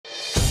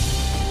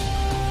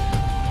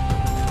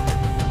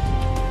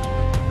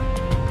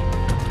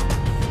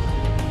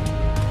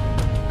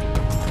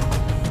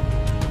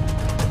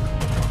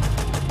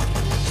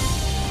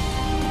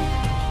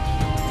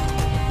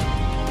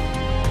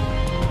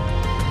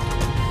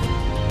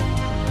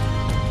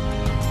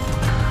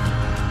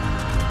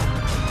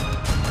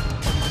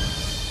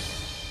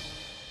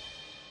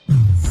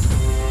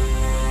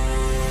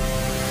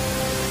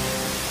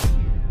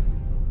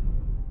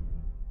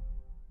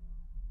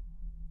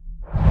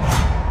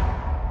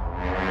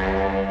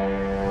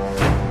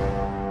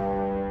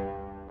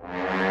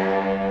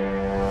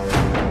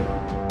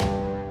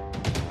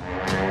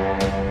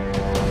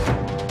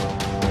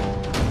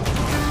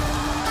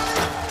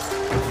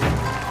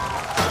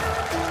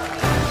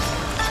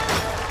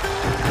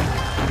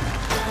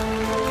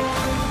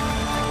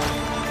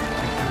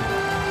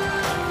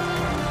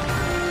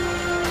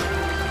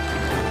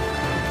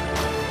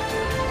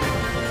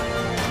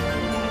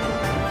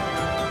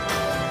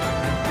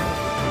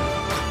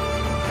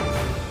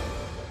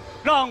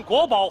让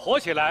国宝火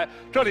起来。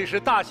这里是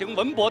大型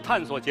文博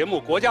探索节目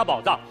《国家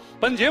宝藏》，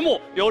本节目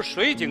由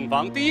水景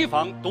房第一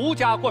房独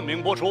家冠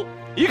名播出。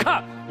一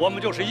看，我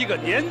们就是一个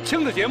年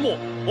轻的节目。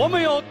我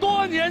们有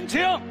多年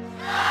轻？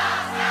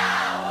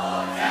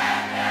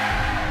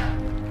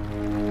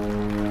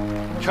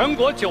全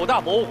国9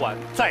大博物馆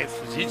在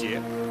此集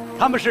结，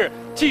他们是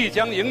即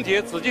将迎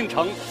接紫禁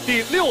城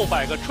第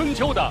600个春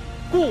秋的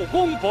故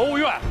宫博物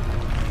院，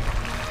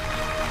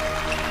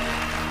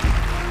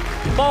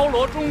包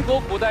罗中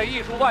国古代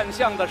艺术万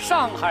象的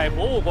上海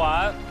博物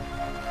馆，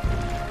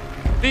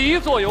第一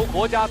座由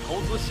国家投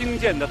资兴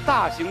建的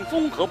大型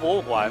综合博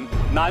物馆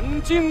南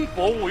京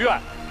博物院，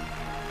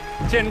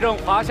见证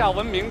华夏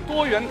文明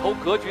多源头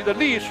格局的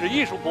历史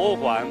艺术博物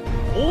馆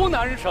湖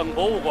南省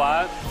博物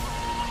馆，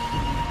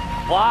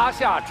华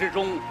夏之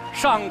中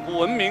上古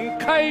文明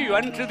开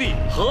源之地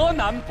河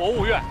南博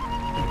物院，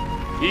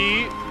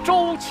以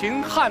周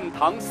秦汉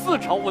唐4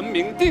朝文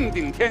明定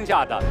鼎天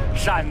下的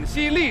陕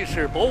西历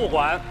史博物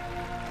馆，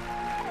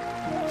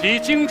集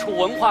荆楚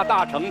文化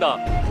大成的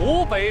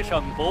湖北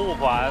省博物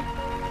馆，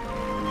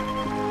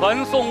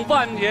传颂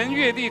万年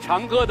越地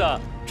长歌的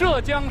浙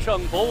江省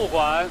博物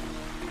馆，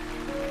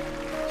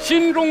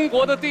新中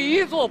国的第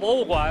一座博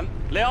物馆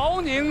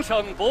辽宁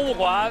省博物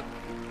馆。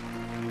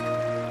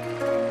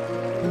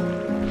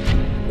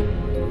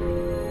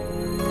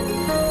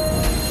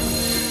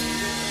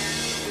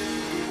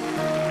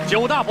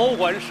9大博物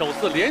馆首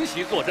次联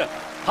席坐镇，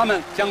他们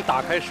将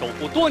打开守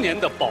护多年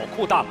的宝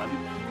库大门。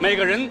每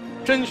个人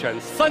甄选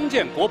3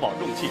件国宝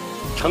重器，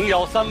诚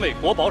邀3位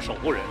国宝守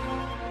护人。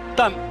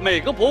但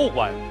每个博物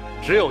馆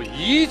只有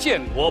1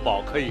件国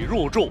宝可以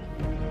入驻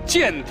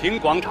建亭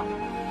广场。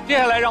接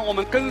下来，让我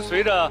们跟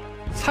随着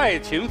蔡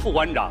琴副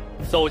馆长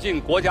走进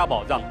国家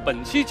宝藏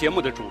本期节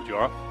目的主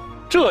角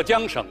——浙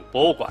江省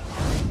博物馆。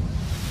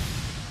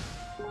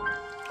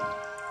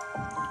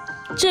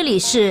这里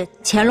是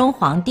乾隆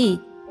皇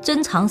帝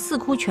珍藏4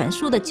库全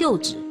书的旧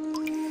址，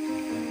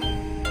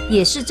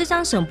也是浙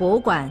江省博物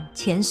馆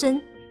前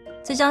身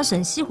浙江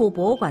省西湖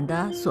博物馆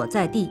的所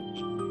在地。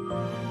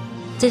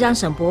浙江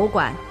省博物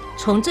馆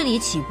从这里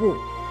起步。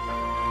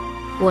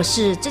我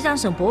是浙江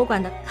省博物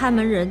馆的看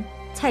门人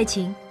蔡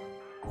琴，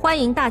欢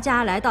迎大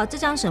家来到浙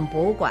江省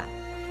博物馆，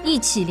一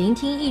起聆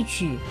听一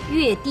曲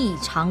越地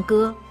长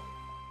歌。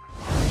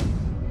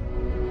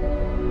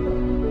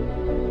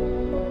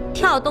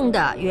跳动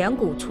的远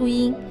古初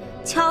音，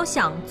敲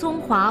响中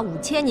华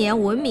5000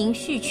年文明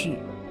序曲，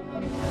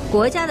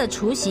国家的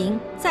雏形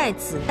在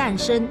此诞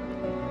生，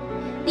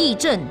立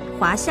正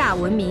华夏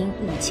文明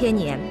5000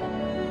年。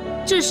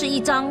这是一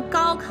张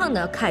高亢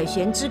的凯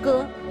旋之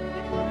歌。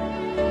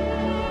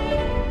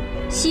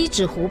西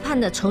指湖畔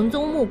的城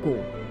中木鼓，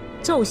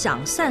奏响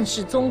善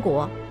事中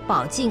国、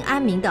保境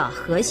安民的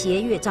和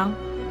谐乐章。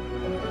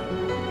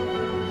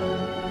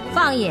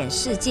放眼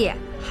世界，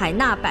海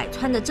纳百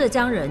川的浙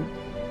江人，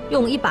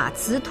用一把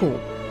瓷土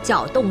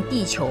搅动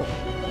地球。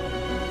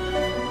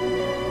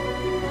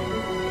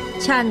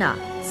China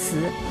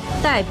词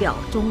代表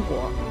中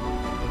国，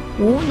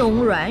吴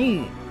侬软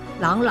语，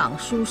朗朗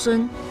书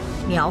声，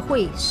描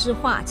绘诗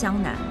画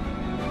江南。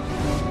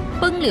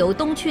奔流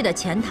东去的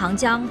钱塘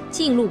江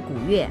进入古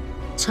越，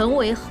成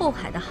为后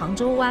海的杭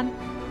州湾，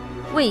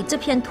为这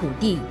片土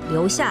地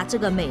留下这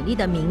个美丽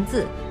的名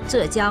字——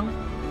浙江。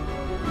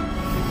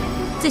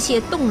这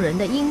些动人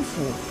的音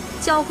符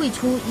交汇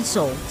出一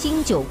首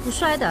经久不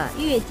衰的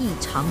越地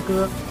长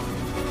歌。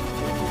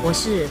我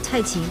是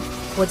蔡琴，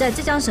我在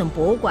浙江省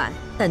博物馆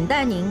等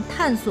待您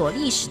探索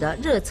历史的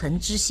热忱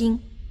之心。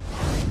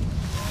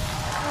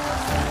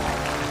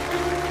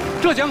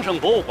浙江省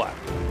博物馆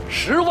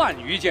10万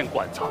余件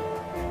馆藏，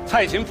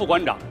蔡琴副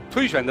馆长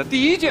推选的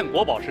第1件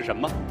国宝是什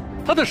么？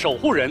它的守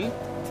护人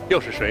又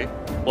是谁？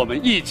我们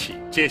一起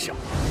揭晓。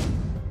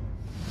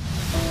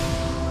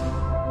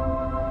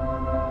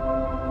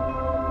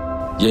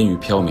烟雨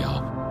飘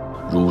渺，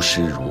如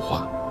诗如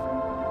画。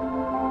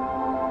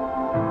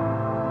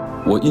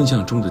我印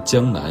象中的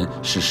江南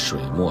是水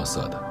墨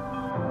色的，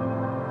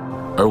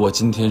而我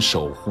今天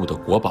守护的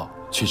国宝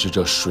却是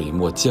这水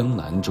墨江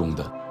南中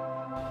的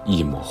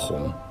一抹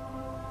红。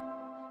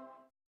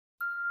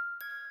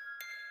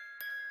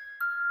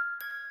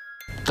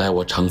待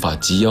我长发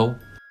及腰，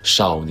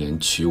少年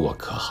娶我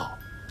可好？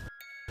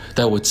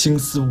待我青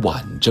丝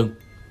挽正，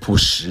铺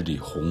10里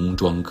红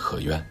妆可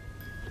愿。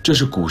这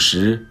是古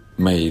时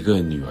每个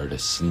女儿的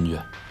心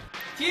愿。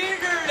今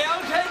日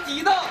良辰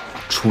吉到，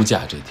出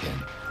嫁这天，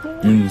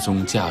运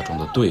送嫁妆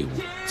的队伍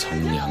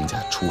从娘家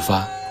出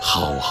发，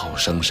浩浩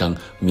汤汤，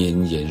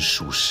绵延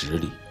数10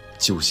里，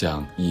就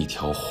像一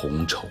条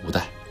红绸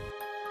带。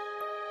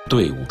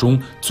队伍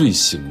中最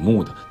醒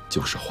目的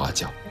就是花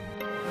轿。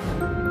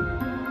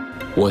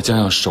我将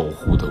要守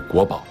护的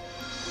国宝，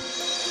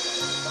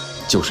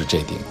就是这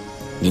顶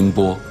宁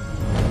波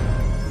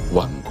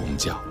万公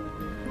轿。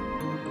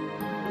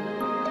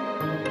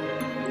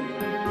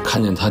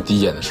看见它第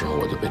一眼的时候，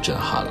我就被震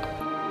撼了。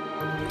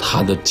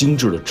它的精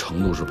致的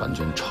程度是完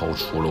全超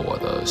出了我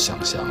的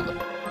想象的。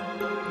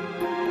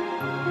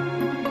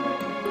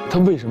它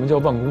为什么叫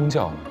万工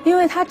教呢？因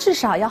为它至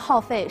少要耗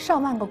费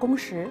上万个工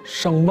时。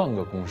上万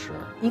个工时，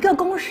一个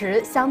工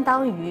时相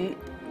当于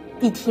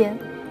1天。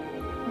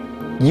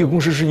一个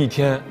工时是1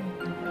天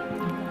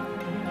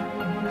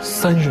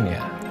，30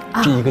年，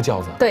这一个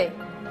轿子。对。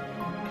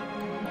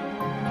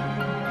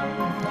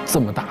这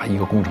么大一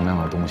个工程量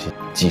的东西，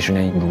几十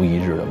年如一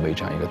日的为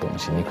这样一个东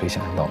西，你可以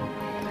想象到，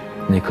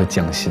那颗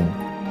匠心，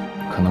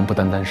可能不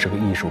单单是个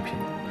艺术品，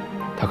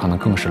它可能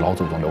更是老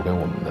祖宗留给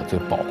我们的最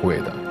宝贵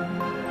的、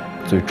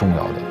最重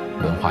要的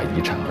文化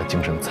遗产和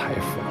精神财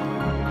富。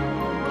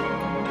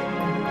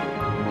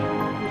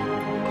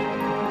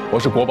我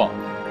是国宝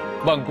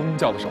万工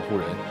教的守护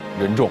人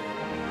任重，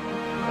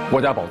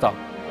国家宝藏，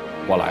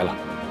我来了。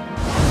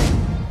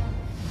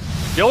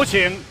有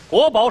请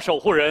国宝守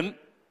护人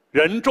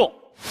任重。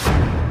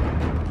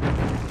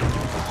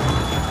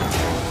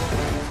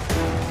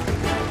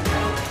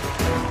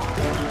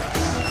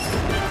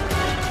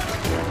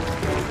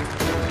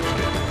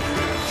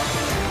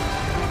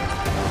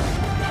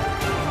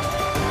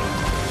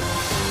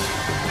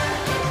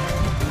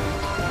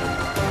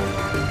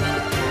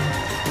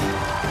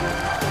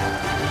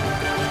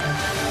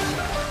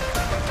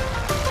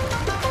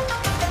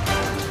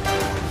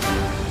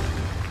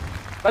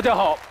大家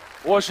好，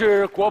我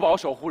是国宝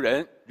守护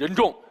人任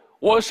重，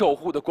我守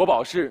护的国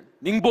宝是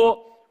宁波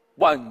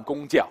万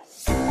工教。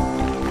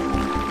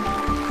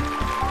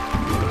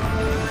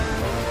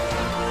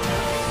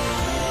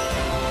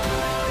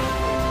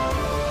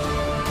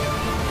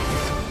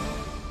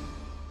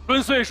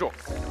论岁数，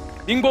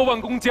宁波万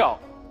工教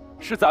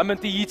是咱们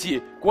第一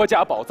季国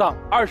家宝藏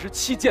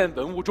27件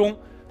文物中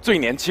最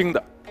年轻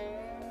的，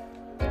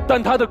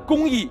但它的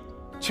工艺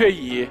却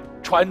已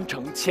传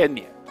承1000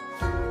年。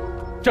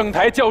整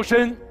台轿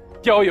身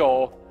雕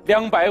有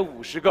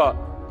250个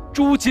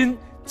朱金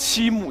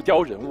漆木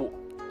雕人物，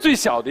最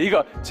小的一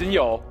个仅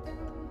有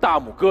大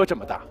拇哥这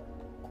么大。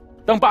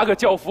当8个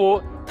轿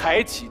夫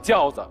抬起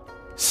轿子，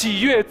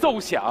喜悦奏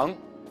响，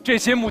这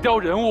些木雕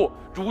人物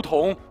如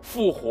同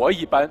复活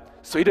一般，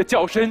随着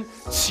轿身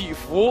起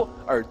伏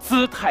而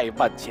姿态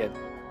万千。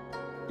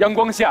阳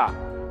光下，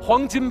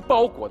黄金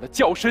包裹的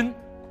轿身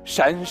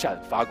闪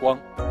闪发光。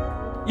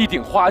一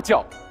顶花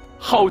轿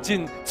耗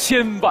尽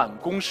1000万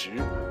工时，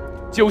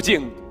究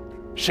竟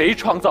谁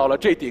创造了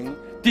这顶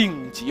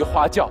顶级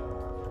花轿？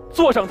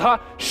坐上它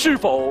是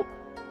否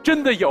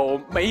真的有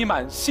美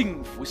满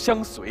幸福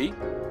相随？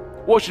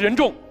我是任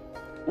重，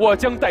我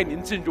将带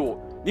您进入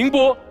宁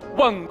波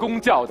万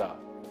工教的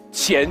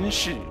前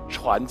世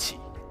传奇。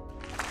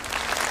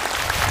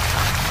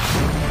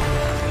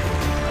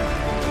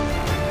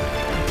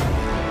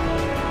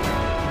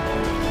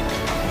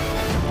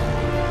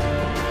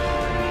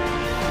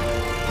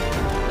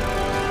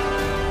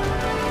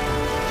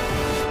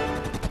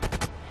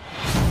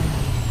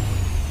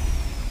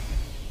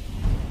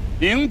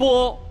宁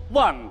波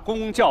万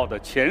工教的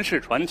前世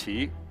传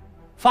奇，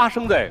发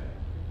生在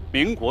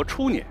民国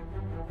初年。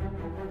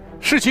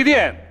世奇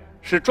店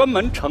是专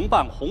门承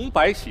办红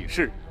白喜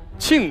事、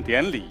庆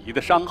典礼仪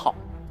的商号。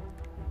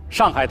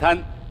上海滩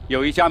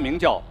有一家名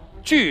叫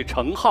聚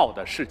成号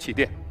的世奇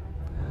店，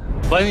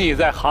本已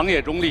在行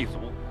业中立足，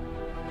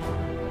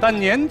但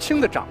年轻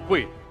的掌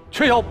柜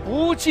却要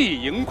不计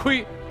盈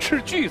亏，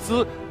斥巨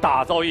资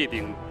打造一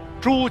顶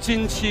朱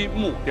金漆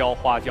木雕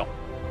花轿。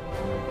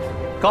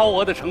高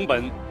额的成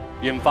本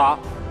引发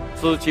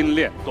资金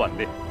链断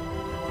裂，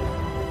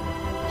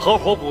合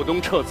伙股东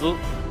撤资，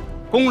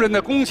工人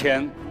的工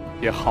钱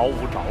也毫无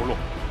着落。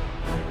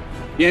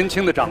年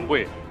轻的掌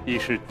柜已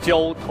是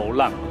焦头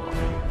烂额。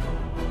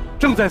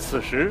正在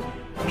此时，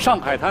上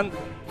海滩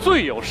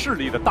最有势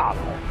力的大佬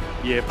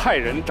也派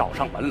人找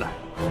上门来。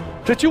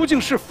这究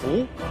竟是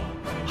福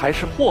还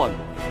是祸呢？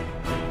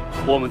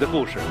我们的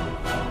故事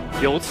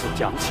由此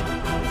讲起。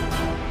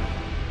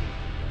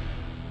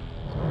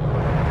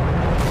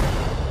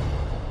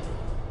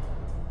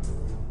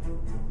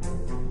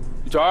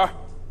卷儿，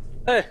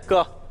哎，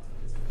哥，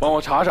帮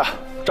我查查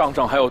账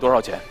上还有多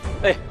少钱？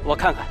哎，我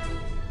看看。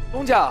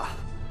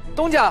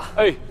东家，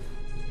哎，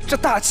这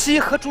大漆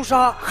和朱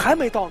砂还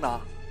没到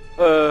呢。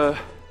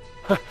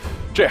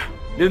这样，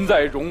您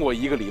再容我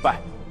1个礼拜。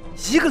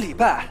1个礼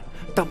拜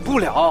等不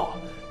了，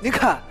您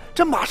看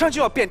这马上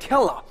就要变天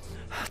了，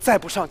再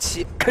不上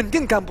漆肯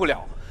定干不了。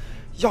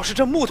要是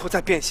这木头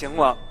再变形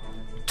了，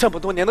这么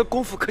多年的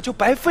功夫可就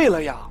白费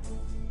了呀。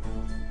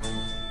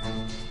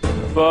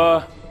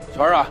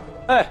全儿啊，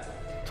哎，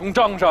从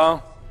账上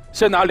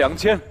先拿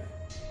2000。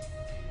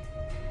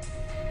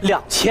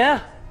2000？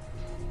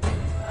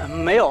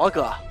没有啊，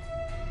哥，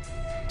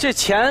这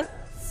钱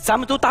咱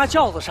们都搭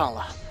轿子上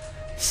了，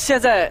现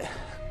在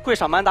柜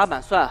上满打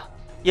满算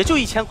也就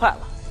1000块了。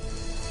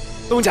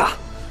东家，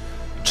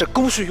这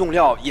工序用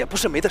料也不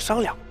是没得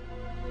商量，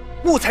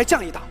木材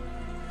降一档，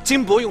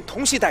金箔用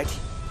铜锡代替，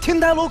亭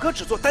台楼阁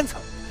只做单层，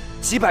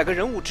几百个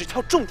人物只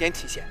挑重点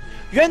体现。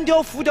圆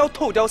雕、浮雕、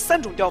透雕3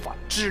种雕法，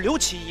只留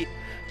其一。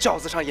轿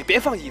子上也别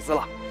放椅子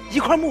了，一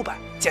块木板，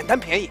简单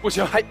便宜。不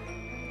行，还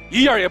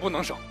一样也不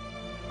能省。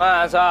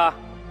儿子，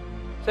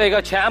这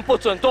个钱不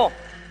准动。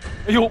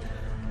哎呦，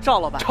赵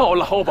老板，赵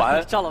老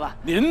板，赵老板，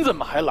您怎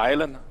么还来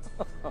了呢？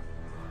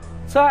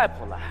再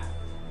不来，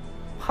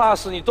怕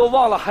是你都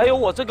忘了还有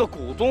我这个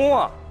股东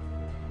啊！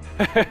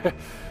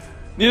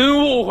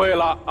您误会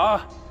了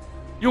啊！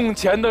用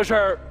钱的事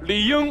儿，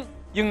理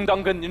应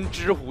当跟您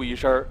直呼一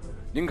声。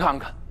您看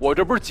看，我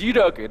这不是急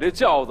着给这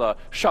轿子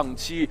上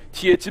漆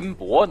贴金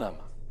箔呢吗？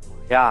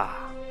呀，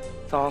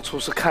当初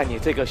是看你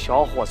这个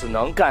小伙子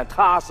能干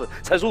踏实，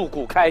才入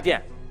股开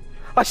店，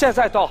啊，现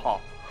在倒好，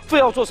非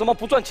要做什么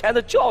不赚钱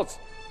的轿子。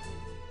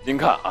您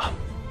看啊，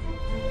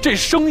这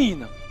生意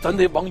呢，咱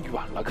得往远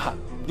了看。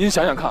您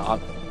想想看啊，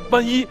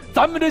万一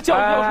咱们这轿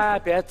子要是……哎，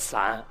别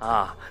攒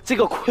啊！这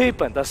个亏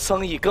本的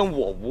生意跟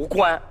我无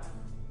关。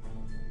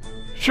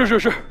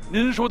是，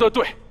您说的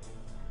对。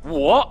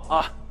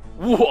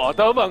我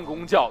的万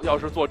公轿要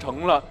是做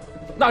成了，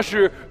那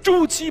是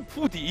朱漆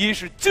铺底，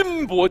是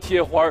金箔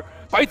贴花，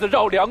白子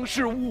绕梁，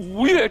是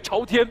五岳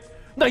朝天。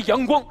那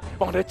阳光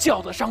往这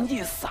轿子上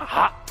一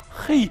洒，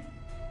嘿，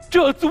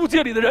这租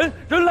界里的人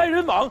来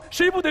人往，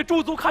谁不得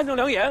驻足看上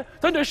两眼？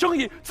咱这生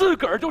意自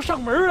个儿就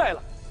上门来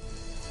了。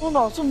我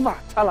脑子满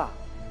他了，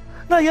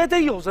那也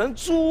得有人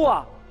租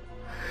啊！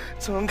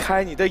睁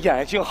开你的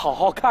眼睛，好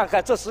好看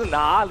看这是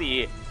哪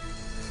里？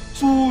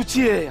租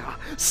界呀，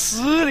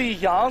十里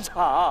洋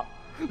场，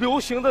流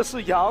行的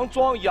是洋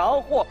装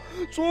洋货，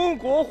中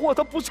国货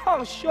它不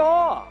畅销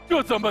啊！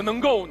这怎么能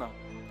够呢？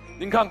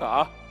您看看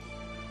啊，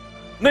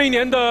那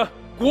年的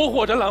国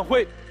货展览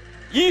会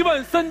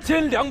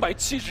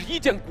，13271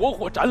件国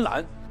货展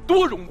览，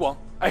多荣光！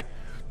哎，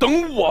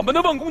等我们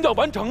的万公轿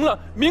完成了，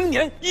明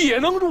年也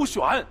能入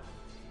选。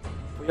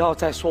不要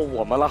再说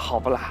我们了，好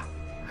不啦？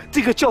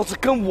这个轿子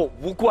跟我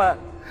无关，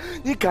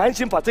你赶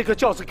紧把这个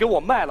轿子给我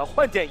卖了，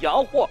换点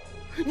洋货。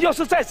你要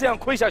是再这样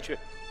亏下去，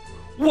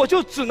我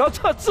就只能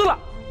撤资了。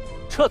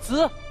撤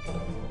资？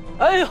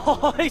哎呦，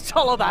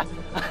赵老板，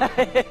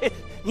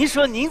您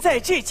说您在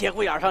这节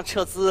骨眼上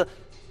撤资，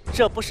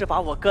这不是把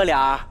我哥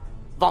俩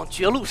往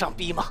绝路上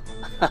逼吗？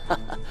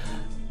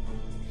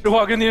实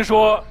话跟您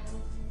说，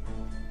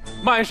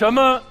卖什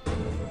么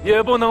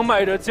也不能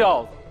卖这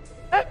轿子。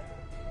哎，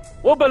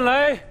我本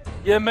来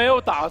也没有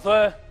打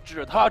算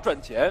指它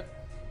赚钱，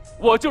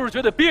我就是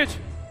觉得憋屈。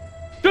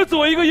这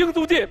左一个英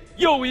租界，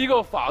右一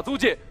个法租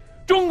界，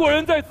中国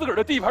人在自个儿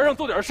的地盘上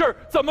做点事儿，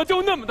怎么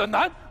就那么的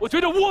难？我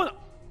觉得窝囊。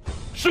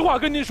实话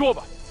跟您说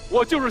吧，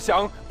我就是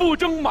想不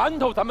蒸馒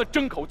头，咱们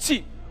争口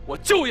气，我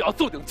就要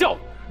做顶轿子，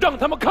让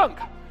他们看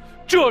看，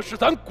这是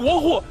咱国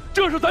货，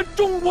这是咱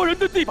中国人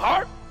的地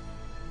盘。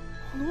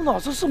我脑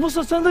子是不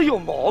是真的有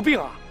毛病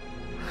啊？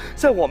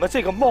在我们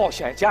这个冒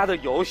险家的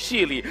游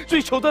戏里，追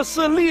求的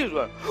是利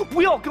润，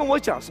不要跟我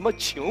讲什么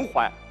情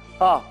怀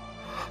啊！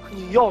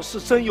你要是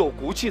真有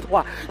骨气的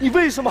话，你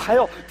为什么还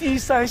要低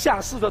三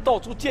下四的到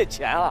处借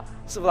钱啊？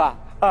是不是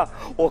啊？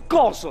我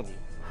告诉你，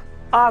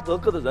阿德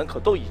哥的人可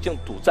都已经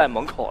堵在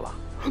门口了，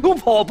都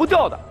跑不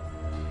掉的。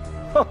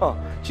呵呵，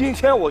今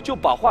天我就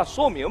把话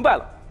说明白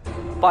了，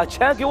把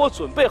钱给我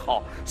准备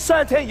好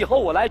，3天以后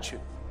我来取，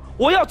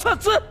我要撤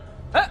资。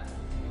哎，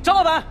张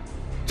老板，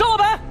张老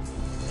板，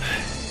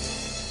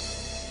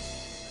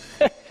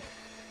嘿，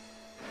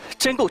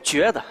真够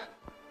绝的。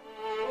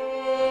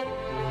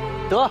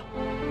得。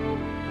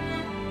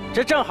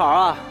这正好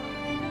啊，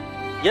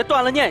也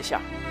断了念想。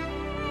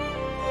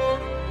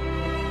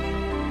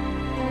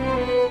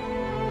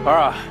儿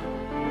啊，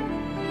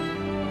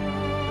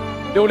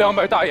留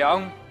200大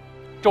洋，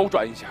周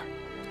转一下，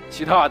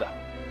其他的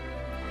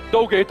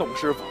都给董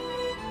师傅。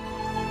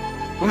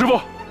董师傅，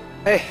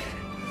哎，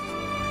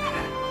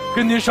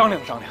跟您商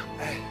量商量，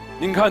哎，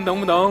您看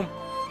能不能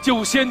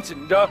就先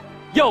紧着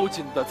要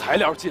紧的材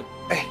料进，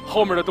哎，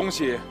后面的东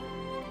西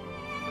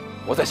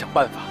我再想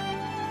办法。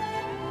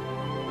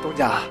东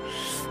家，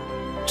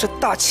这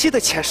大漆的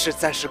钱实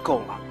在是够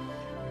了，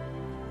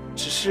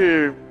只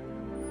是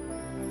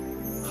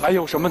还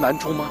有什么难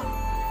处吗？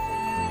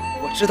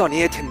我知道你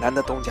也挺难的，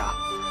东家，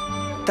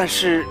但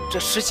是这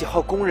10几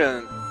号工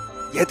人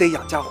也得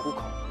养家糊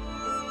口，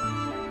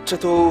这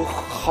都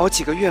好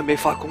几个月没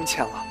发工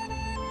钱了。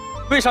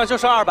柜上就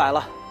剩200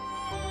了，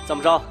怎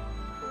么着？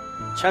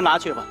全拿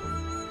去吧，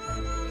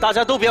大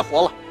家都别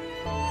活了。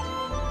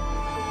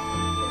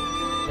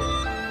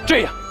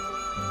这样。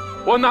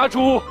我拿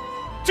出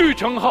巨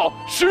城号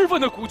10份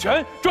的股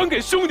权转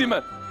给兄弟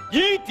们，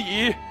以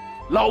抵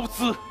劳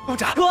资。东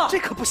家，哥，这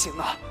可不行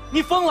啊！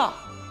你疯了！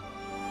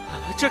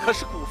这可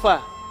是股份，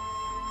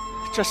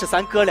这是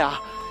咱哥俩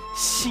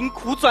辛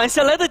苦攒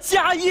下来的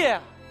家业。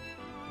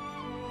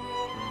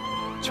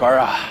全儿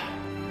啊，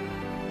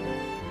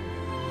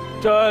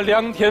这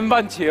良田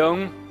万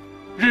顷，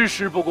日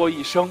食不过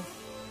1升，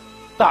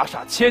大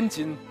厦1000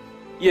斤，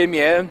也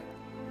免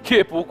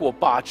也不过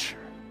8尺。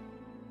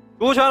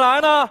主权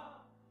来呢？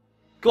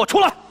给我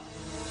出来！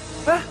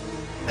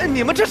哎，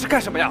你们这是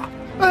干什么呀？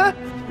哎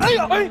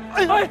呀，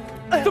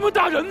哎，怎么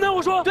打人呢？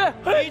我说，对，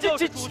哎，这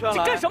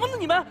干什么呢？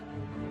你们？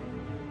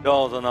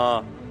轿子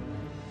呢？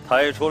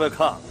抬出来看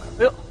看。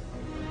哎呦，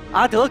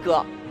阿德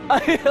哥，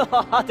哎呦，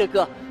阿德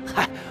哥，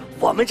嗨，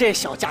我们这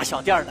小家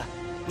小店的，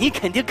你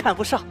肯定看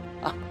不上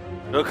啊。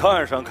这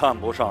看上看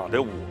不上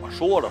得我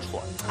说了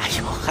算。哎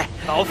呦嗨，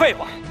老废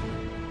话，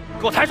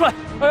给我抬出来！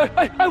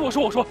哎，我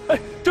说，哎，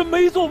这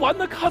没做完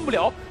的看不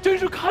了，真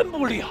是看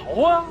不了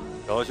啊！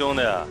小兄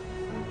弟，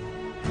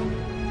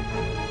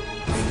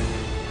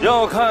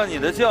要看你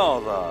的轿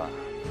子，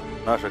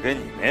那是给你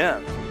面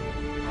子，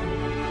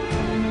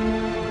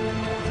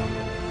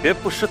别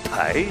不识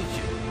抬举。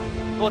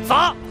给我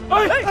砸！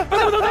哎，不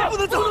能砸！不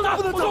能砸！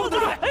不能砸！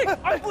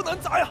哎，不能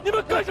砸呀！你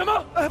们干什么？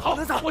好，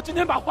我今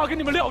天把话给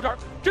你们撂这儿，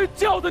这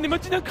轿子你们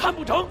今天看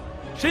不成，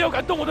谁要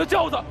敢动我的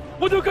轿子，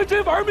我就跟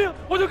谁玩命，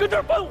我就跟这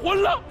儿犯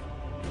浑了。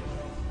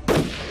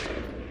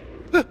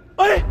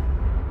哎，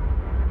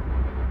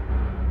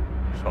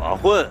耍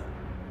混，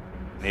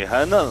你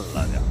还嫩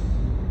了点。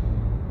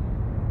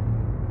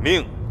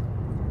命，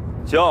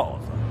轿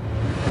子，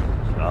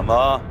什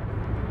么？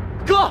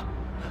哥，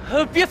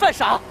别犯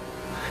傻，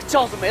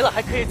轿子没了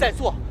还可以再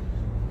做，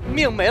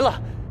命没了，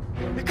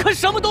可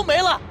什么都没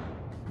了。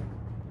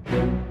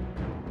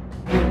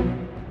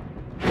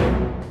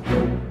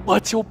我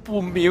就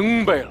不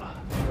明白了，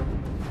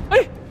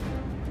哎，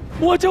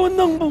我就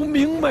弄不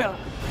明白了，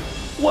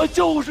我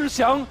就是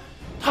想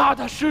踏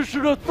踏实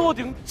实的坐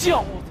顶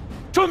轿子，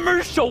专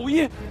门手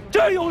艺，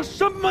这有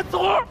什么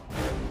错？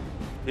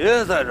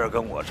别在这儿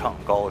跟我唱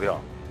高调，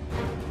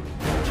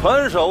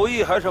传手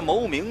艺还是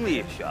谋名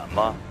利，选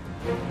吧。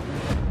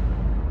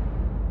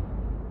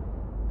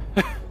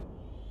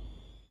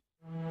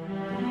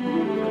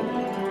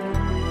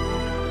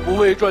不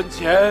为赚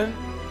钱，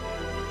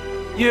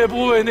也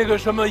不为那个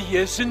什么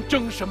野心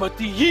争什么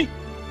第一，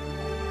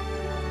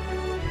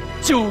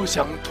就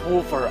想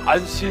图份安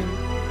心，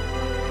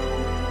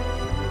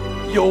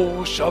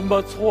有什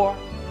么错？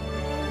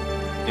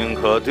宁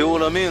可丢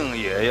了命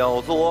也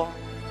要做。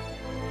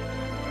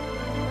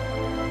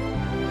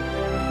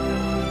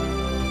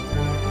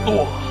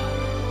做，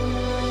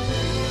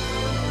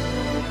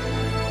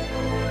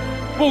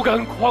不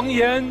敢狂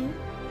言，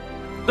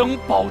能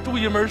保住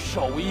一门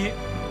手艺，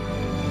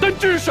但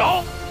至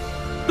少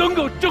能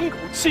够争口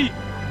气，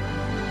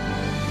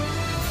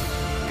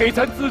给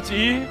咱自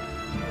己，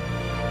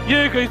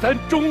也给咱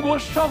中国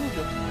商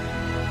人。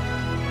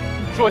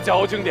说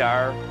矫情点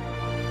儿，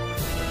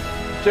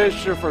这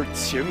是份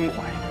情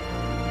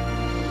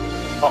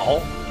怀。好，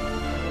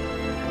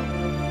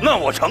那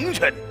我成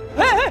全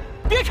你。哎，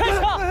别开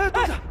枪！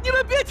哎，你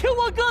们别听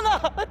我哥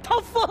的，他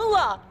疯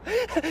了。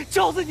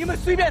轿子你们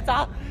随便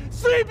砸，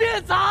随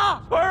便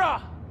砸。文儿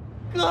啊，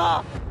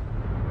哥，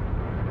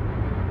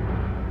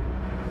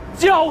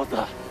轿子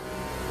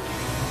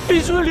必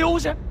须留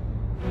下，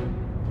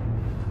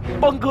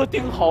帮哥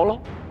定好了，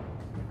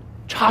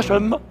差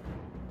什么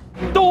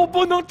都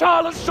不能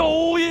差了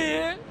手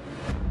艺。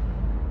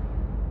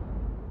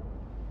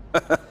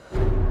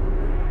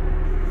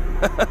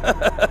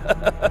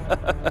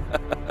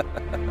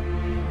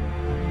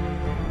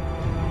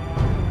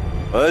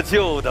我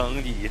就等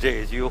你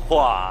这句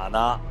话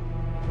呢。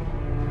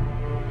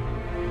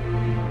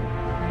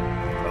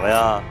怎么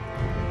样？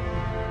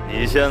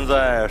你现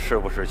在是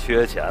不是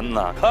缺钱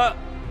呢？看，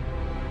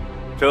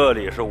这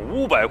里是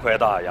500块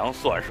大洋，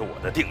算是我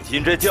的定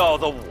金。这轿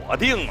子我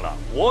定了，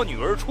我女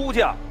儿出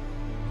嫁，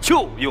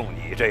就用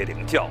你这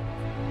顶轿子。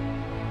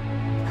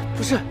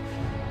不是，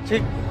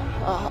这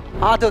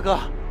阿德哥，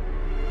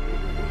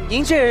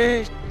您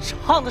这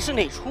唱的是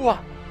哪出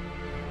啊？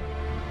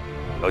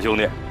小兄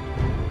弟，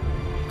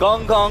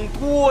刚刚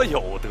多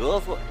有得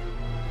罪。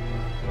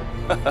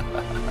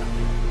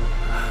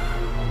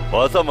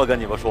我这么跟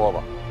你们说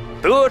吧，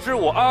得知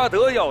我阿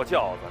德要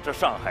轿子，这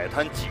上海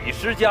滩几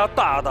十家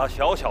大大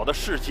小小的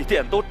世纪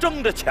店都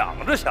争着抢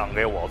着想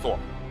给我做。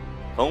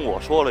等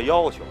我说了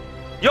要求，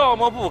要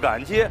么不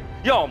敢接，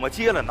要么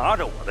接了拿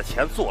着我的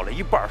钱做了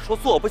一半，说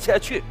做不下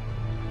去，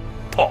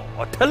跑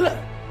他了。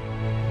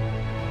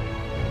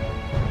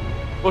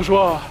我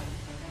说，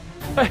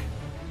哎，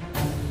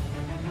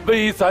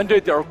为咱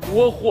这点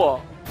国货，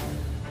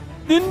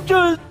您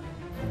这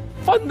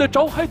犯得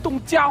着还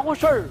动家伙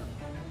事儿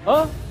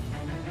啊？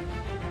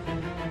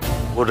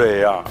不这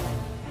样，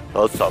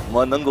我怎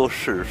么能够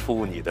试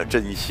出你的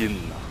真心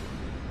呢？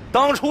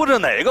当初这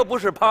哪个不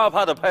是啪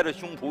啪的拍着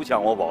胸脯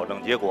向我保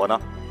证？结果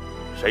呢，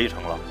谁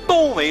成了？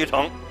都没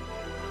成。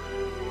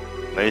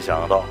没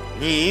想到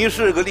你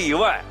是个例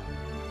外，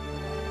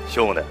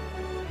兄弟。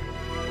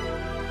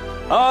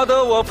阿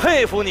德，我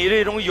佩服你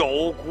这种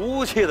有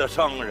骨气的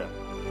商人。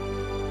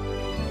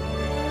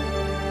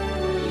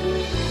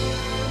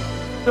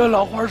这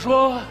老话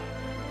说，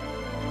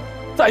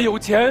再有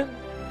钱，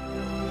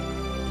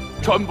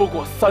传不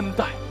过3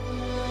代。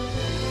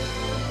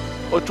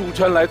我主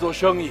权来做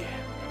生意，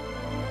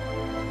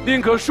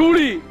宁可输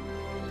力，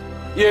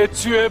也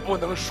绝不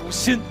能输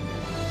心。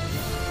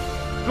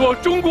若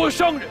中国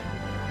商人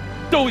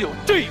都有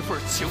这份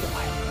情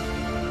怀，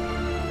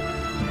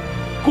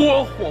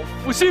国货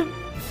复兴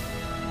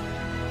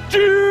指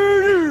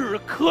日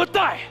可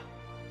待。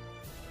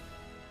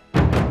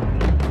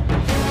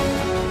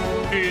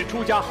据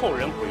朱家后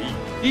人回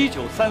忆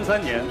，1933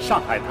年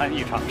上海滩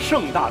一场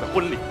盛大的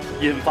婚礼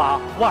引发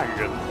万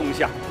人空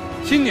巷，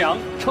新娘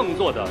乘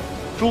坐的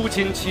朱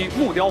钦期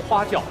木雕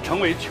花轿成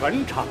为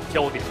全场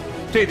焦点。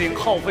这顶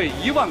耗费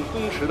1万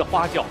工时的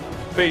花轿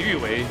被誉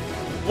为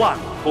“万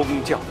工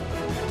轿”。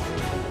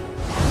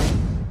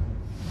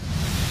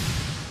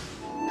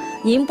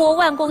宁波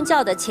万工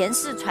轿的前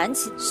世传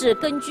奇是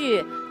根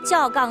据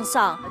轿杠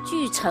上“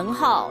巨城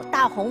号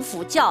大红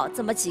斧轿”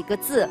这么几个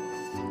字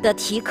的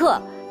题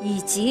刻，以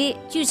及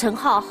巨城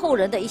号后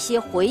人的一些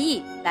回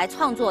忆来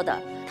创作的。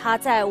它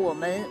在我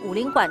们武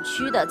林馆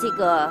区的这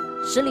个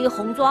十里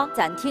红庄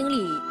展厅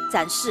里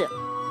展示。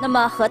那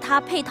么和它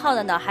配套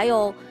的呢，还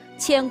有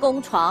千工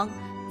床、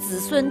子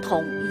孙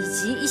桶以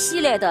及一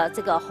系列的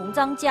这个红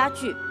章家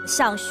具，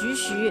像徐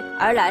徐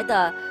而来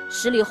的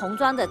十里红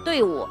庄的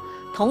队伍，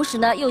同时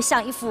呢，又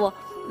像一幅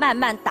慢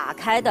慢打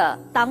开的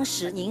当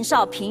时宁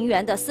绍平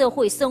原的社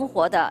会生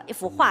活的一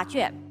幅画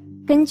卷。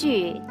根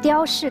据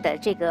雕饰的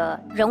这个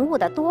人物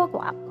的多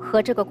寡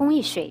和这个工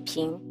艺水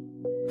平，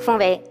分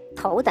为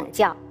头等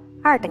轿、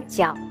2等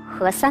轿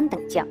和3等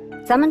轿。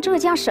咱们浙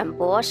江省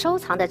博收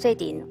藏的这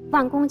顶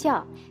万工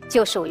轿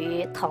就属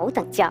于头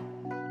等轿，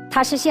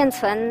它是现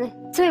存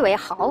最为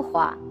豪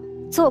华、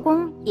做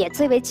工也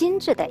最为精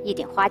致的一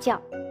顶花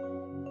轿。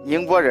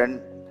宁波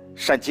人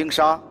善经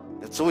商，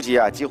足迹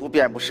几乎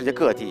遍布世界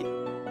各地。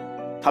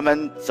他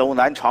们走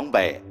南闯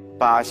北，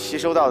把吸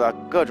收到的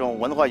各种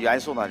文化元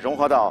素呢融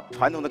合到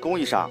传统的工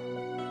艺上。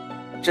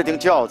这顶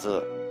轿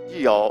子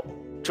既有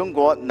中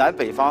国南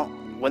北方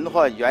文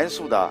化元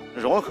素的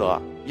融合，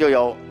又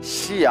有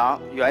西洋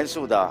元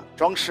素的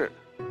装饰。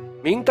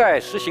明代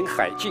实行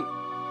海禁，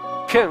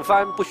片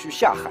帆不许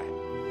下海，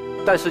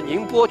但是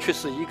宁波却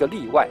是一个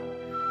例外，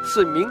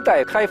是明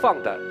代开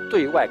放的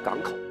对外港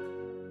口。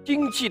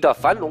经济的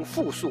繁荣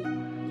富庶，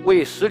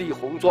为十里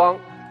红庄、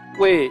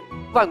为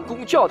万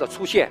工轿的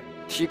出现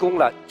提供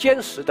了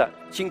坚实的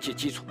经济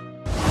基础。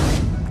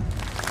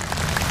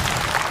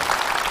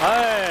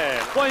哎，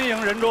欢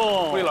迎任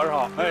重，魏老师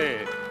好。哎，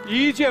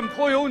一件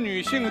颇有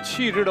女性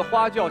气质的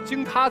花轿，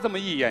经他这么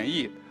一演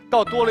绎，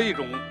倒多了一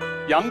种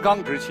阳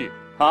刚之气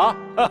啊。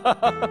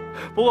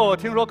不过我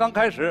听说刚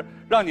开始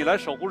让你来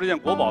守护这件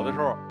国宝的时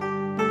候，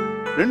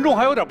任重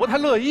还有点不太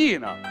乐意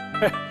呢。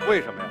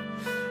为什么呀？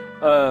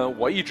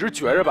我一直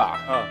觉着吧，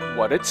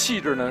我这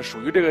气质呢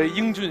属于这个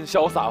英俊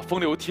潇洒、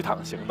风流倜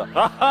傥型的，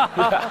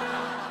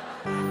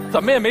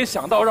怎么也没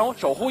想到让我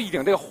守护一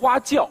顶这个花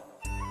轿。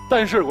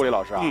但是国立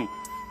老师啊，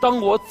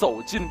当我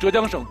走进浙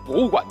江省博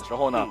物馆的时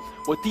候呢，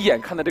我第一眼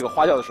看到这个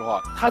花轿的时候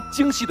啊，它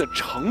精细的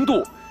程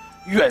度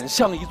远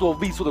像一座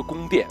微缩的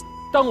宫殿。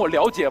当我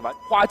了解完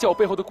花轿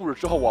背后的故事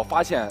之后，我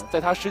发现在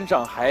它身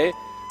上还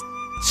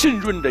浸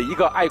润着一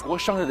个爱国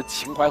商人的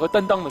情怀和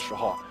担当的时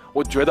候啊，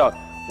我觉得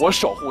我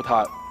守护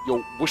它有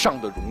无上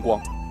的荣光。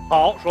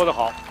好，说得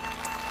好。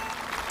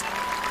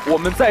我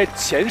们在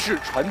前世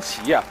传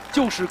奇啊，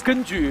就是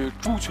根据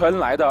朱全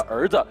来的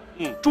儿子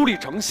朱立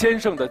诚先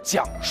生的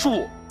讲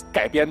述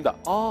改编的。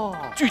哦，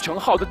巨城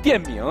号的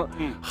店名，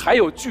还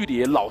有剧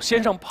里老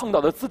先生碰到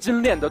的资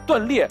金链的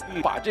断裂，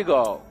把这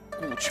个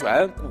股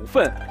权股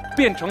份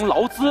变成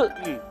劳资，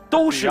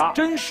都是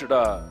真实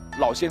的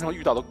老先生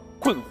遇到的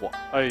困惑。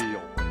哎呦，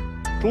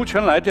朱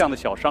全来这样的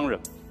小商人，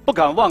不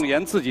敢妄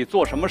言自己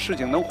做什么事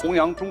情能弘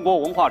扬中国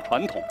文化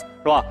传统，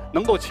是吧？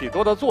能够起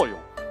多大作用，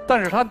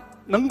但是他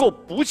能够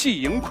不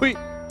计盈亏，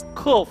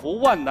克服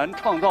万难，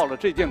创造了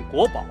这件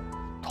国宝，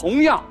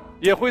同样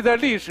也会在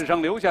历史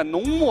上留下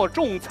浓墨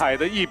重彩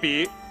的一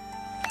笔。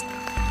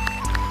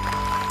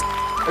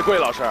哎，各位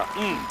老师，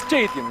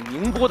这顶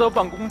宁波的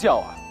万工轿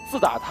啊，自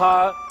打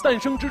它诞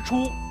生之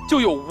初，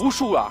就有无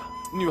数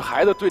女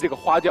孩子对这个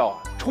花轿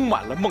充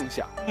满了梦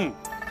想。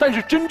但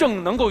是真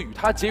正能够与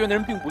它结缘的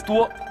人并不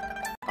多。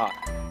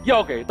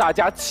要给大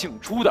家请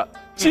出的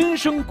今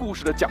生故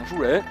事的讲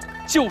述人，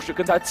就是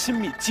跟他亲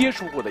密接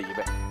触过的一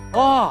位。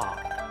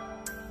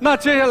那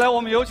接下来我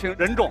们有请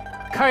任重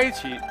开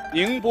启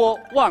宁波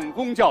万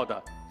工轿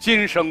的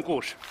今生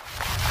故事。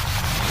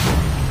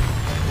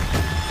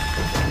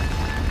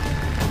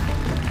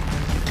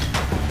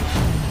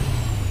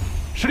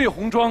十里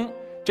红庄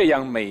这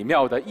样美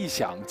妙的意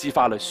象，激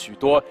发了许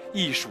多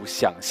艺术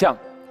想象。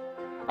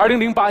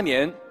2008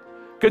年。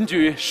根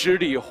据十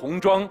里红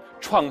庄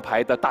创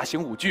排的大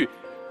型舞剧《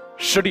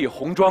十里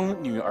红庄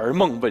女儿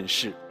梦》问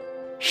世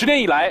，10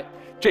年以来，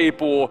这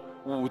部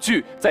舞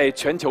剧在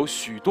全球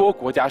许多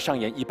国家上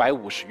演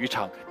150余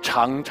场，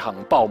场场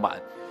爆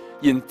满，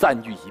因赞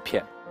誉一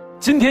片。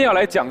今天要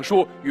来讲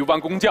述与万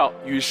工轿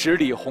与十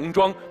里红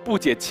庄不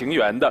解情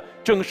缘的，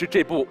正是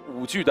这部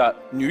舞剧的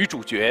女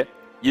主角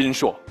殷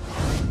硕。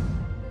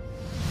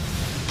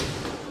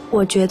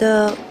我觉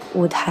得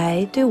舞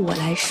台对我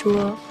来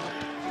说，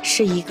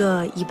是一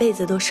个一辈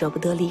子都舍不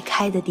得离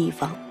开的地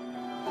方。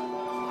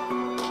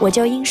我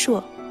叫殷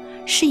硕，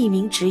是一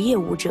名职业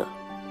舞者。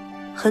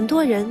很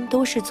多人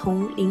都是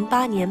从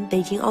08年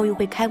北京奥运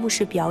会开幕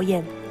式表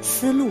演《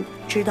丝路》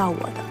知道我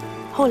的。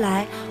后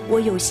来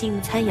我有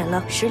幸参演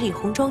了《十里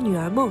红庄女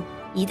儿梦》《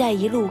一带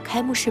一路》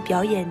开幕式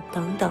表演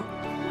等等。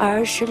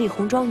而《十里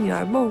红庄女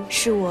儿梦》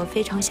是我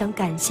非常想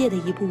感谢的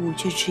一部舞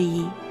剧之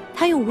一。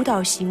它用舞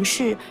蹈形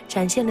式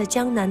展现了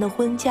江南的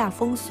婚嫁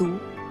风俗。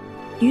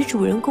女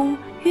主人公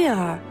月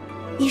儿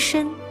一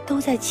生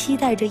都在期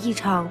待着一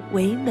场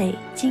唯美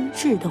精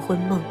致的婚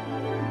梦。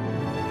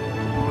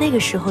那个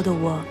时候的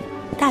我，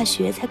大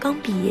学才刚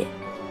毕业，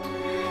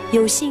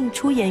有幸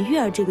出演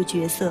月儿这个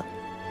角色。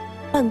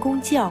办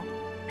公轿、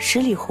十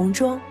里红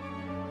妆，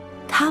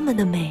她们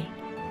的美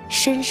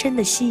深深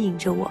地吸引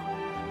着我。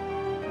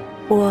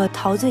我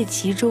陶醉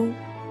其中，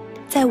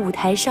在舞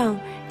台上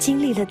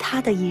经历了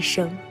她的一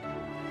生。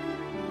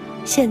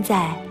现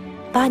在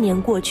8年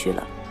过去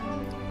了，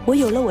我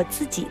有了我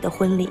自己的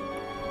婚礼，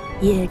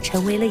也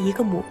成为了一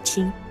个母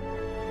亲。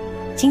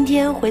今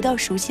天回到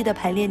熟悉的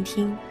排练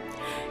厅，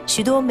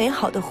许多美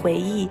好的回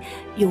忆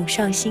涌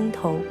上心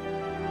头。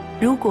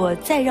如果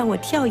再让我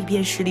跳一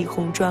遍十里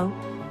红妆，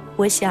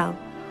我想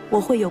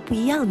我会有不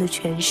一样的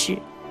诠释。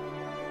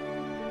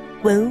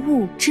文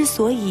物之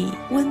所以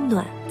温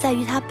暖，在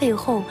于它背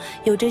后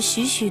有着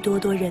许许多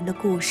多人的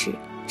故事，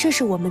这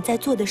是我们在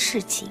做的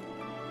事情，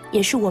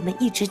也是我们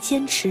一直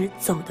坚持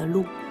走的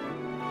路。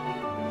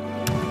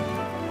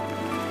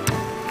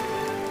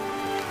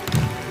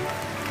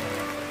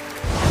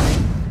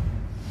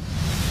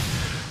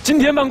今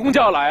天办公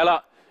轿来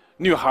了，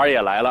女孩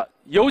也来了，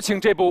有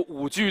请这部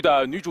舞剧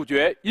的女主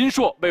角殷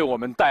硕为我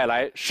们带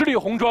来十里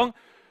红妆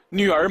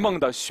女儿梦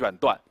的选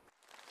段。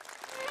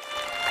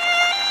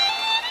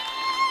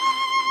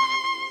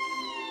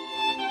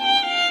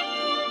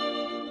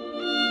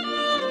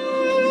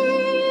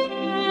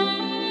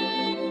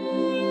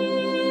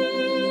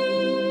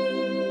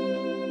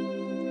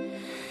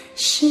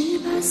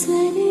18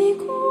岁的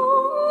姑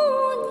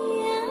娘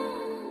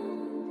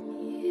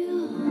哟，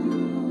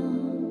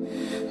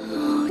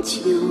就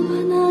把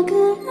那个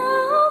老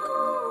故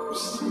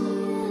乡，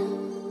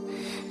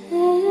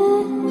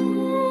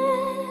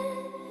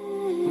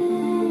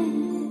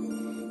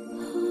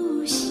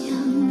想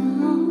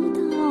到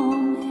没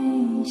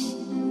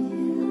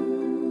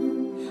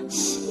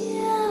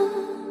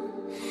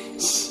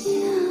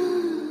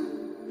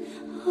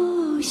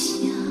想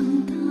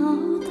到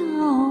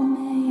没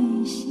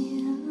想。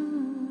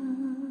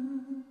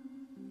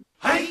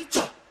嘿走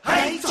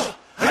嘿走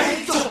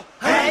嘿走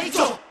嘿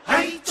走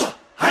嘿走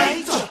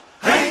嘿走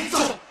嘿走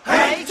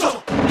嘿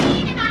走，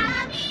咪哩嘛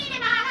啦咪哩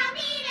嘛啦咪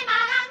哩嘛啦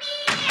咪，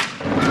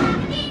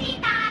滴滴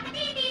答个滴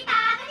滴答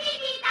个滴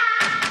滴答，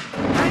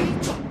嘿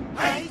走嘿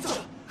走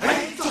嘿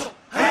走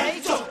嘿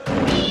走，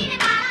咪哩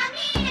嘛啦咪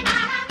哩嘛啦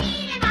咪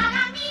哩嘛啦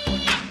咪，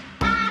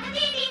答个滴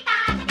滴答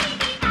个滴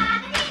滴答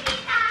个滴滴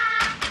答。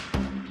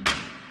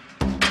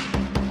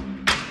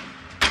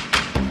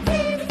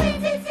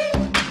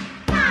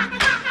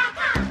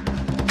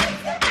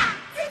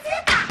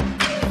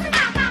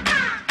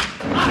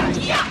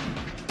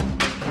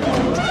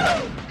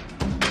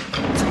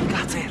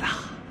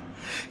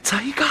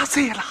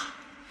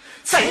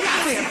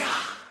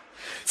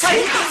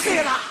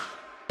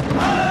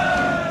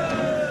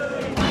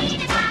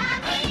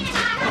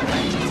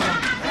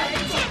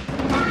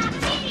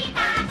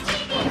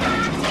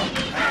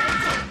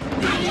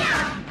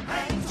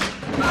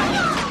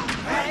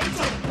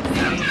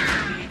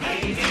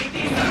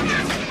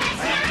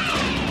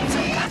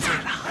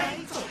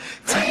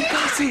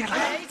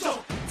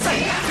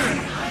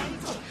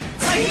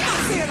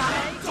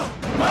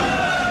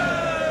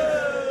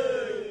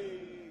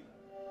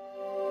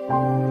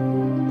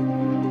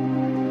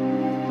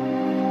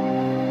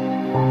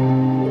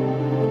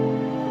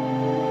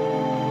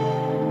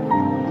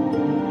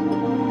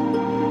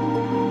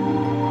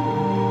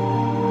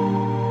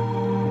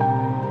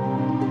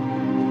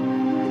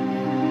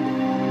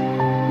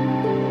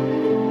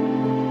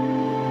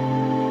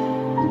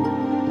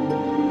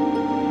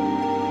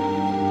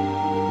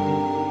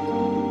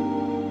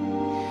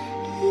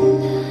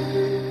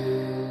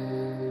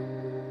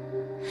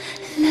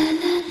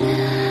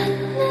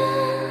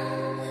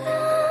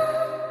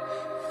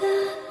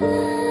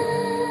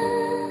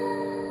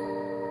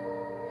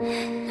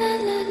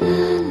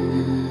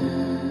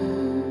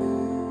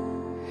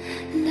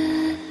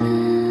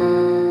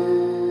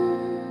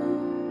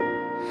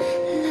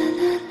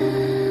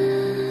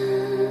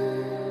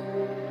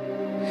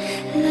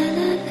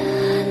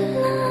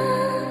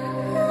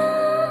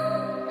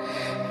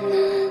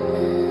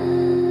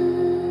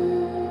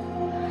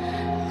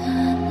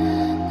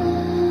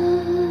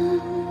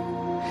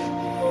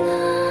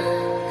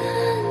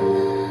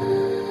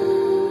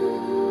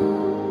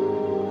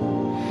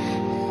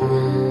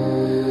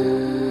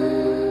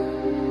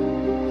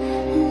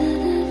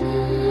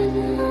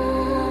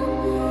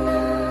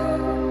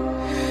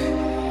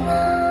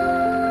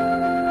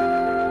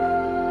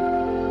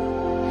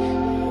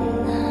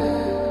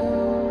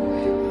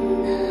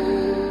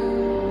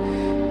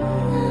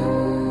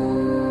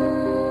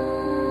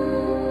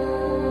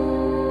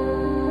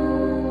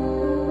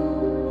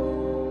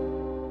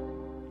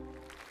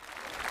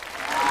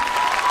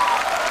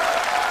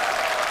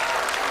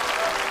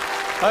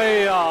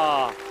哎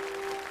呀，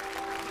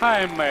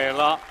太美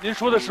了！您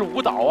说的是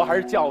舞蹈啊，还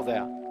是轿子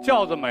呀？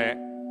轿子美，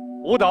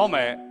舞蹈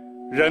美，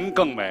人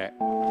更美。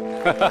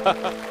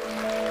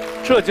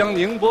浙江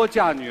宁波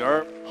嫁女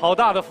儿，好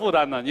大的负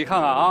担呢！你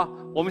看看啊，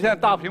我们现在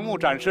大屏幕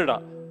展示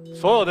的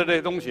所有的这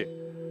些东西，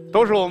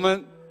都是我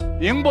们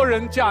宁波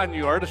人嫁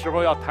女儿的时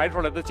候要抬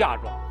出来的嫁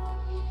妆。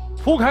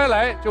铺开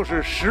来就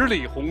是10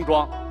里红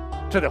妆，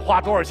这得花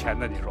多少钱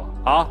呢？你说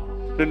啊，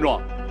任重，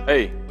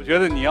哎，我觉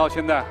得你要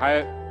现在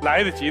还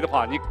来得及的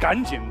话，你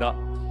赶紧的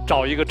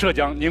找一个浙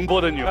江宁波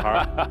的女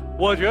孩。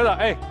我觉得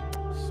哎，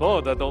所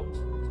有的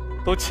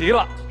都齐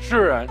了。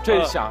是啊，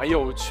这想哎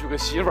呦，娶个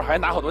媳妇儿还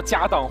拿好多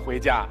家当回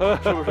家，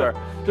是不是？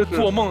这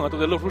做梦啊都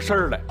得露出声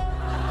儿来。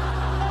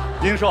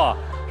您说啊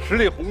，10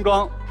里红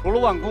妆除了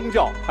万公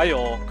轿，还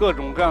有各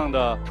种各样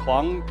的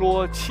床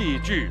桌器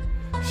具、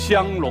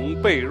香笼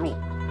被褥。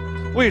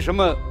为什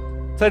么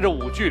在这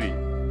舞剧里，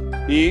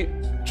你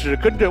只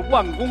跟着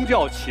万公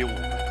轿起舞？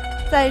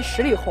在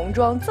10里红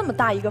妆这么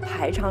大一个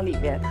排场里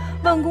面，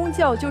万公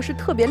轿就是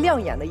特别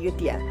亮眼的一个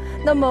点。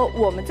那么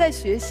我们在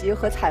学习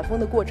和采风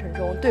的过程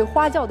中，对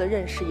花轿的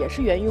认识也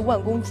是源于万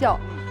公轿。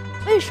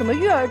为什么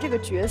月儿这个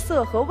角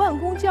色和万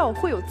公轿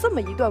会有这么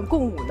一段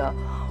共舞呢？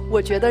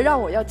我觉得让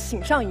我要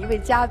请上一位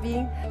嘉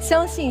宾，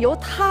相信由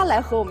他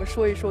来和我们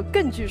说一说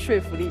更具说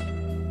服力。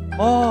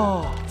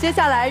哦，接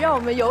下来让我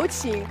们有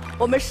请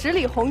我们10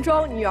里红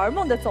妆女儿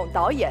梦的总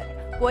导演、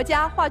国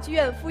家话剧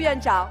院副院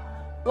长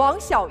王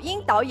晓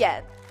英导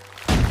演。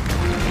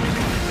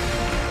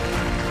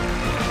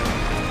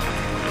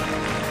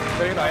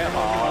小英导演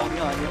好，你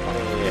好，你好。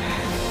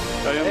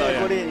小英导演，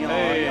国立你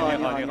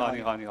好，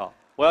你好，你好。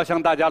我要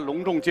向大家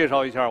隆重介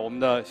绍一下我们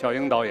的小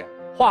英导演，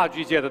话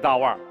剧界的大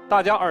腕儿，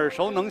大家耳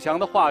熟能详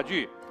的话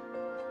剧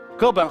《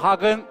哥本哈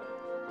根》《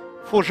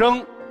复生》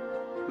《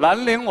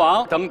兰陵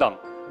王》等等，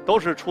都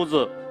是出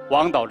自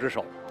王导之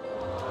手。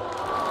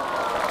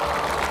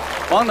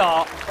王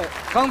导，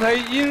刚才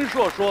殷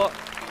硕说，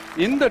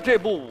您的这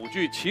部舞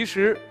剧其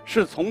实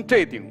是从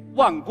这顶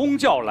万公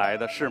轿来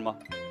的，是吗？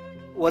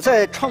我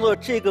在创作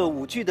这个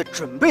舞剧的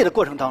准备的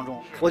过程当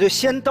中，我就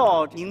先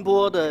到宁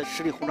波的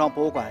10里红妆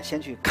博物馆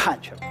先去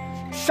看去了，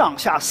上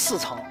下4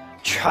层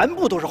全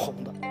部都是红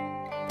的，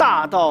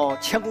大到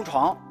千工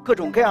床，各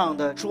种各样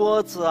的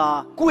桌子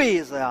啊、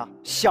柜子呀、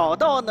小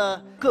到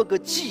呢各个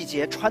季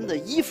节穿的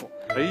衣服。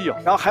哎呦，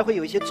然后还会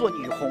有一些做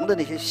女红的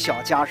那些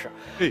小家饰，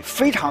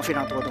非常非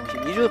常多的东西，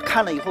你就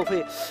看了以后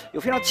会有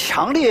非常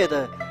强烈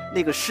的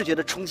那个视觉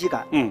的冲击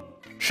感。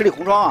10里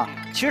红妆啊，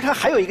其实它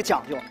还有一个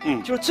讲究，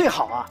就是最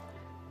好啊，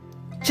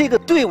这个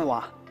队伍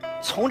啊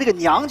从这个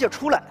娘家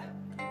出来，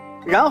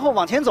然后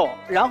往前走，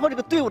然后这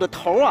个队伍的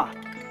头啊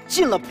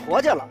进了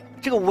婆家了，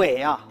这个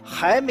尾啊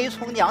还没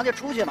从娘家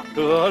出去呢。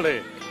得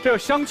嘞，这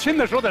相亲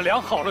的时候得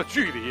量好了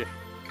距离。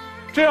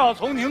这要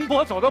从宁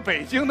波走到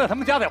北京，那他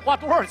们家得花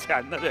多少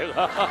钱呢？这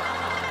个，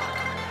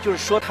就是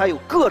说它有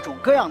各种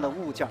各样的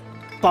物件，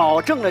保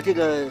证了这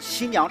个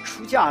新娘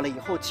出嫁了以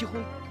后几乎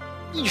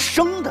一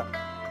生的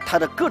它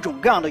的各种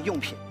各样的用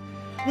品。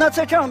那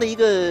在这样的一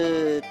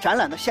个展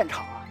览的现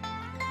场啊，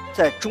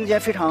在中间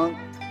非常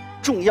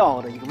重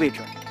要的一个位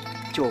置，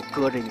就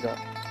搁着一个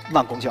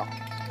万公轿，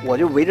我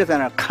就围着在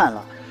那儿看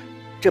了。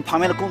这旁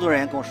边的工作人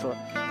员跟我说，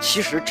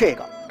其实这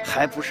个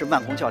还不是万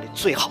公轿里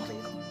最好的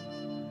一个，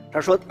他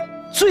说。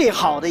最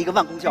好的一个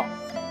万公轿，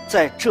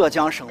在浙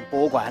江省博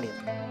物馆里，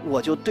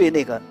我就对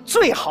那个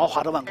最豪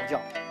华的万公轿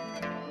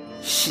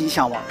心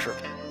向往之。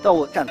到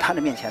我站他的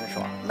面前的时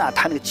候，那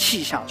他那个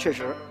气象确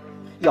实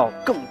要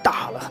更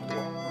大了很多。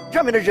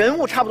上面的人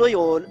物差不多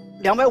有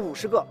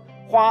250个，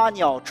花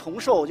鸟虫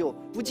兽就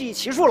不计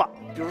其数了。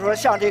比如说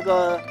像这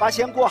个八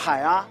仙过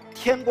海啊、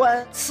天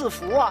官赐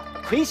福啊、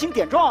魁星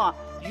点状啊、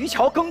渔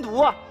樵耕读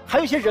啊，还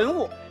有一些人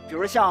物，比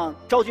如像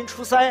昭君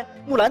出塞、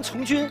木兰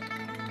从军。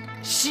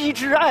西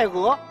之爱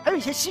鹅，还有一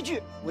些戏剧，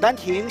《牡丹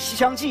亭》《西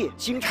厢记》《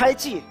金钗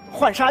记》《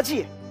浣纱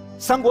记》《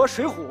三国》《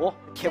水浒》《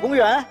铁公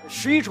园》《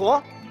石玉镯》，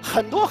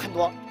很多很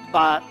多，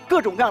把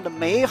各种各样的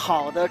美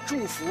好的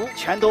祝福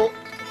全都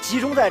集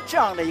中在这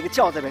样的一个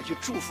轿子里面去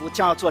祝福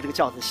将要做这个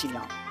轿子的新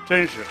娘。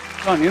真是，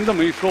让您这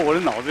么一说，我的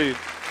脑子里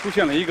出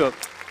现了一个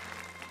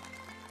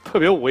特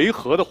别违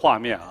和的画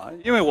面啊！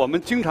因为我们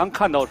经常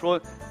看到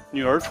说，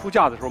女儿出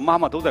嫁的时候，妈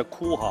妈都在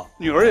哭哈，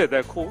女儿也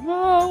在哭，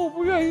妈，我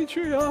不愿意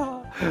去啊！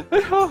哎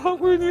呀，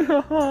闺女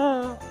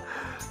啊！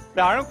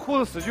俩人哭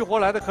得死去活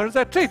来的，可是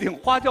在这顶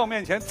花轿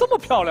面前这么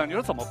漂亮，你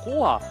说怎么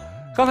哭啊？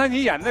刚才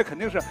你演的肯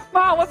定是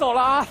妈，我走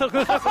了啊！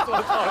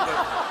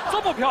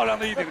这么漂亮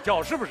的一顶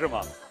轿，是不是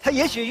嘛？她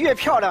也许越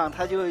漂亮，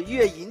她就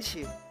越引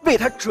起为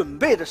她准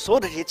备的所有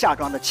的这些嫁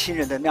妆的亲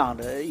人的那样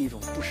的一种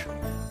不舍。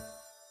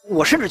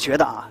我甚至觉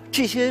得啊，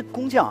这些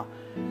工匠，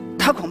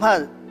他恐怕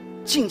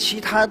尽其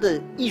他的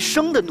一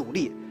生的努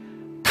力，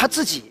他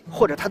自己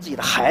或者他自己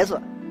的孩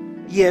子，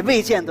也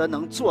未见得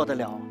能做得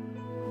了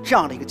这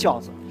样的一个轿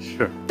子。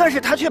是，但是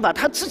他却把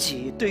他自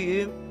己对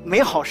于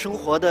美好生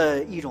活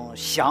的一种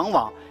向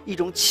往、一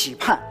种期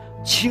盼，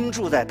倾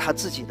注在他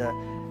自己的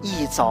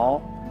一凿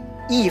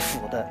一斧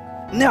的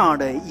那样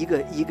的一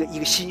个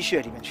心血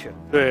里面去了。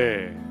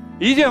对，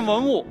一件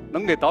文物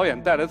能给导演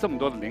带来这么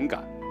多的灵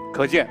感，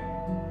可见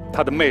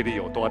它的魅力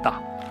有多大。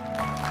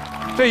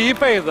这一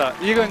辈子，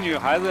一个女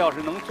孩子要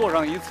是能坐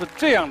上一次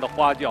这样的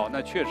花轿，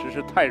那确实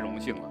是太荣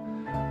幸了。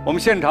我们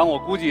现场我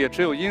估计也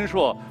只有殷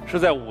硕是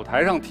在舞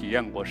台上体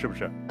验过，是不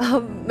是？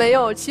没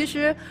有，其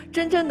实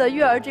真正的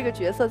月儿这个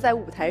角色在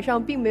舞台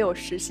上并没有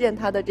实现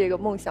她的这个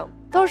梦想，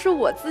倒是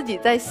我自己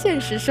在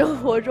现实生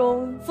活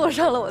中坐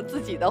上了我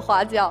自己的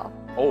花轿。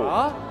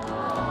哦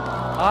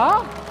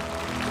啊！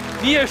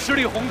你也十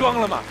里红妆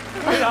了吗？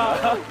对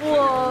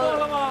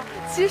呀，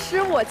其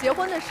实我结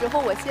婚的时候，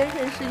我先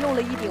生是用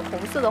了一顶红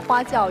色的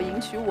花轿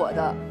迎娶我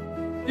的。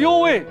哟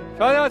喂，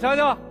瞧瞧瞧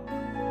瞧！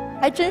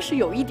还真是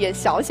有一点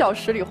小小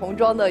十里红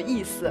妆的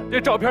意思。这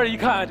照片一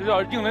看就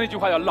叫应了那句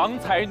话，叫郎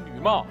才女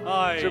貌，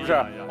是不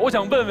是？我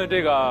想问问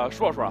这个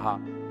硕硕哈，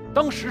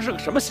当时是个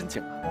什么心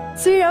情啊？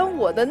虽然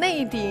我的那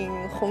一顶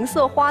红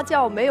色花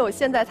轿没有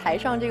现在台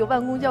上这个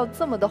万公轿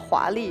这么的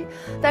华丽，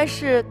但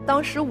是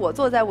当时我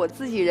坐在我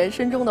自己人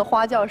生中的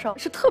花轿上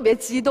是特别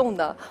激动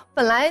的。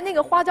本来那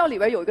个花轿里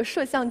边有一个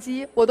摄像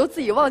机，我都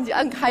自己忘记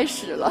按开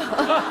始了。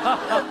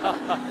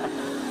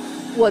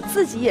我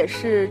自己也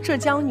是浙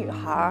江女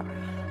孩。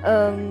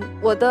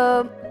我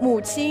的母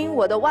亲、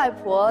我的外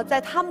婆，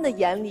在他们的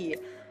眼里，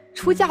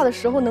出嫁的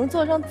时候能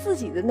坐上自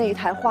己的那一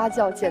台花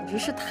轿，简直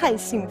是太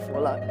幸福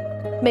了。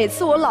每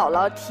次我姥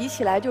姥提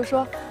起来就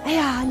说：“哎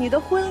呀，你的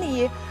婚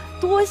礼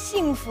多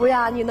幸福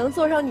呀！你能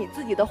坐上你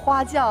自己的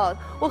花轿，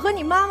我和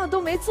你妈妈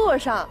都没坐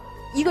上。”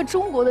一个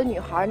中国的女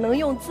孩能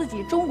用自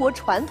己中国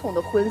传统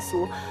的婚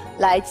俗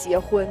来结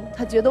婚，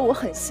她觉得我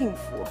很幸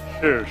福。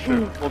是，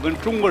我们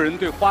中国人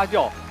对花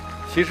轿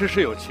其实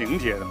是有情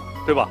节的嘛，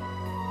对吧？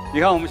你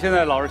看，我们现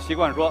在老是习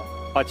惯说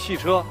把汽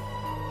车、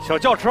小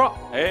轿车，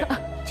哎，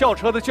轿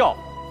车的轿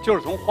就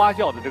是从花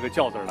轿的这个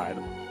轿字来的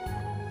嘛。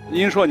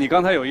您说你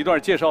刚才有一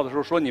段介绍的时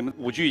候说你们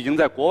舞剧已经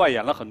在国外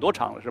演了很多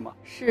场了，是吗？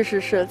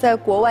是，在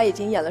国外已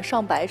经演了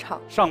上百场。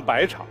上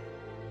百场，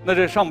那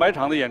这上百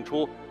场的演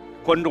出，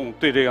观众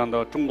对这样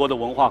的中国的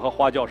文化和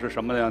花轿是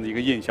什么样的一个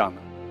印象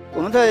呢？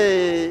我们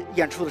在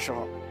演出的时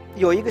候，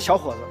有一个小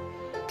伙子，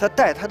他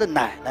带他的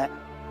奶奶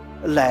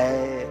来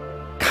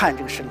看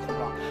这个十里红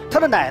妆。他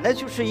的奶奶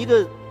就是一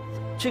个，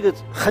这个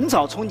很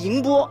早从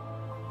宁波，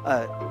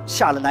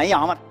下了南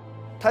洋嘛，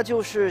他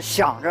就是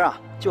想着啊，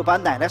就把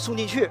奶奶送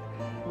进去，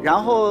然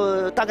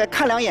后大概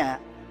看2眼，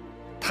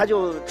他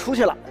就出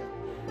去了。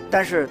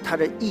但是他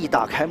这一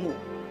打开幕，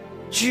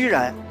居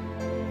然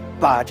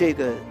把这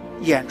个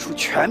演出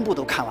全部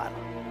都看完了，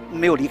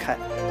没有离开。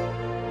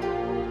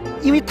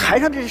因为台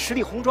上这十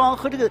里红妆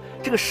和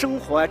这个生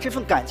活啊，这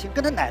份感情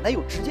跟他奶奶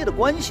有直接的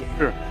关系。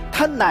是，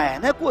他奶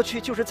奶过去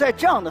就是在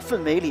这样的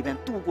氛围里面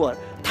度过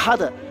他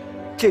的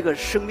这个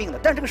生命的，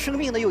但这个生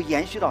命呢又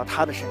延续到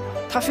他的身上，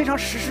他非常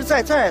实实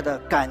在在的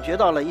感觉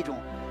到了一种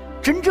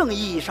真正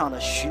意义上的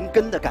寻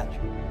根的感觉。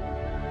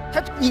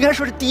他应该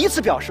说是第一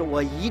次表示，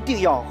我一定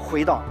要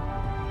回到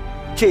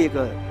这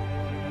个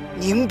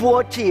宁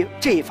波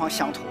这一方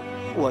乡土，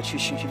我去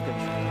寻根去。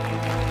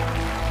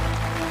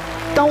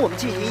当我们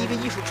进行一个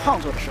艺术创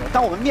作的时候，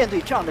当我们面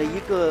对这样的一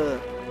个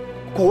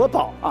国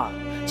宝啊，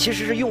其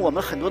实是用我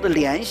们很多的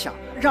联想，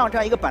让这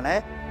样一个本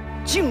来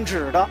静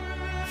止的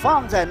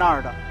放在那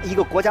儿的一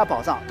个国家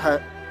宝藏，它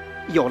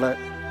有了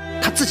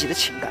它自己的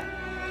情感，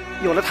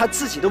有了它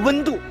自己的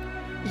温度，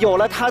有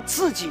了它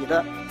自己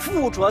的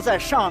附着在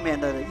上面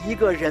的一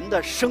个人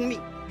的生命，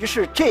于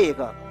是这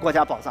个国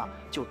家宝藏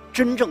就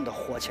真正的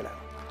活起来了。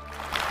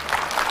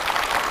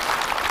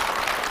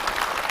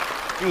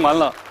听完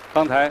了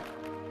刚才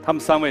他们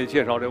3位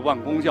介绍这万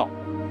公轿，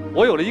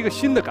我有了一个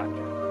新的感觉。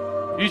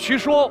与其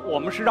说我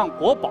们是让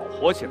国宝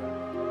活起来，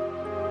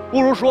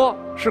不如说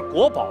是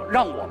国宝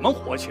让我们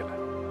活起来。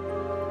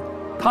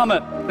他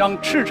们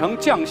让赤诚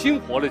匠心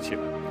活了起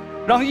来，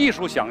让艺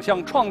术想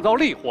象创造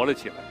力活了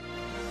起来，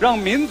让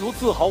民族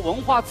自豪文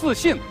化自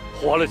信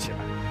活了起来。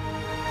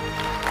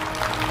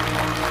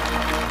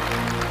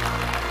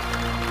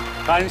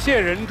感谢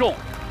任重、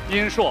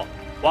殷硕、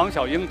王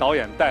小英导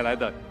演带来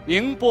的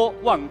宁波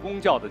万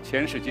公轿的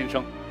前世今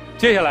生。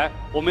接下来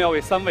我们要为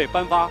3位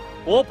颁发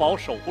国宝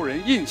守护人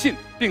印信，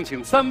并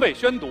请3位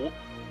宣读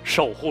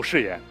守护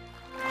誓言。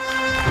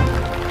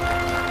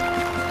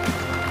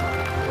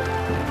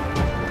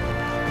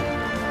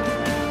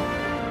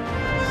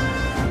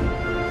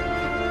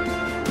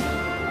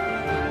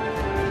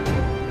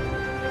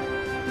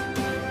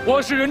我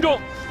是任重，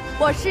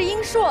我是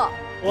殷硕，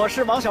我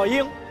是王小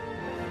英，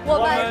我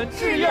们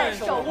志愿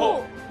守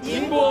护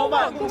宁波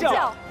万公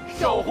轿，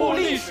守护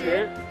历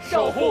史，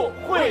守护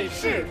绘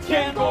事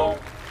天宫。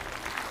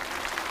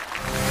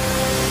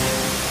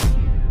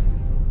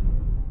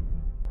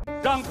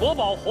让国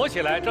宝活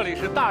起来！这里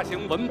是大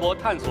型文博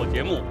探索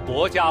节目《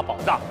国家宝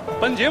藏》。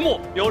本节目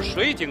由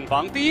水景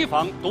房第一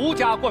房独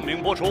家冠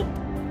名播出。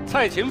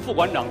蔡琴副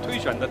馆长推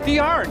选的第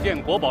2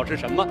件国宝是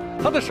什么？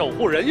它的守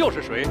护人又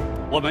是谁？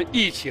我们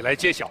一起来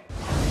揭晓。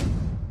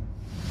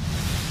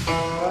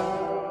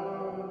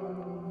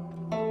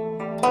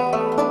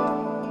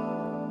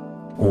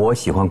我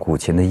喜欢古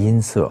琴的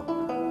音色，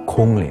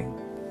空灵、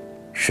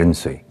深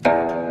邃，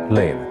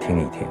累了听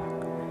一听，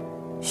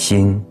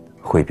心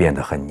会变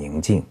得很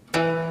宁静。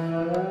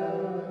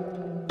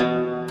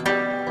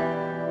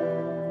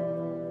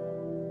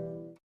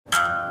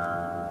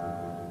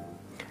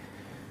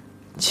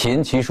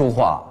琴棋书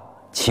画，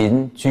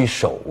琴居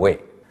首位。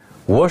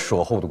我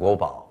守候的国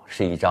宝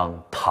是一张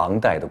唐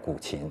代的古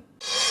琴，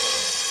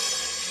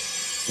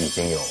已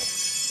经有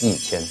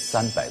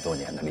1300多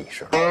年的历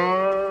史了。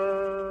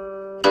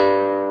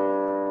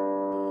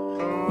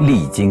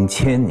历经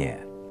1000年，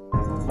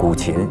古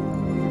琴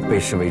被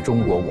视为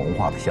中国文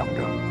化的象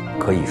征。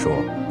可以说，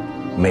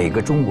每个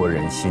中国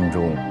人心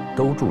中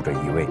都住着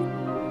一位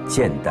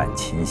剑淡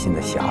琴心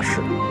的侠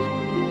士。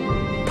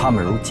他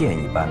们如剑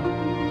一般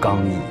刚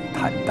毅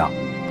坦荡，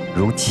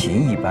如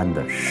琴一般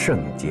的圣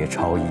洁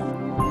超逸。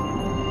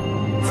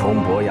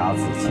从伯牙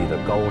子期的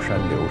高山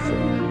流水，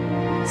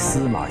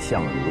司马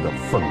相如的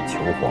凤求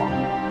凰，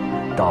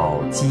到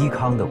嵇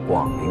康的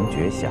广陵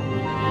绝响，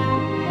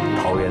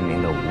陶渊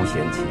明的无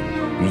弦琴，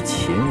于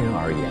琴人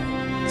而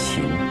言，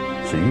琴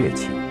是乐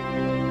器，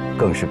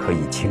更是可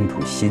以倾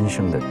吐心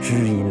声的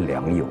知音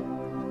良友。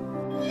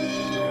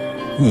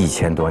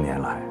1000多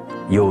年来，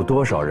有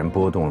多少人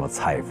拨动了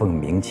彩凤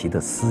鸣岐的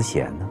丝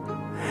弦呢？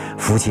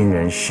抚琴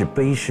人是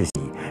悲是喜，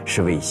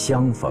是为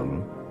相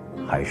逢，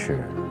还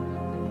是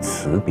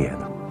辞别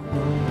呢？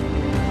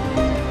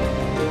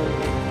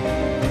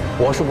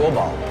我是国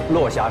宝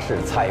落霞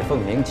市彩凤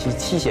鸣岐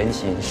七弦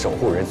琴守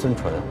护人孙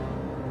淳，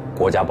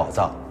国家宝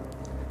藏，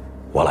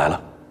我来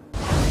了。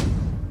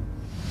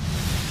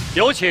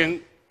有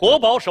请国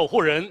宝守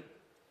护人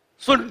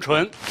孙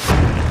淳。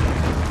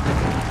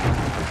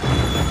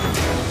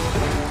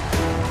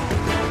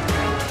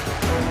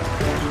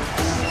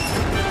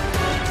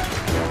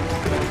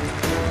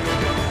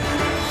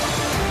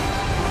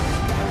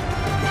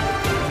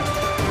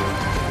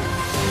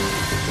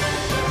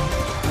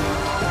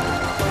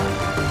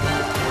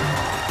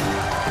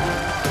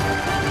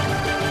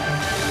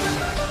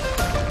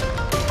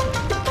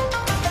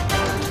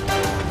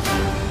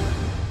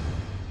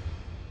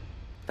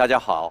大家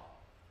好，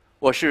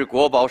我是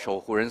国宝守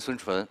护人孙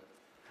淳，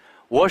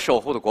我守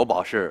护的国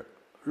宝是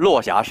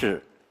落霞市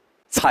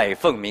彩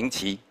凤鸣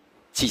岐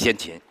七弦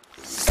琴。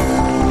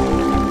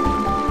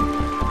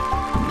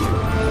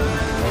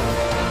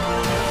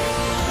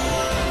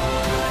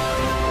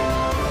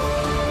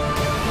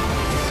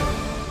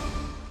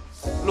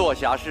落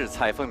霞市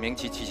彩凤鸣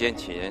岐七弦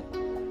琴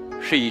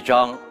是一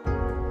张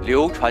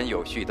流传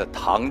有序的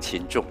唐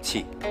琴重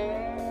器，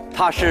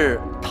它是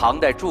唐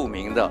代著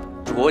名的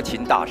斫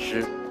琴大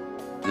师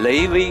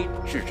雷威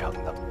制成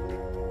的。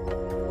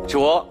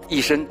斫一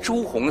身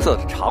朱红色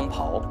的长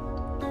袍，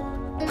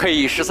配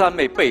以13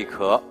枚贝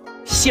壳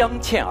镶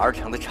嵌而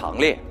成的长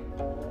链，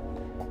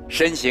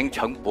身形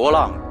呈波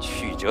浪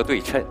曲折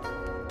对称，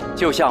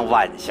就像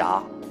晚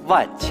霞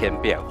万千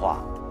变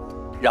化，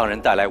让人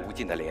带来无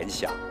尽的联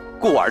想，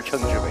故而称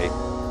之为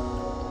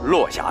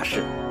落霞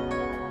式。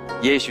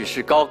也许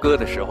是高歌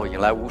的时候引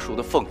来无数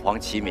的凤凰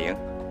齐鸣，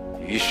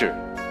于是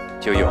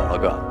就有了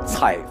个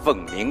彩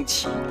凤鸣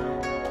岐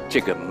这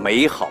个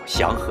美好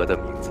祥和的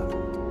名字。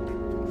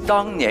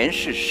当年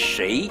是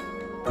谁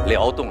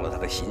撩动了他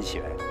的心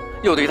弦，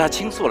又对他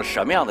倾诉了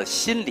什么样的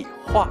心里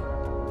话？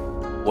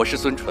我是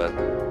孙淳，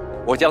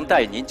我将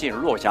带您进入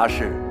落霞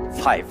市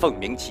彩凤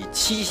鸣岐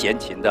七弦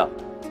琴的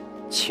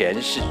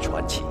前世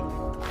传奇。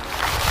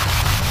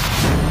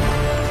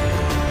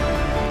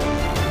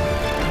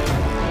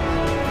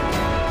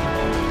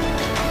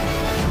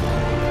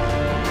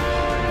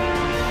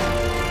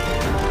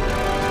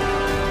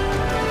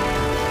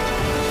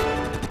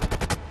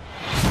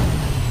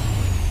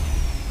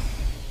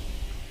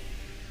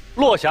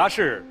落霞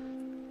市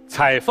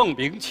彩凤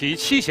鸣岐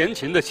七弦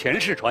琴的前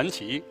世传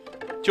奇，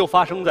就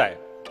发生在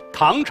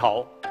唐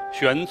朝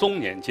玄宗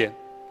年间。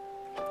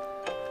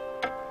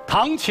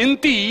唐琴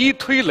第一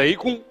推雷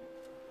公，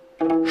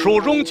蜀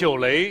中9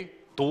雷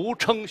独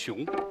称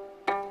雄。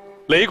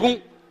雷公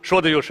说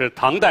的就是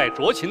唐代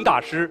斫琴大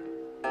师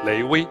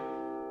雷威。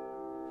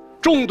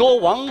众多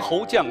王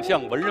侯将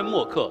相、文人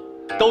墨客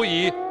都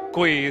以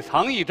鬼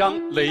藏一张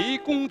雷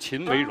公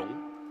琴为荣。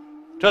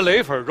这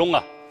雷粉中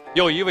啊，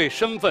有一位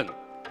身份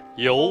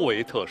尤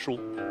为特殊，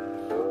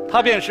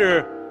他便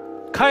是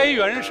开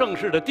元盛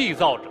世的缔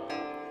造者，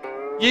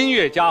音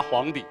乐家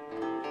皇帝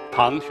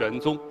唐玄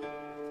宗。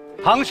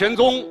唐玄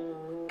宗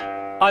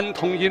安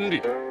通音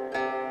律，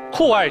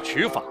酷爱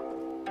曲法，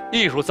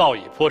艺术造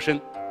诣颇深。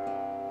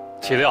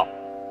岂料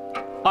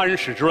安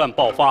史之乱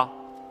爆发，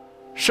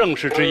盛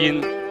世之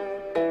音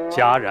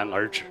戛然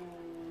而止。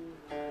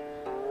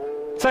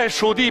在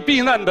蜀地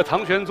避难的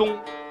唐玄宗，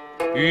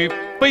于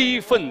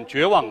悲愤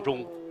绝望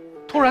中，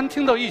突然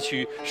听到一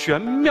曲玄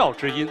妙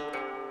之音。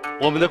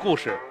我们的故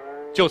事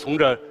就从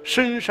这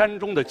深山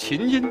中的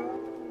琴音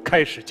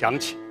开始讲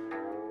起。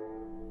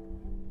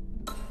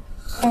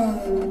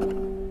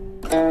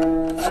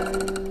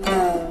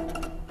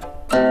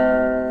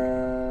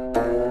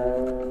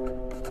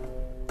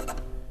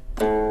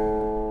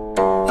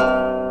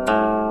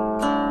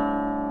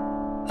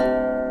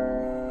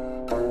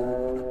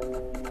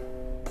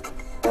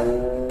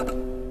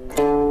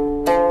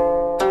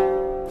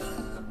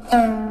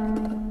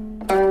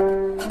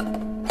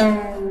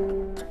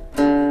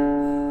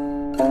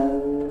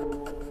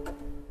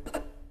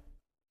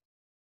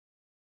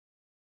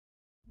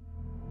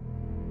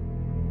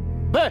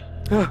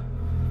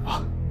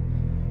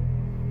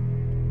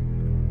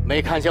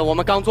没看见我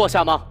们刚坐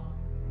下吗？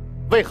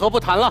为何不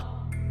谈了？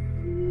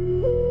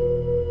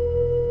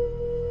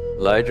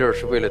来这儿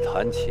是为了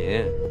弹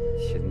琴，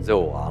琴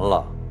奏完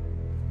了，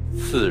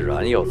自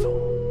然要走。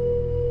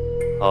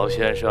老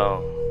先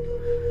生，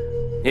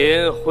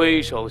您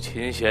挥手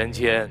琴弦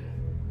间，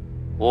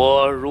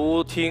我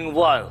如听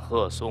万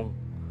壑松。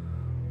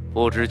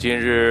不知今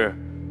日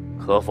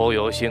可否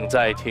有幸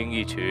再听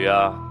一曲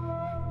呀？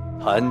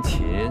弹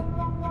琴，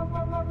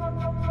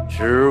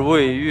只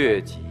为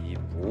悦己，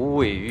不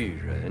为育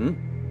人。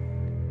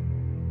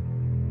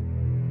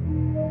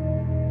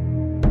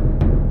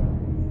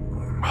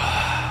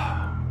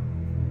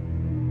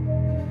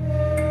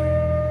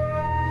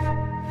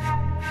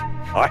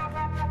来，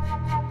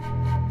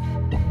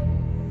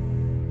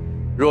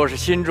若是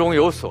心中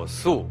有所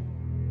诉，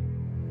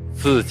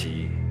自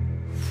己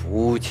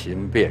抚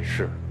琴便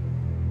是。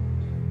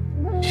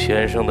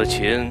先生的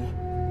琴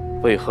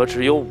为何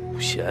只有5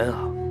弦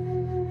啊？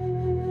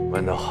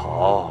问得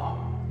好，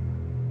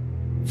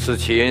此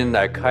琴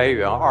乃开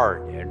元2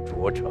年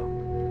着成，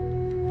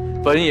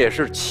本也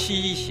是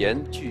7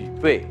弦俱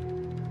备，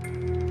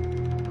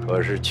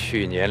可是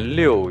去年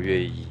6月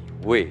乙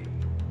未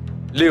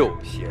，6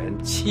弦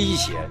7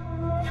弦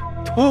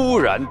突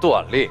然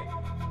断裂，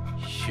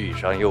续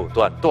上又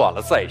断，断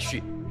了再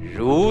续，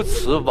如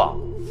此往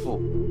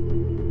复，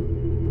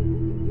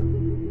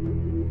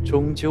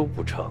终究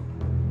不成。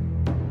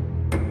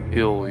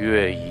6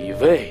月乙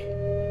未，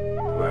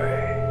喂，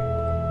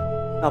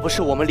那不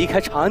是我们离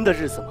开长安的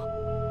日子吗？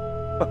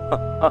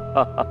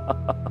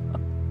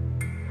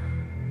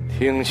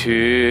听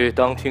曲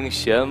当听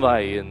弦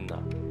外音呐。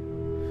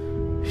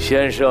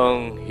先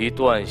生以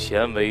断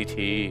弦为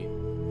题，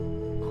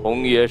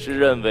恐也是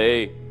认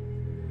为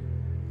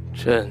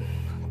朕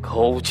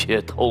苟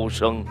且偷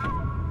生，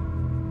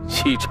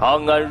弃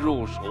长安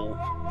入蜀，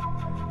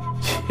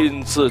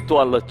亲自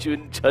断了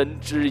君臣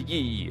之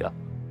义呀。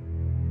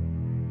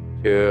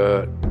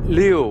这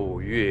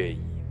6月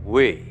乙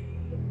未，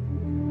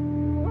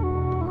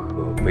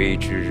可悲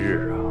之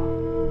日啊！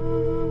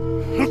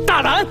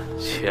大胆！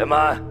且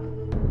慢，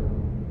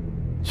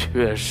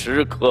确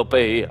实可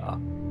悲呀。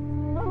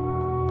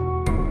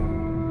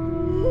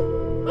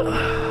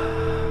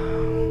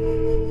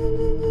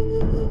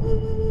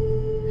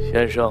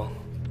先生，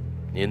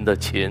您的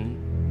琴。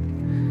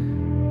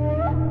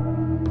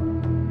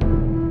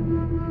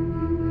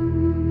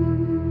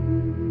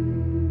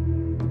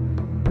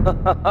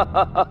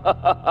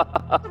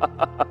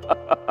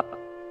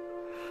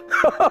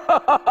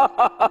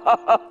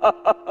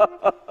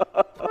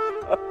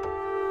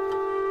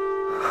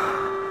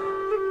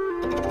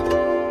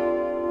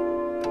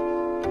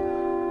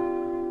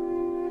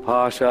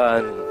巴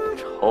山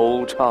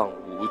惆怅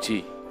无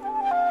际，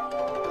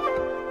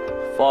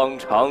方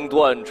长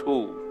断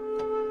处，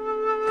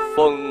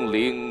风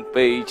铃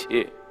悲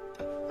切。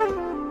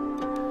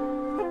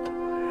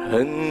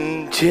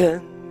人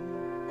间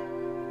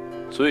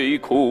最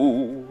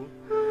苦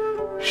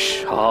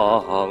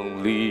伤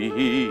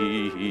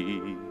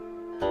离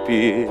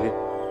别，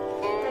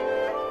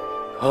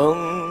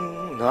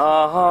更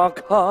那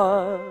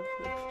堪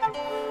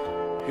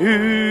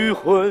余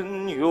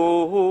魂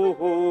永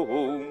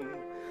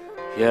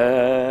湮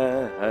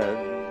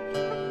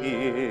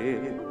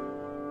灭。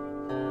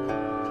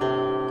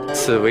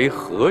此为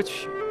何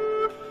曲？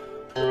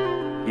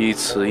以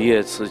此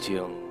夜此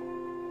景，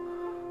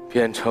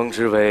便称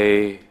之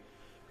为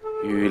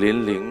雨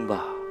霖铃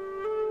吧。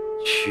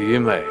曲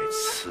美，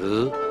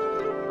词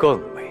更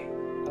美。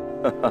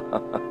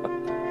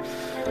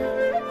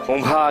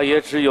恐怕也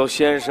只有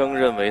先生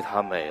认为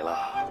它美了。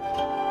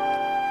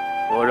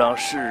若让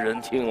世人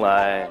听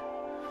来，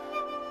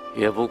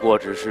也不过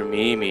只是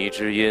靡靡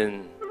之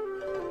音，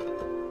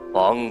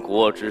亡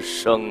国之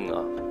声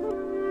啊！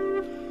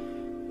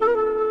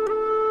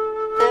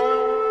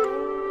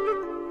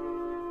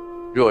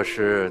若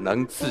是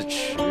能自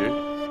持，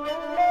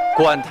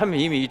管他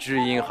靡靡之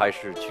音还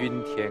是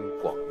君天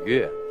广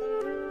乐。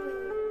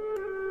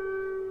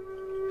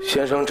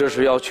先生这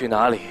是要去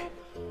哪里？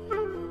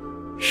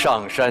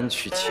上山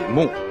取秦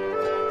木。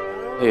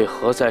为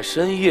何在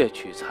深夜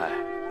取材？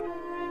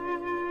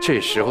这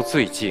时候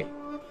最静，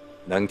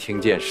能听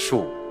见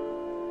树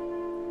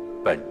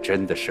本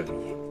真的声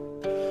音。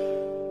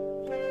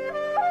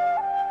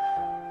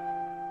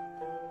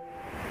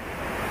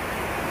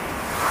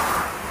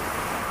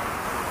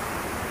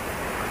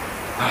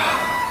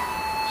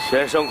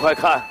先生快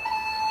看，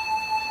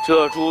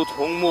这株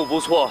桐木不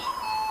错，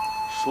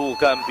树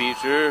干笔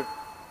直，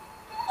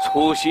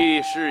粗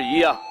细适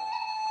宜啊。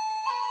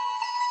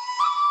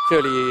这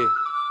里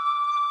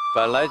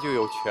本来就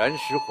有泉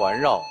石环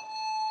绕，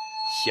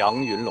祥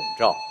云笼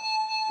罩，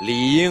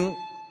理应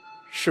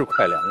是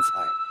块良材。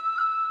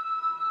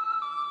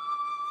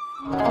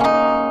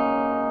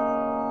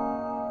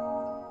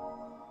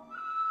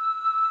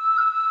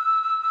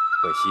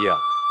可惜啊，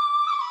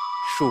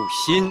树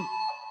心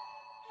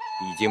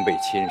已经被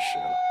侵蚀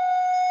了，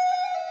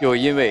又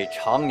因为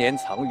常年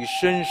藏于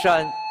深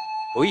山，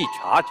不易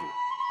察觉。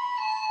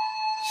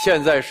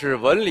现在是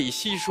文理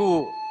悉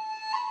书，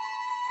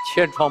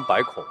千疮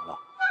百孔了，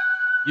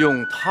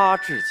用它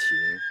制琴，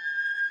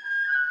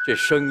这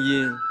声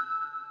音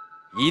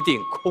一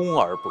定空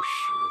而不实。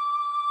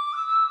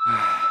唉，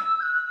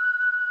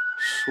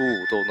树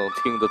都能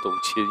听得懂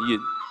琴音，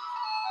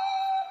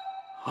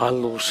安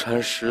禄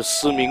山使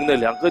思明那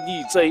2个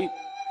逆贼，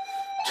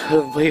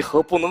朕为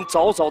何不能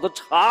早早的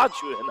察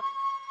觉呢？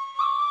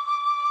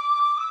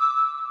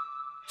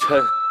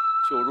朕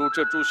就如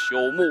这株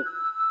朽木，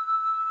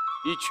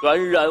已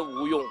全然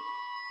无用，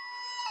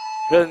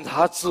任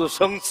它自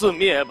生自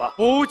灭吧。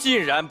不尽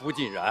然，不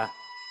尽然。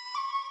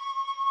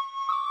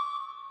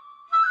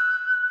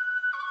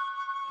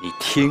你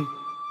听。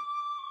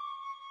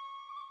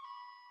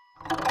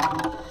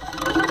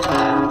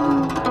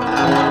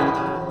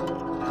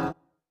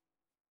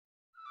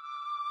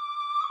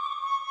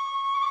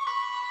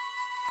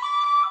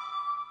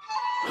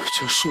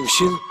这树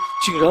心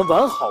竟然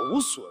完好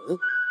无损。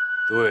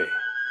对，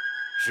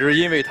只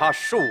因为它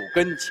树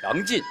根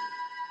强劲，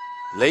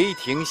雷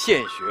霆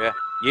现血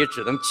也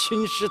只能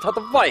侵蚀它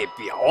的外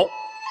表。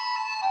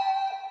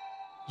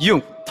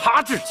用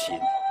它制琴，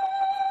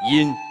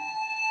音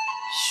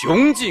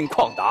雄劲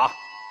旷达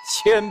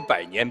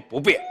，100年不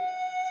变。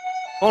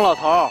冯老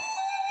头，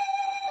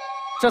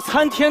这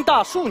参天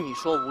大树你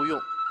说无用，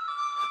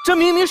这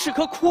明明是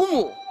棵枯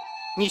木，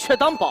你却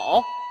当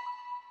宝。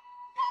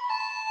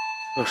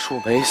这树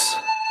没死，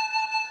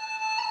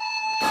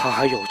它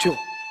还有救。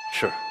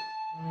是。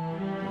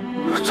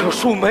这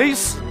树没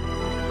死，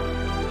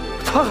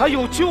它还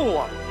有救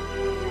啊！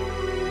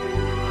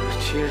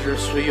今日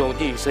虽有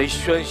逆贼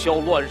喧嚣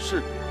乱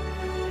世，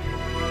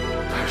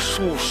但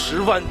数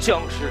10万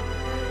将士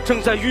正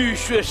在浴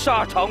血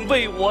沙场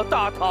为我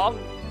大唐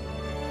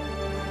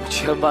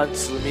，5000万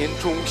子民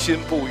忠心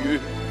不渝，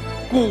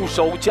固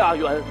守家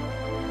园。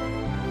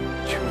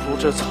就如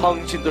这苍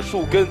劲的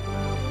树根，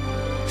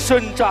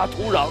深扎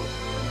土壤，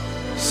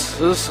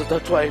死死地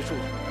拽住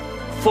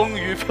风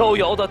雨飘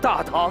摇的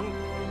大唐。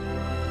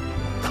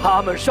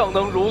他们尚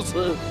能如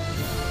此，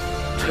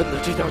朕的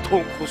这点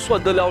痛苦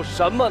算得了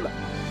什么呢？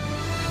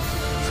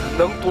怎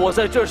能躲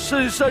在这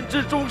深山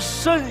之中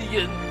呻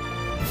吟？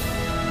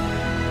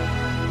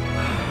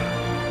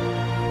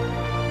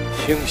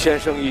听先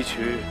生一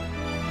曲，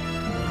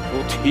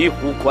如醍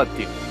醐灌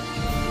顶。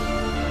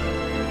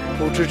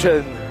不知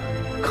朕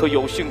可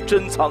有幸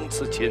珍藏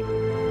此琴？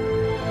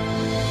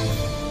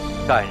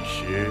但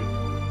识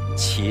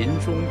琴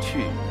中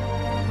去，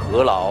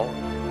何劳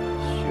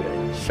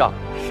选上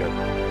声？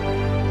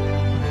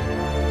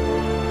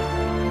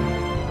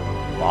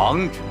王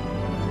者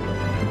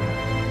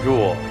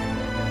若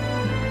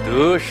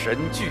得神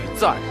俱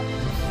在，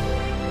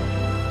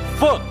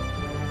凤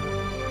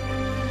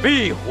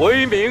必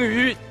回冥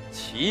于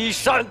岐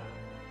山。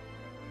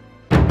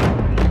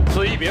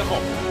此一别后，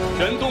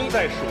玄宗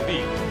在蜀地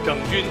整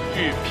军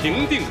欲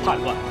平定叛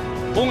乱。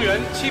公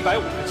元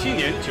757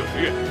年9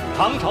月，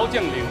唐朝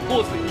将领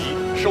郭子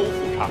仪收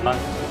复长安。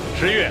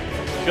10月，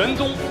玄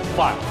宗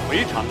返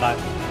回长安，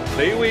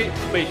雷威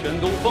被玄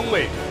宗封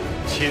为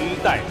秦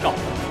代诏。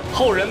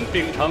后人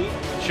秉承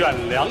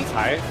选良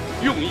才、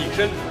用一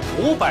身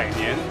500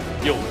年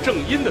有正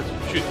音的祖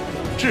训，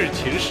制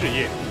琴事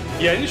业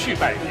延续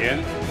100年，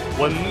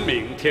闻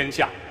名天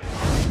下。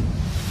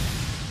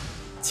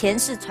前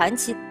世传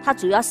奇，它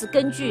主要是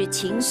根据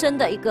琴声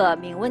的一个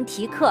铭文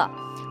题刻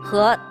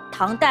和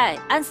唐代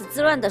安史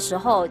之乱的时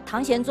候，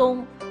唐玄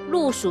宗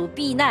入蜀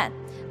避难，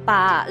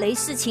把雷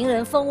氏琴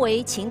人封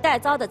为秦代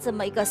昭的这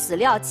么一个史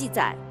料记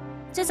载。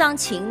这张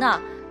琴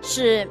呢，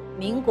是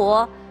民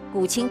国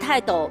古琴泰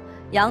斗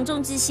杨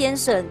仲基先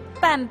生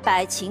半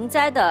百琴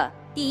斋的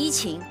第1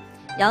琴。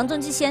杨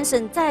仲基先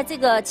生在这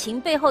个琴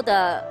背后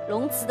的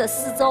龙池的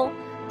四周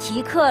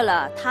题刻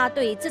了他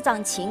对这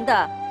张琴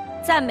的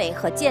赞美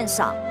和鉴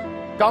赏。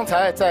刚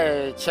才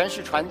在前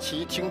世传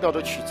奇听到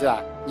的曲子啊，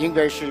应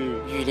该是《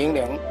雨霖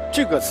铃》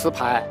这个词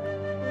牌，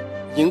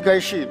应该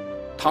是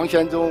唐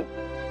玄宗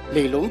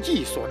雷龙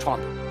记所创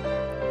的。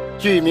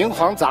据《明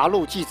皇杂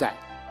录》记载，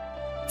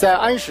在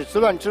安史之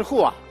乱之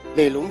后啊，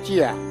雷龙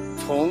记啊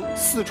从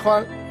四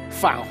川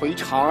返回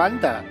长安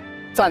的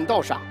栈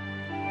道上，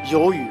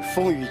由于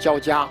风雨交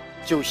加，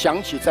就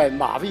想起在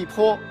马嵬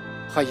坡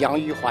和杨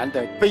玉环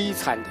的悲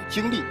惨的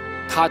经历，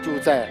他就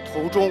在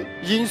途中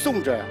吟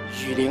诵着《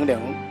雨霖铃》。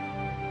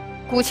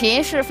古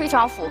琴是非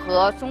常符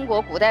合中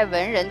国古代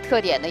文人特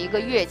点的一个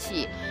乐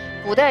器。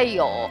古代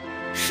有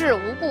“士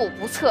无故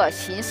不测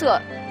琴瑟”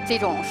这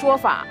种说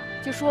法，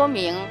就说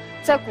明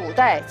在古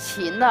代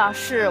琴呢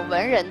是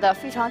文人的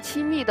非常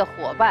亲密的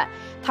伙伴。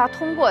他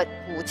通过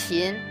古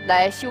琴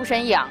来修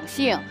身养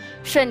性，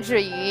甚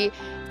至于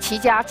齐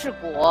家治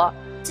国。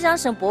浙江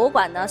省博物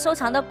馆呢收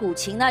藏的古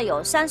琴呢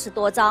有30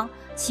多张，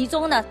其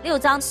中呢6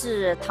张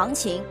是唐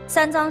琴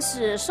，3张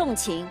是宋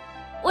琴。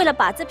为了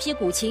把这批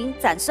古琴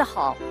展示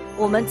好，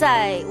我们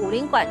在武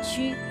林馆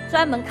区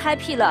专门开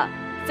辟了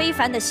“非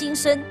凡的新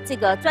生”这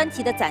个专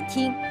题的展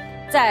厅，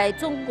在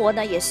中国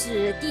呢也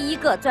是第1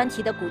个专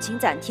题的古琴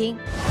展厅。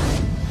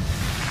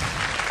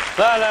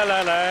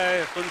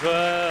来，孙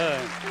淳。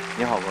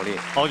你好，国立。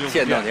好久不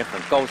见到你很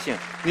高兴。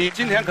你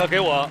今天可给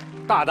我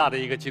大大的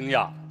一个惊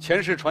讶，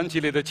前世传奇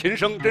里的琴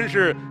声真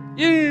是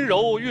阴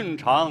柔韵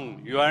长，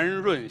圆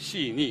润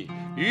细腻，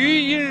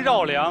余音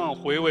绕梁，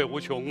回味无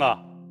穷啊！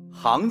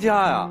行家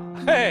呀，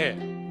嘿，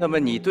那么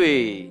你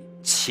对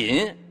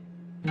琴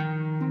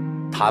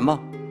弹吗？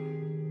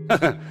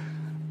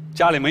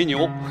家里没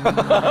牛。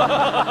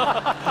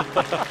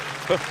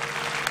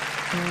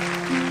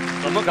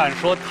怎么敢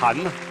说弹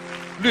呢？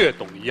略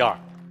懂一二。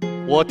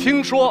我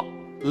听说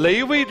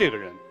雷威这个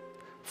人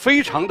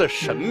非常的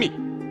神秘，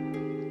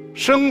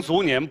生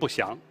卒年不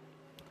详，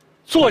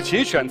做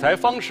琴选材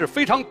方式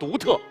非常独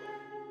特。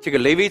这个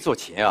雷威做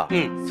琴啊，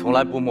从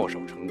来不墨守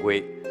成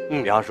规。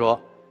比方说，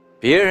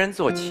别人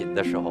做琴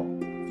的时候，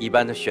一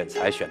般的选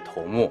材选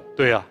桐木。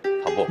对呀，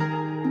他不，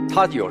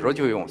他有时候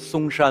就用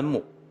松杉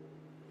木。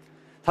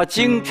他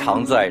经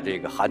常在这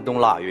个寒冬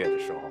腊月的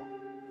时候，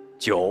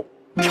酒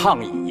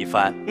畅饮一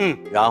番，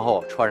然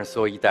后穿着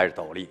蓑衣，戴着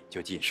斗笠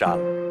就进山了。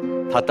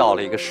他到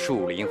了一个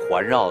树林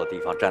环绕的地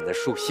方，站在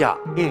树下，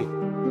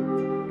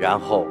然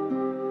后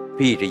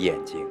闭着眼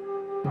睛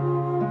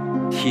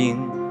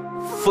听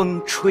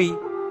风吹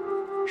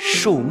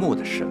树木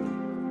的声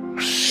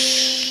音。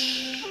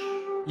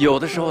有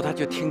的时候他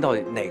就听到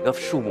哪个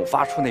树木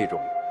发出那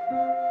种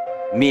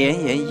绵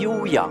延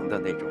悠扬的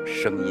那种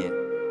声音，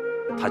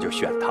他就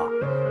选它。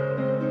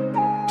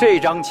这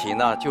张琴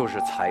呢，就是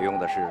采用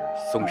的是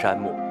松杉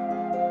木，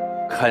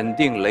肯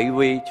定雷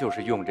威就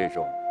是用这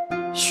种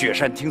雪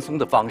山听松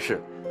的方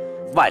式，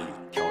万里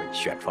挑一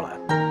选出来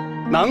的。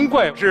难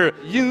怪是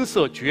音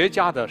色绝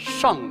佳的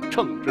上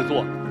乘之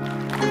作。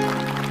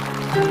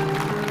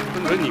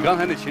孙淳，你刚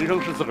才那琴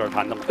声是自个儿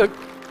弹的吗？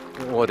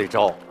我得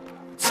招，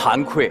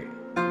惭愧，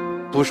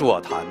不是我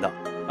弹的。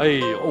哎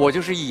呦，我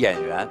就是一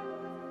演员，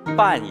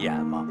扮演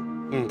嘛。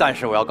但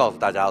是我要告诉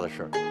大家的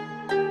是，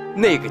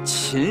那个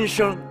琴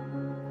声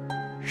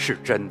是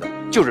真的，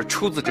就是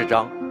出自这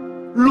张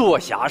落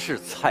霞式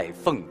彩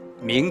凤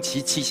鸣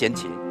岐七弦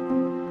琴。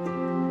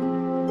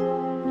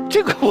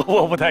这个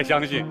我不太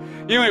相信，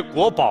因为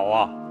国宝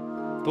啊，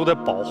都得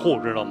保护，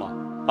知道吗？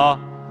啊，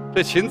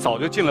这琴早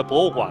就进了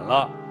博物馆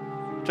了，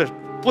这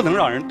不能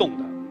让人动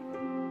的。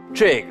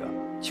这个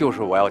就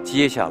是我要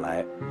接下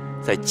来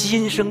在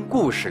今生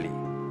故事里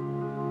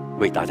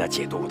为大家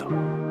解读的。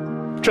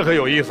这可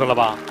有意思了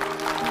吧？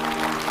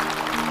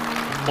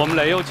我们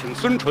来有请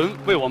孙淳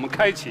为我们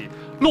开启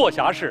落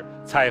霞式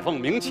彩凤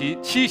鸣岐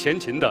七弦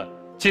琴的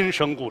今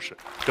生故事，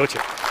有请。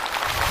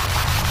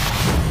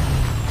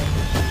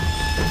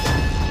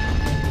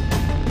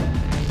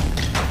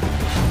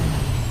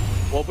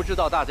我不知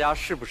道大家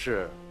是不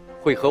是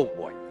会和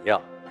我一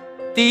样，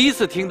第一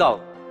次听到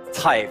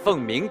彩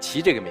凤鸣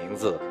岐这个名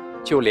字，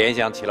就联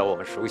想起了我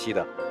们熟悉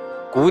的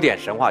古典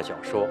神话小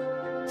说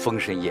《封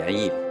神演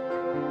义》里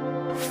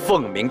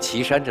凤鸣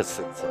岐山这4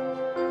个字。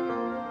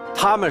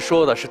他们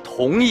说的是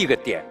同一个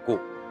典故，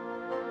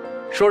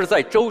说是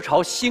在周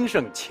朝兴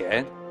盛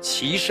前，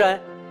岐山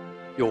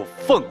有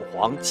凤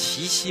凰栖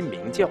息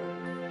鸣叫。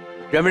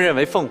人们认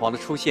为凤凰的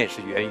出现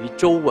是源于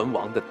周文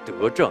王的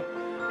德政，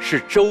是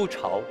周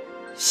朝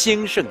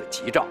兴盛的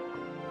吉兆，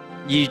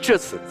以这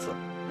4个字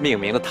命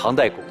名了唐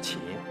代古琴，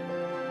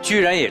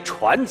居然也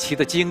传奇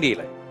地经历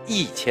了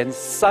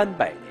1300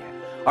年，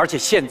而且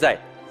现在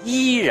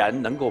依然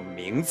能够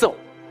鸣奏。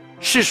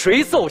是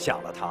谁奏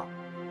响了它？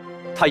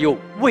它又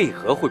为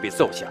何会被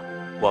奏响？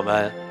我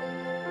们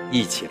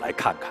一起来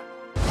看看。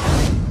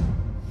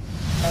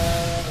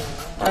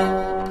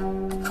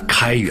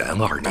开元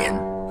2年，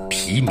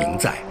题名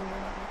在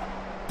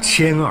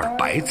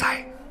，1200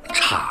载，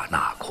刹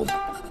那空。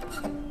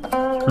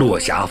落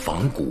霞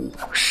仿古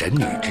神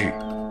女志，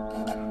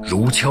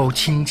如敲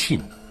清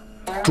磬，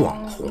撞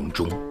红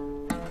钟。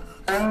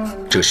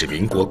这是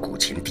民国古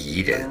琴第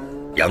一人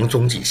杨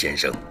宗济先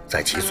生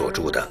在其所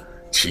著的《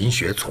琴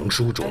学丛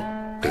书》中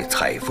对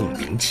彩凤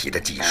鸣岐的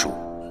记述，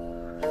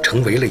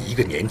成为了一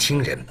个年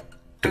轻人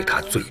对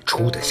他最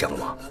初的向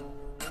往。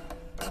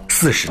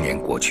40年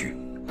过去，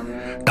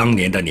当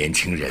年的年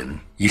轻人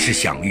已是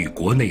享誉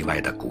国内外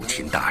的古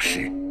琴大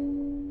师。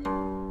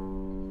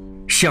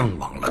向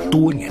往了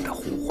多年的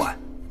呼唤，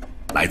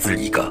来自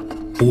一个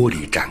玻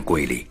璃展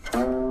柜里。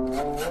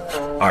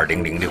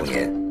2006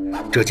年，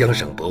浙江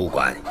省博物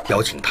馆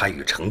邀请他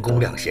与程公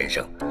亮先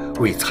生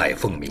为彩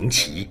凤鸣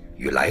岐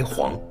与来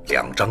黄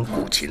2张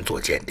古琴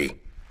做鉴定，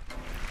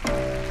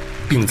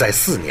并在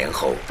4年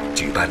后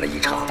举办了一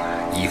场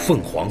以凤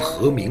凰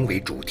和鸣为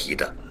主题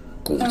的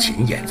古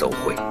琴演奏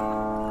会。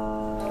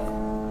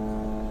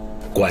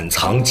馆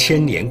藏1000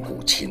年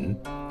古琴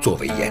作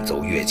为演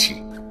奏乐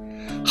器，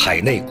海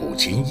内古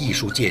琴艺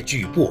术界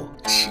巨擘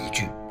齐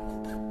聚，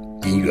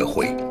音乐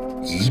会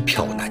一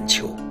票难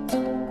求。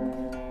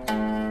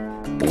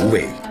不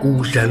为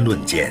孤山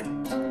论剑，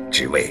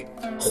只为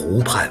湖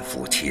畔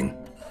抚琴。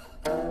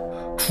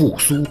复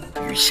苏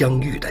与相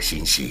遇的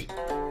信息，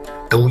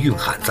都蕴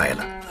含在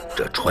了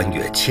这穿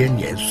越1000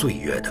年岁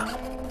月的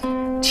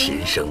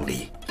琴声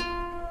里。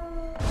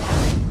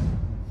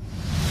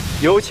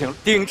有请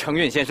丁承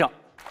运先生。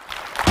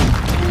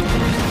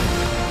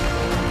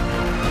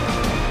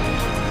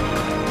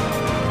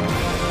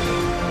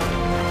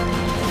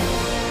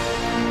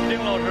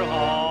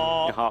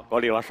国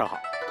立老师好。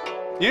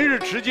您是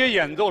直接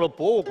演奏了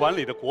博物馆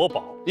里的国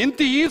宝，您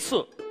第一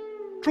次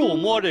触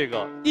摸这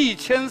个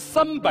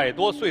1300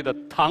多岁的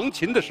唐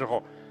琴的时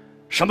候，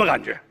什么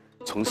感觉？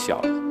从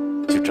小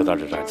就知道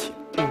这张琴。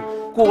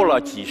过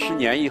了几十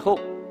年以后，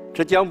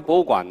浙江博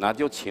物馆呢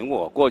就请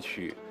我过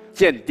去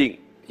鉴定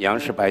杨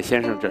世白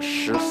先生这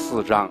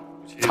14张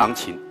唐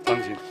琴。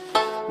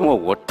那么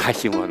我太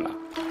兴奋了，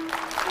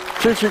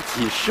这是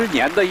几十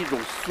年的一种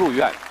夙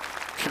愿，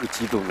这个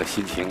激动的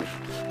心情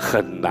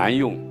很难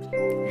用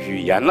语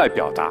言来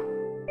表达。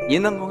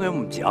您能够给我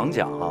们讲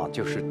讲啊，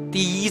就是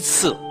第一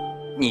次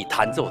你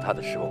弹奏它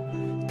的时候，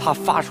它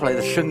发出来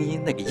的声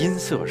音那个音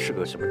色是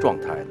个什么状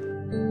态呢？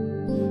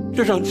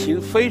这张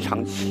琴非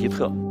常奇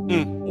特。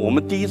我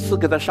们第一次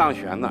给它上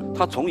弦呢，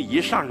它从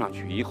一上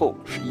去以后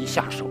是一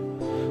下手，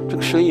这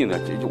个声音呢，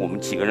这我们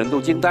几个人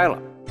都惊呆了。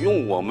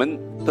用我们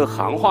的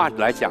行话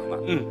来讲呢，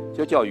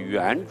就叫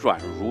圆转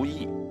如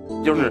意，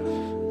就是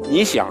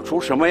你想出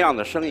什么样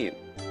的声音，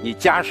你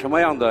加什么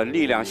样的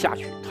力量下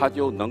去，它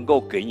就能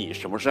够给你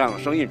什么样的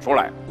声音出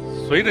来，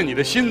随着你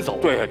的心走。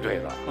对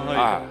的，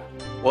啊。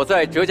我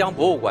在浙江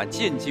博物馆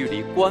近距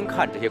离观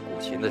看这些古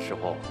琴的时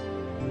候，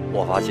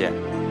我发现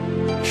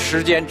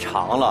时间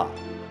长了，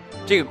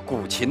这个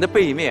古琴的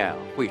背面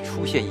会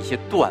出现一些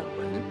断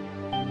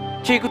纹，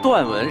这个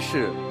断纹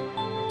是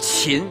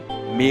琴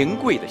名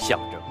贵的象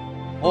征。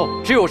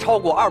只有超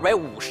过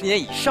250年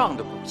以上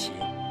的古琴，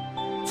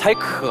才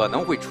可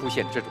能会出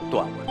现这种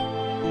断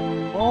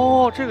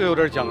纹。这个有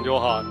点讲究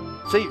哈。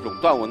这种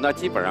断纹呢，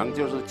基本上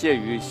就是介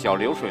于小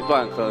流水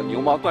段和牛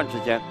毛段之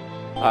间，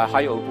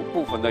还有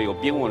部分的有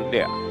冰纹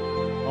裂。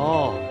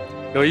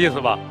有意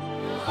思吧？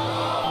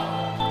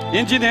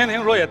您今天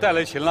听说也带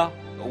来琴了？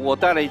我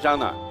带了一张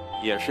呢，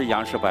也是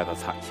杨世白的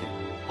藏琴。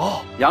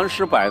杨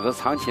世白的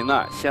藏琴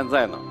呢，现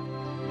在呢，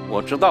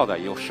我知道的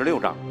有16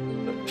张，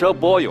浙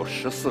博有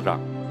14张，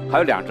还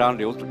有2张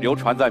流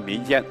传在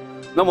民间。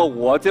那么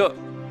我就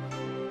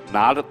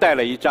带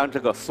了一张这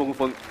个松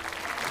风。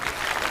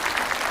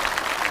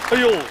哎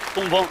呦，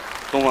松风，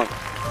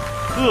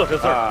这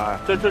字啊，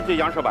这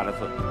杨世白的字，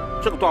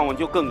这个段纹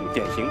就更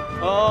典型。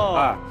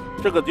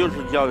这个就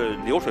是叫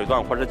流水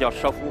段或者叫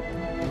赊符。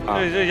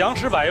这杨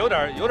世白有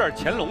点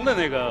乾隆的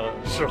那个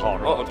嗜好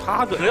是吧？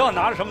他只要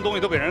拿着什么东西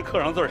都给人刻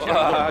上字儿。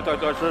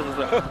对，是。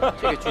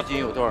这个距今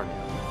有多少年？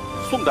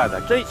宋代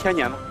的，这1000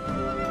年了。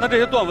那这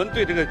些段纹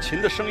对这个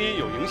琴的声音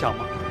有影响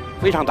吗？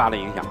非常大的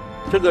影响。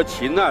这个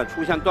琴呢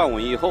出现段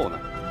纹以后呢，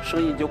声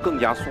音就更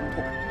加松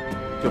透，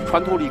就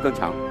穿透力更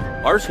强，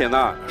而且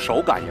呢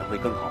手感也会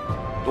更好。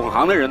懂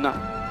行的人呢，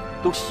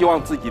都希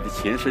望自己的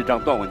琴是一张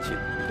段纹琴，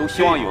都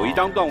希望有一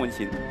张段纹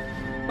琴。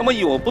那么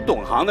有不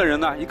懂行的人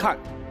呢，一看，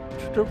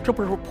这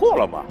不是破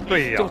了吗？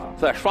对呀，就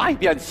再刷一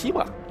遍漆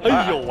吧。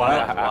哎呦，完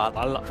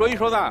了。所以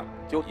说呢，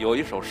就有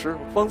一首诗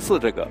讽刺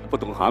这个不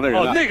懂行的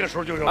人。那个时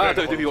候就有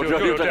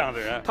对，有这样的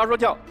人。他说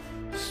叫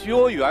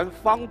学圆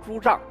方朱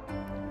丈，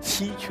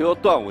七缺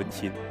段纹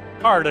琴。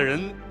二的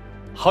人，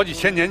好几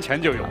千年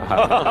前就有。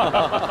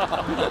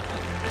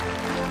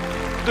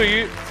对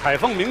于彩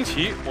凤鸣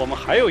岐，我们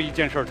还有一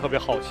件事特别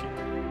好奇，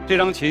这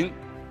张琴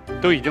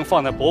都已经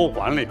放在博物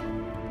馆里了，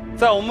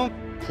在我们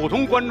普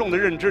通观众的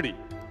认知里，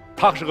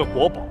它是个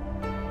国宝，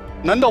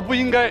难道不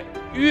应该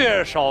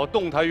越少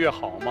动它越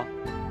好吗？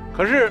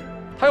可是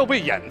它又被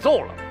演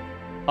奏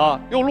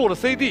了，又录了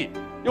CD，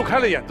 又开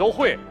了演奏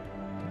会，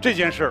这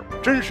件事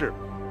真是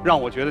让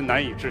我觉得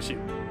难以置信。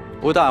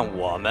不但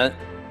我们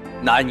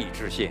难以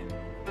置信，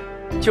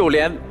就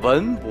连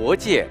文博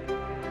界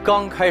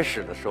刚开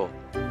始的时候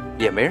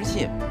也没人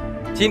信。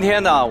今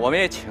天呢，我们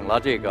也请了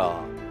这个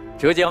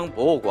浙江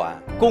博物馆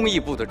工艺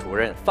部的主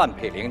任范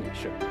佩玲女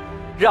士，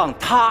让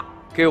她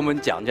给我们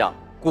讲讲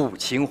古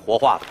琴活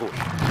化的故事。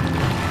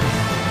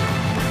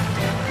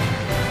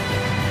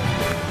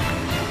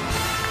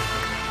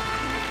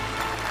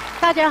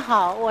大家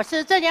好，我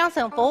是浙江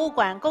省博物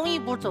馆工艺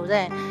部主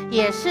任，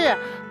也是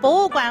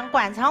博物馆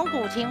馆藏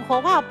古琴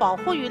活化保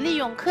护与利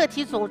用课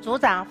题组组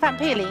长范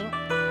佩玲。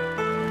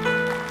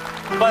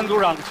范组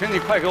长，请你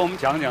快给我们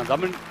讲讲咱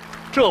们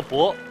浙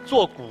博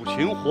做古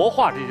琴活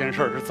化这件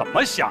事是怎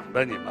么想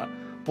的？你们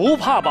不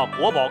怕把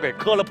国宝给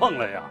磕了碰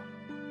了呀？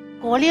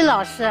国立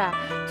老师，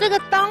这个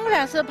当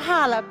然是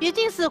怕了，毕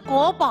竟是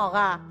国宝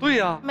啊。对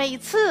呀。每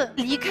次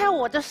离开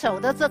我的手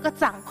的这个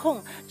掌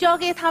控，交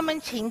给他们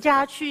琴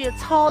家去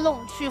操弄、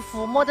去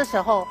抚摸的时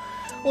候，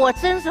我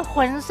真是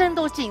浑身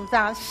都紧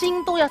张，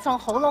心都要从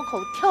喉咙口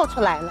跳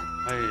出来了。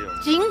哎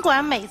呦！尽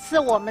管每次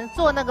我们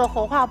做那个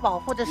活化保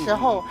护的时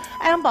候，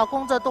安保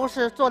工作都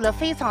是做得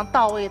非常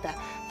到位的，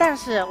但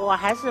是我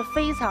还是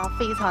非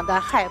常的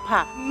害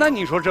怕。那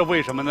你说这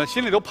为什么呢？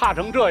心里都怕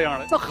成这样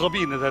了，那何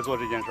必呢？在做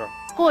这件事？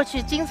过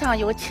去经常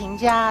有琴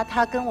家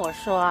他跟我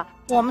说，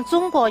我们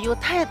中国有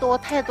太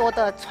多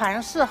的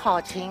传世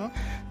好琴，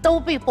都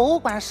被博物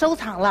馆收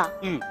藏了。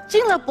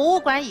进了博物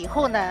馆以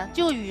后呢，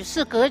就与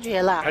世隔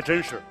绝了。还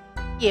真是，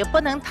也不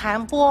能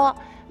弹拨，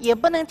也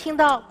不能听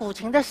到古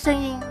琴的声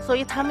音，所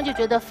以他们就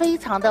觉得非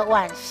常的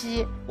惋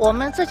惜。我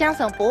们浙江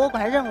省博物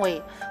馆认为，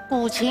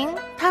古琴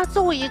它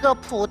作为一个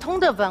普通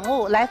的文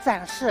物来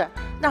展示，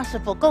那是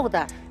不够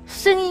的，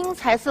声音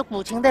才是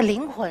古琴的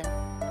灵魂。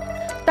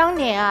当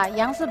年啊，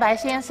杨世白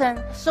先生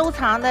收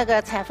藏那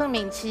个彩凤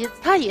鸣岐，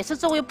他也是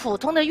作为普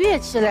通的乐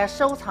器来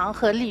收藏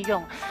和利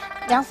用。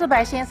杨世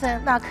白先生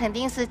那肯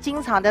定是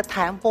经常的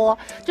弹拨，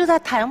就在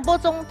弹拨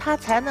中，他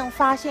才能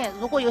发现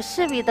如果有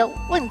细微的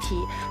问题，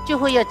就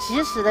会要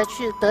及时的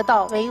去得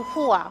到维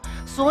护啊。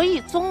所以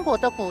中国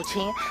的古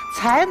琴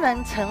才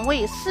能成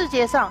为世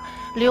界上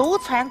流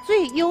传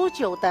最悠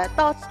久的，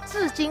到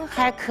至今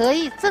还可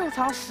以正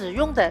常使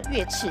用的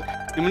乐器。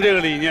你们这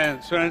个理念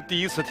虽然第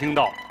一次听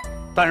到，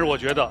但是我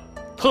觉得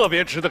特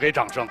别值得给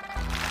掌声。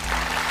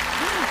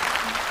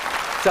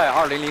在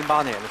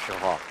2008年的时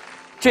候，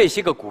这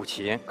些个古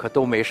琴可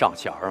都没上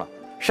弦了，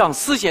上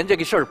丝弦这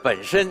个事儿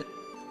本身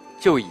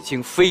就已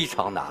经非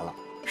常难了，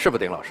是不，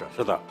丁老师？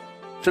是的，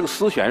这个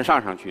丝弦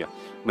上去，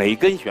每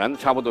根弦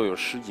差不多有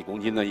10几公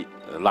斤的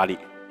拉力，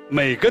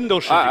每根都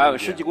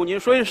10几公斤，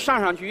所以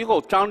上去以后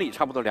张力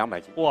差不多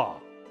200斤。哇，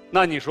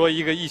那你说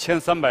一个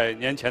1300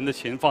年前的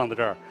琴放在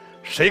这儿，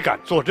谁敢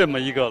做这么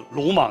一个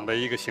鲁莽的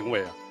一个行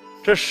为啊？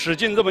这使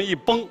劲这么一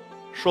绷，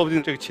说不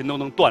定这个琴都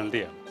能断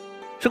裂。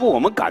这个我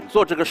们敢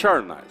做这个事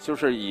儿呢，就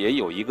是也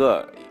有一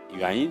个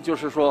原因，就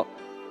是说，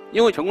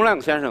因为陈公亮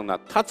先生呢，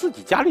他自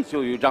己家里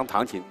就有一张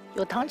唐琴，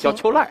有唐琴叫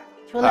秋籁。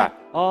秋籁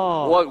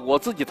哦，我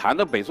自己弹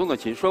的北宋的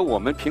琴，说我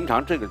们平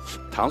常这个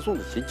唐宋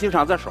的琴经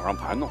常在手上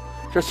盘弄，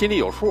这心里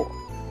有数。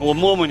我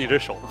摸摸你这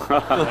手，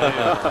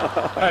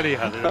太厉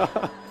害了！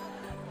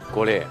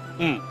国立，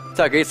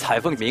在给彩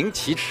凤鸣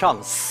岐上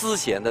丝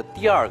弦的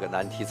第二个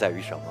难题在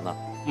于什么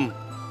呢？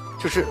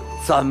就是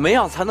怎么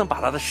样才能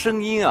把他的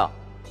声音啊，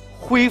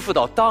恢复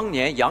到当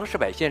年杨世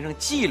柏先生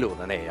记录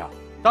的那样。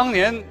当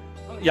年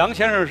杨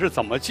先生是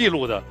怎么记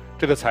录的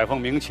这个彩凤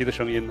鸣岐的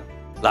声音呢？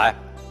来，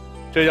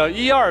这叫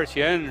1、2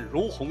弦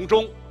如洪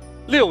钟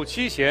，6、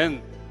7弦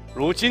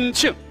如金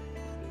磬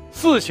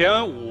，4弦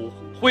5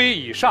徽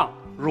以上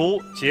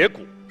如节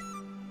鼓。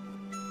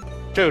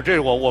这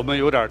个我们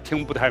有点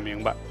听不太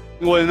明白，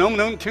我能不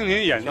能听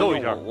您演奏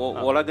一下？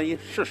我来给你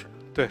试试。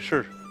对，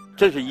试试。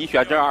这是1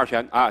弦，这是2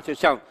弦啊，就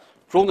像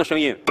钟的声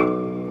音。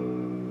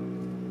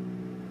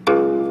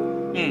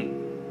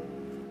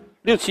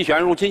6、7弦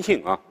如金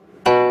磬啊，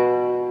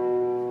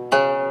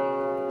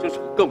就是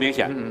更明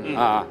显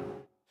啊。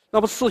那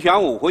么4弦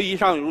5徽以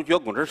上如节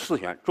鼓，这是4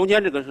弦，中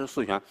间这个是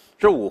4弦，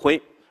这是5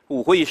徽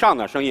，5徽以上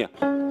的声音。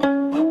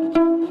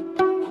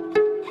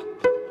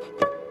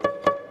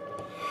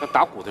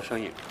打鼓的声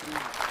音。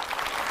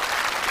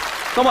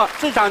那么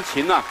这张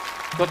琴呢，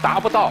就达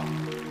不到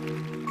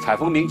彩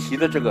凤鸣岐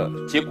的这个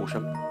节鼓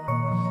声。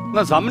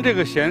那咱们这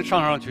个弦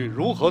上去，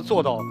如何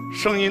做到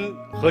声音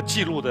和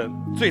记录的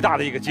最大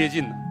的一个接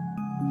近呢？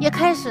一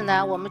开始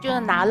呢，我们就是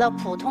拿了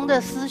普通的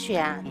丝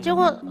弦，结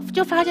果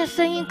就发现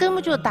声音根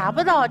本就达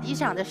不到理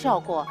想的效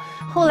果。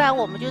后来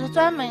我们就是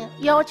专门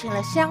邀请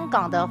了香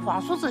港的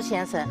黄淑志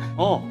先生。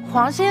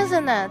黄先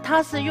生呢，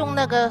他是用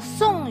那个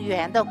宋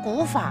元的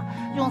古法，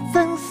用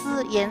真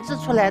丝研制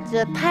出来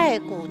的太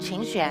古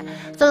琴弦，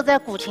这个在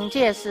古琴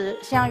界是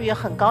享誉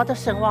很高的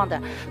声望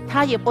的。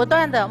他也不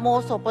断的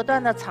摸索，不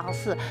断的尝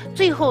试，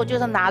最后就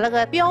是拿了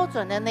个标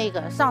准的那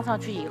个上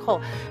去以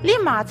后，立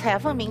马彩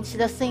凤鸣岐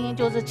的声音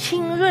就是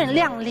清润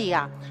亮丽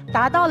啊，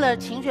达到了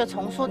琴学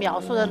丛书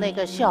描述的那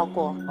个效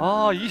果。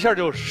一下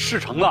就事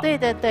成了。对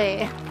对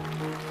对。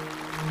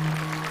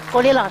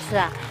国立老师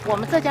啊，我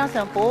们浙江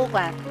省博物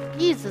馆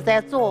一直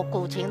在做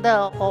古琴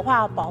的活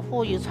化、保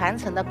护与传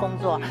承的工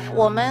作。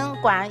我们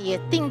馆也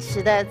定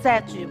期的在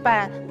举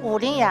办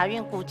50亚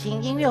运古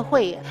琴音乐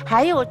会，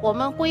还有我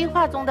们规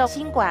划中的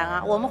新馆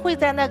啊，我们会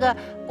在那个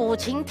古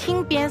琴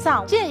厅边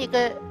上建一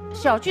个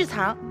小剧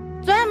场，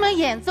专门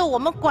演奏我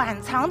们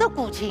馆藏的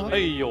古琴。哎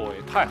呦喂，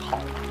太好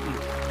了！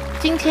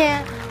今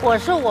天我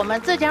受我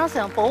们浙江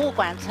省博物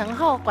馆陈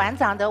浩馆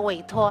长的委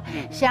托，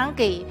想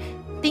给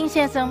丁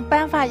先生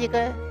颁发一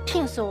个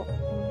聘书。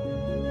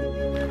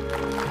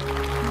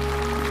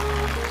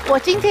我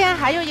今天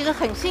还有一个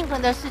很兴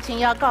奋的事情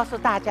要告诉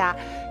大家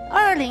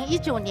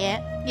，2019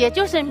年，也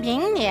就是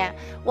明年，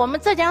我们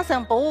浙江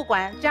省博物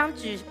馆将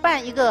举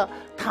办一个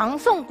唐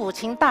宋古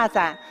琴大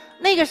展。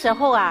那个时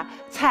候啊，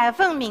彩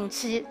凤鸣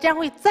岐将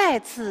会再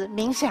次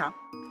鸣响。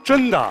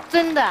真的？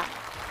真的。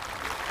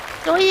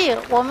所以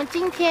我们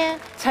今天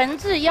诚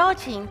挚邀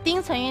请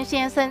丁承运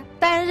先生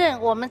担任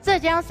我们浙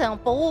江省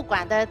博物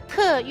馆的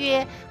特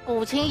约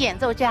古琴演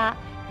奏家。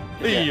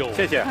哎呦，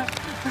谢谢，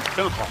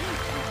真好。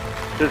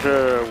这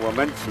是我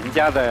们秦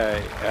家的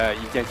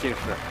一件幸事。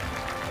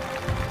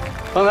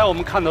刚才我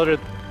们看到这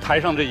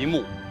台上这一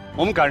幕，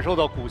我们感受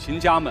到古琴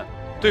家们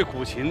对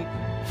古琴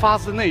发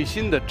自内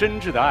心的真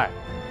挚的爱，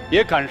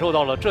也感受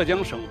到了浙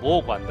江省博物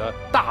馆的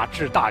大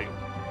智大勇。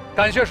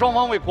感谢双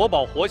方为国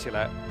宝活起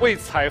来，为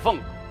彩凤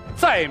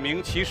再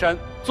鸣岐山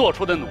做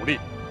出的努力。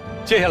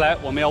接下来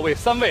我们要为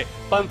3位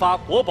颁发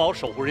国宝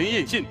守护人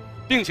印信，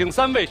并请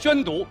3位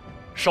宣读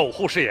守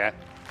护誓言。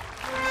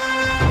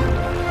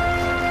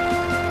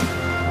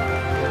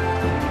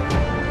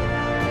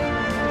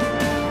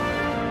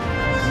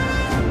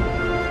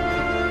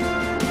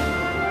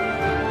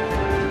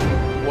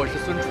我是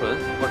孙淳，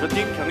我是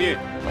丁承运。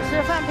我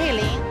是范佩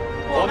玲，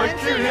我们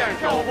志愿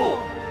守护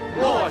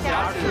落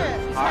霞市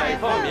彩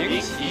凤鸣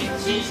岐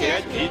七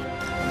贤品，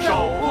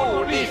守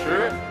护历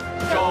史，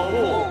守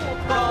护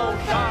高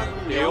山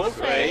流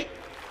水。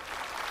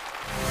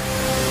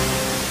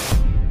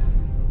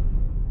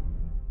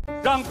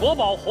让国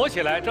宝火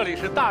起来！这里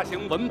是大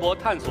型文博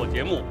探索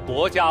节目《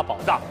国家宝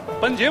藏》。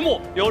本节目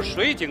由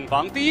水景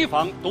坊第一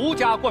房独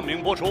家冠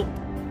名播出。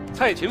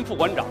蔡琴副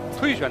馆长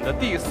推选的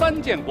第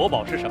3件国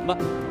宝是什么？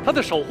它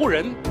的守护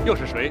人又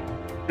是谁？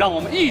让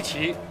我们一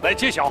起来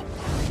揭晓。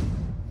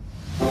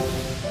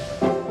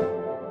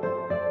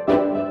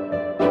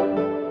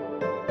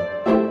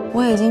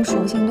我已经数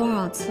不清多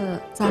少次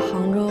在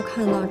杭州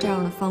看到这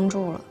样的方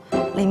柱了，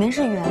里面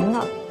是圆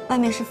的，外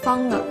面是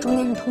方的，中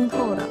间是通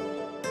透的。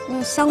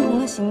就相同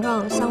的形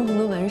状、相同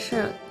的纹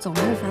饰，总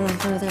是反反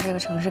复复在这个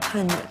城市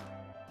看见，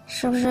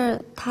是不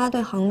是它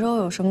对杭州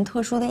有什么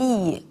特殊的意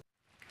义？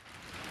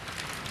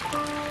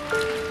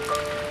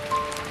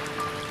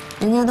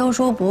人家都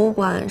说博物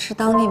馆是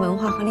当地文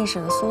化和历史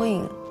的缩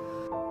影，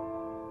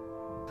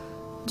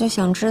就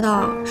想知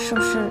道是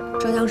不是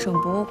浙江省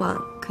博物馆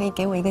可以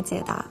给我一个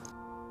解答。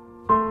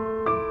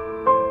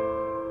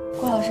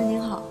郭老师您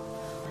好，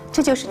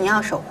这就是您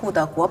要守护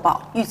的国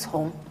宝玉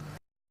琮。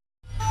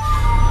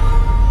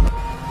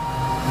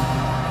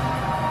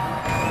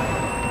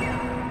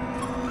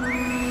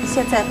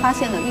现在发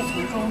现的玉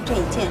琮中，这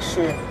一件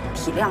是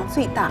体量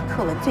最大、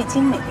刻纹最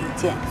精美的一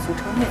件，俗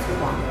称玉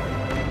琮王。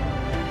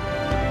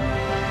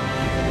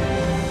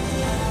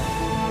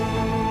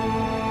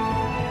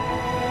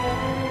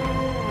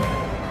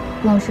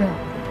老师，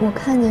我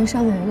看见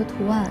上面有一个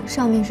图案，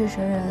上面是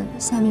神人，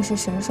下面是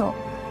神兽，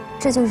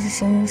这就是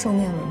神人兽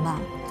面纹吧？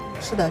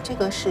是的，这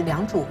个是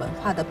良渚文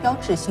化的标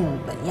志性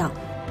纹样。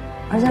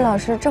而且老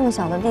师，这么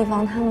小的地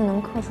方，他们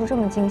能刻出这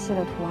么精细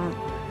的图案。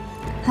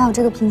还有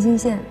这个平行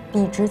线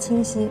笔直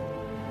清晰。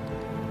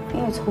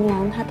玉琮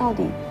王它到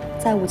底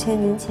在5000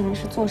年前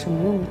是做什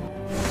么用的？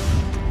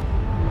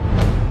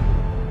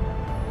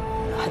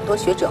很多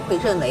学者会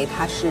认为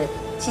它是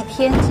祭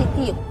天祭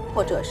地，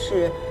或者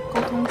是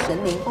沟通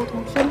神灵、沟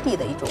通天地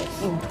的一种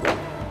用途。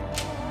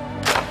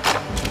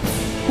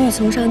玉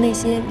琮上那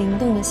些灵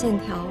动的线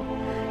条、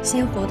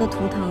鲜活的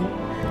图腾、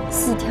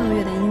似跳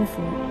跃的音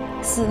符、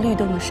似律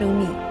动的生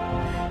命，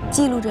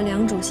记录着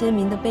良渚先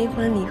民的悲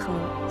欢离合、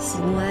喜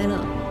怒哀乐。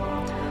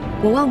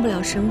我忘不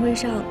了神徽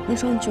上那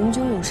双炯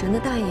炯有神的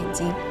大眼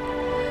睛，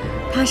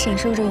它闪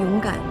烁着勇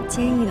敢、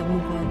坚毅的目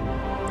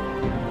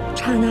光。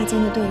刹那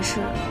间的对视，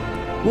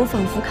我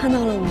仿佛看到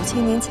了5000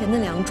年前的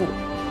良渚。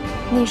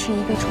那是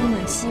一个充满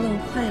希望、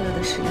快乐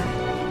的时代，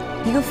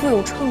一个富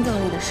有创造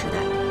力的时代。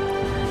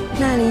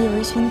那里有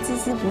一群孜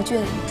孜不倦、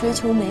追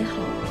求美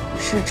好、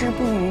矢志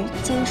不渝、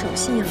坚守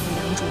信仰的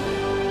良渚人。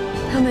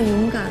他们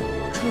勇敢、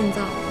创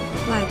造、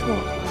外拓、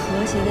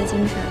和谐的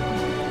精神，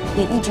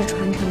也一直传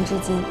承至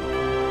今，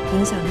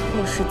影响着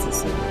后世子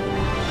孙。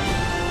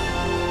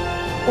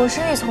我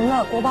是玉琮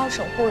的国宝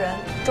守护人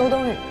周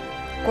冬雨，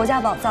国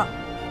家宝藏，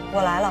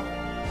我来了。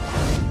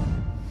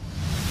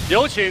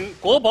有请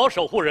国宝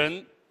守护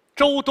人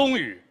周冬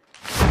雨。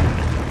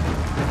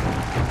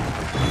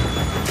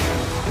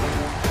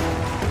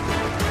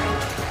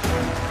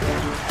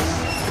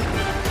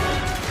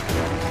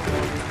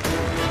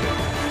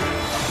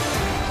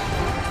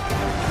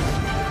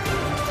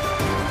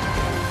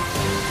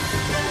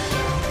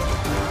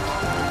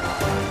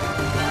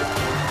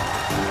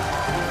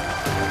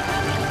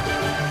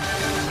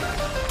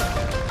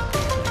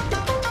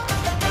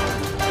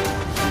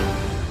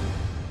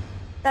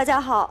大家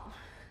好，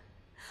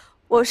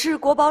我是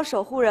国宝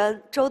守护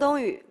人周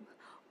冬雨，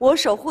我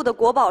守护的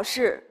国宝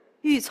是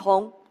玉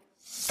琮。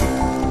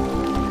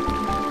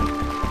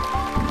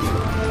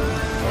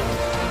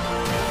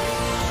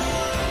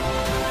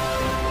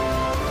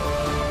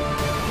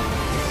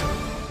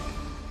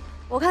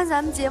我看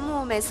咱们节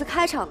目每次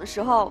开场的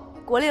时候，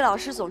国立老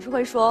师总是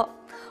会说，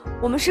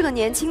我们是个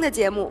年轻的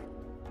节目，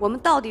我们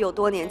到底有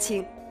多年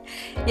轻？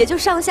也就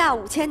上下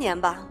5000年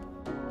吧。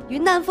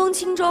云淡风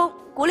轻中，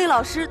国立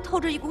老师透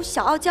着一股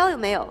小傲娇，有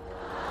没有？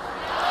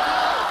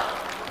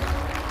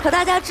可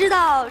大家知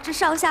道这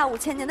上下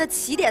5000年的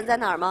起点在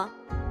哪儿吗？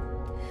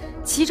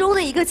其中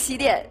的一个起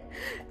点，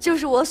就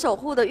是我守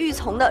护的玉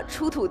琮的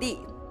出土地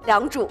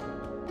良渚。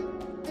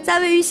在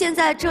位于现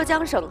在浙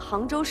江省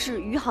杭州市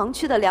余杭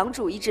区的良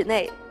渚遗址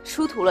内，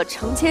出土了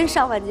成千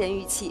上万件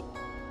玉器，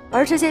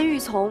而这件玉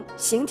琮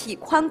形体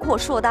宽阔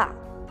硕大，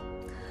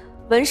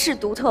纹饰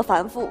独特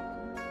繁复，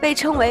被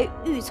称为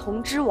玉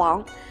琮之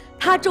王。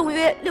它重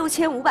约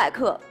6500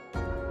克，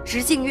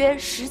直径约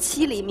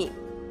17厘米，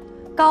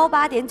高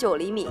8.9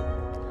厘米，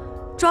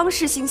装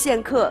饰性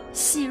线刻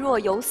细若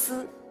游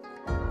丝。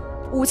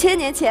5000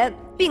年前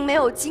并没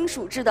有金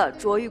属制的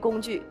琢玉工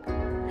具，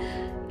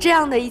这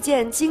样的一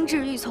件精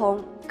致玉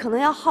琮，可能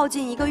要耗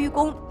尽一个玉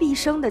工毕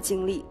生的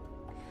精力。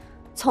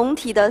琮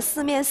体的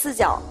4面4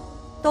角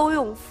都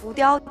用浮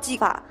雕技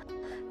法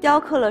雕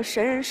刻了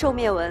神人兽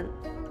面纹，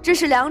这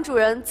是良渚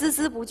人孜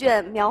孜不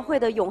倦描绘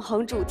的永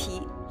恒主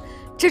题。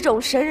这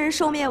种神人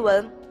兽面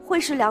纹会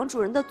是良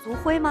渚人的族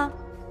徽吗？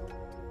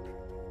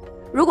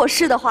如果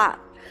是的话，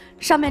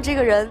上面这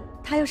个人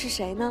他又是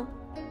谁呢？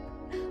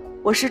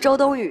我是周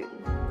冬雨，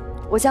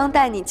我将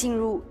带你进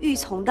入玉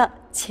琮的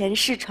前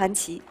世传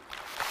奇。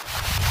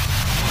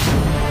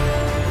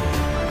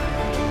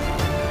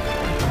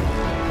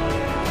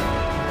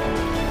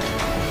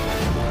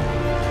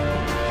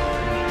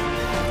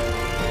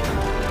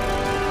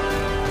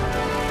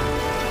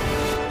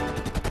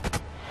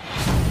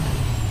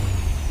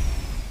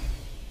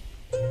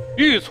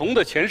玉琮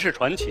的前世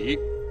传奇，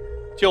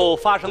就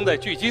发生在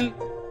距今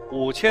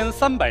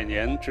5300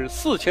年至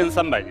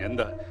4300年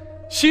的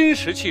新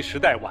石器时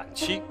代晚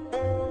期。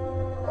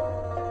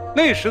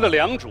那时的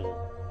良渚，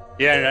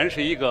俨然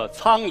是一个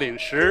仓廪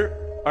实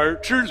而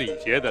知礼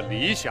节的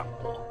理想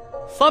国。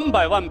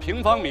300万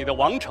平方米的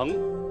王城，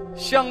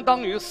相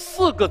当于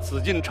4个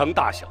紫禁城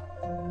大小。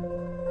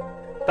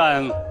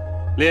但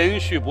连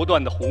续不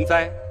断的洪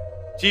灾，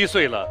击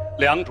碎了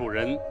良渚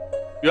人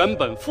原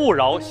本富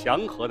饶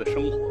祥和的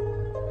生活。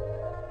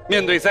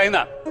面对灾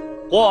难，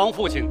国王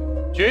父亲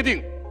决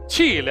定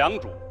弃良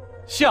渚，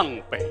向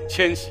北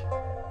迁徙。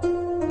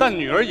但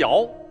女儿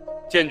瑶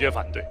坚决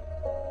反对。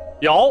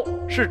瑶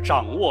是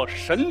掌握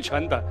神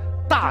权的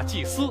大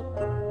祭司，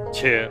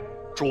且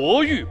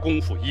琢玉功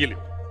夫一流。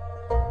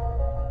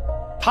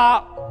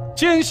他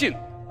坚信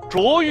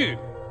琢玉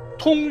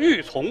通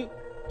玉琮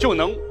就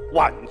能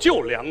挽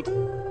救良渚。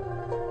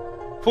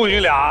父女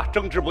俩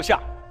争执不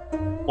下，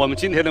我们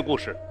今天的故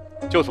事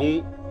就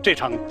从这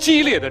场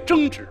激烈的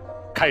争执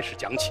开始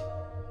讲起。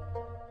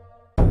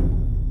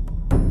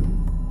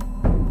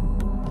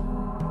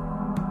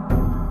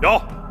瑶，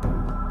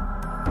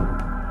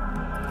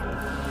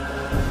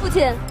父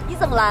亲，你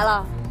怎么来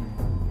了？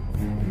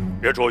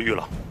别琢玉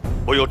了，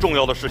我有重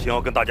要的事情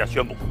要跟大家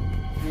宣布。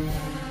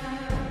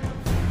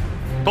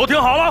都听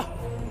好了，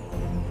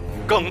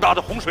更大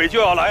的洪水就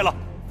要来了，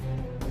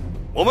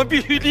我们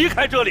必须离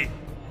开这里，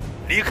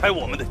离开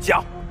我们的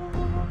家。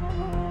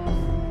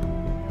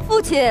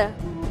父亲，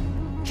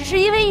只是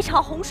因为一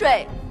场洪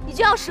水，你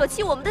就要舍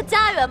弃我们的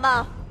家园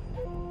吗？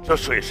这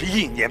水是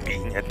一年比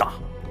一年大，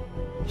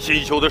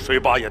新修的水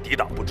坝也抵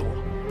挡不住了，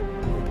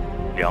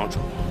良渚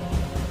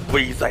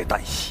危在旦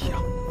夕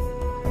啊！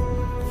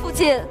父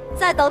亲，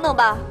再等等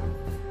吧，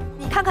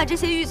你看看这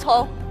些玉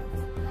琮，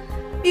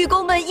玉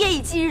工们夜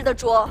以继日的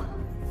琢，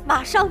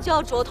马上就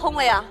要琢通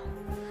了呀。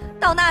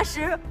到那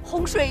时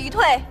洪水一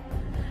退，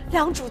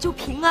良渚就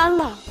平安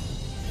了。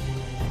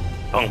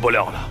等不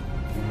了了，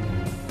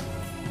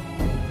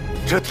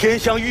这天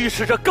象预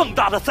示着更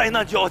大的灾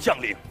难就要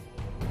降临。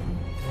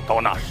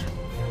到那时，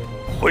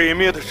毁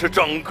灭的是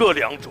整个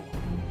良渚，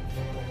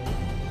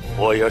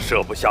我也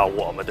舍不下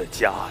我们的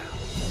家呀。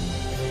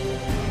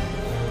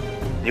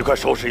你快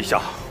收拾一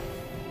下，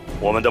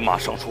我们得马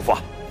上出发。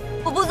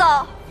我不走，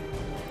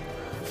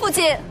父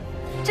亲，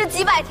这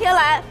几百天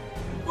来，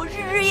我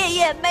日日夜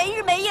夜、没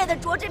日没夜的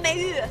琢这枚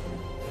玉，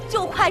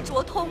就快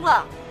琢通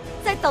了。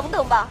再等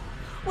等吧，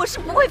我是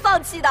不会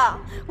放弃的。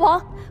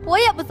王，我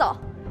也不走，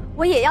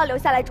我也要留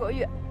下来琢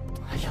玉。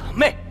哎呀，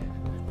妹，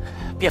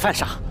别犯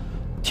傻，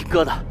听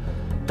哥的，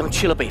等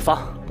去了北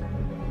方，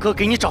哥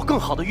给你找更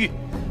好的玉。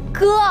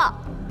哥，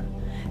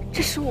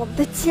这是我们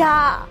的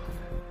家，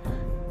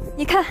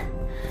你看，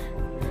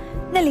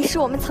那里是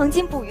我们曾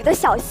经捕鱼的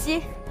小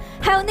溪，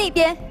还有那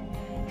边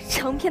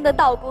成片的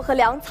稻谷和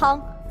粮仓。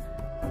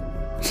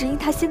只因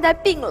他现在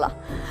病了，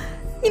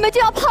你们就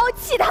要抛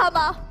弃他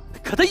吗？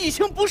可他已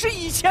经不是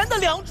以前的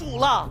良渚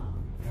了，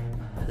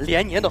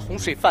连年的洪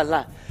水泛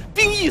滥，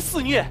兵役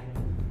肆虐，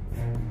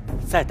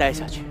再待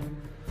下去，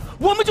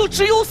我们就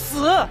只有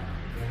死。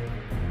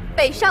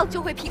北上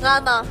就会平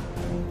安吗？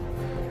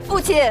父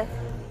亲，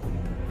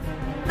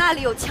那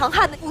里有强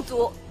悍的部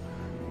族，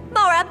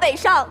贸然北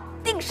上，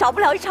定少不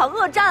了一场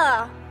恶战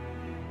啊！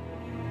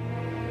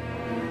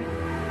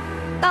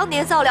当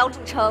年造良渚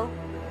城，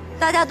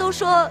大家都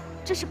说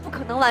这是不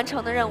可能完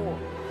成的任务，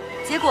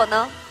结果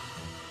呢，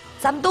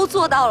咱们都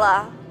做到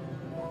了。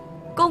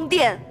宫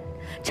殿、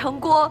城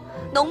郭、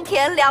农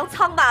田、粮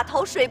仓、码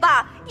头、水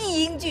坝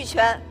一应俱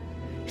全，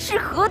是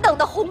何等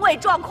的宏伟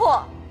壮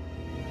阔！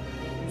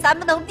咱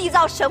们能缔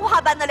造神话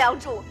般的良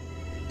渚，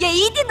也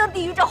一定能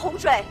抵御这洪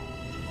水。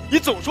你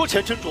总说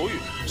前程琢玉，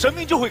神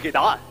明就会给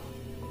答案，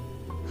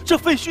这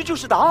废墟就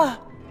是答案。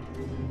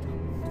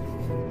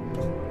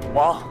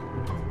王，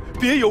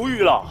别犹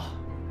豫了，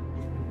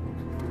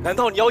难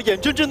道你要眼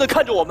睁睁地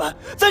看着我们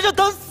在这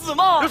等死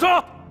吗？刘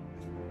说，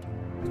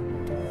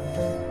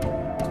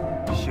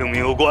性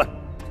命攸关，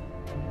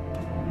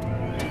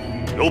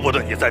由不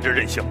得你在这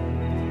任性。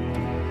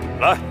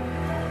来，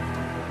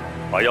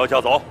把瑶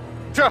架走。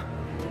是。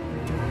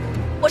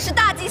我是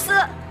大祭司，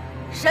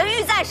神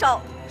谕在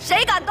手，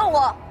谁敢动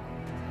我？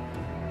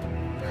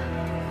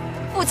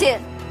父亲，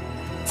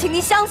请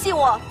您相信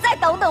我，再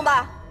等等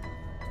吧。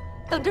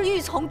等这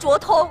玉琮琢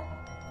通，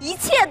一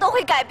切都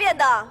会改变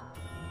的。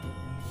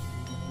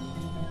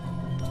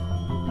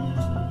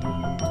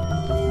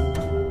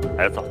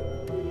孩子，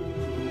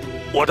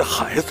我的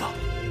孩子，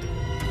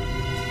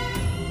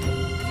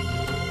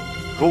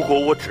如果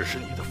我只是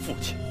你的父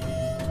亲，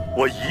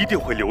我一定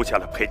会留下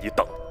来陪你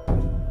等。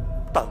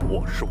但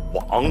我是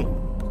王，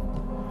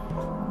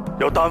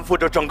要担负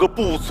着整个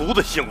部族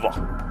的兴亡，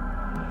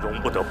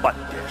容不得半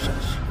点闪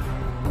失。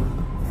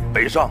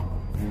北上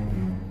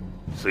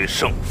虽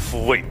胜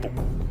夫未卜，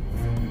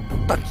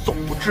但总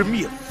不知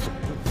灭族。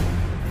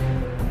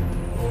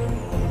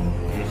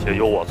一切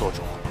由我做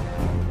主。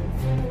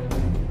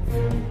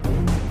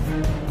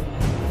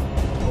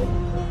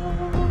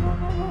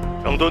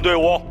整顿队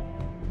伍，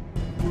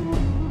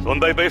准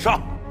备北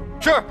上。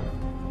是。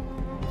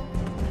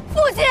父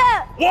亲，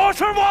我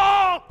是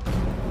王，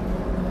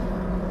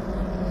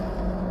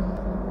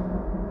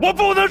我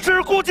不能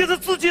只顾及着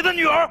自己的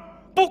女儿，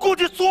不顾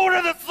及族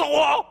人的死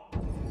活。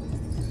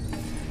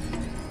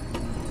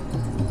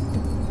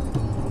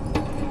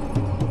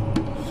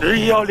执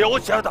意要留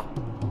下的，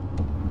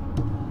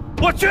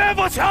我绝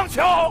不强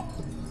求。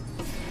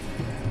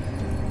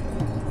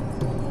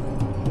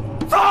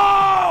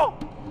走！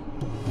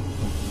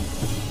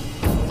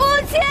父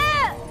亲！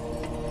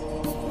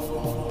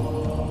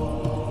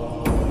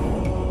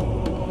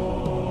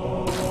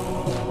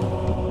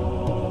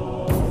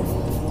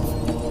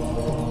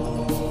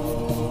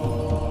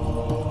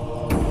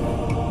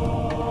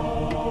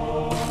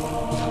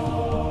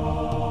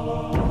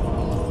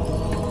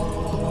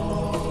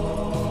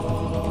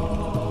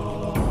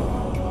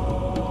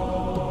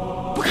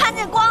我看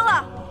见光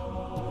了，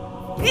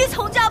玉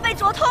琮就要被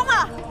啄通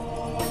了。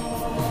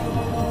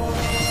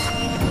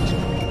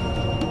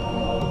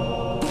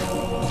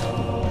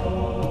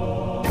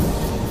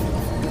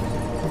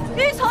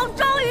玉琮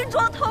终于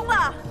啄通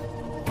了，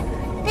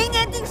明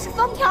年定是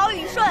风调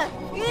雨顺，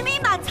鱼米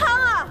满仓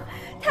啊！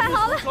太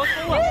好了，玉琮啄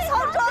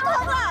通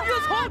了，玉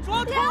琮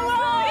啄通了，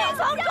玉琮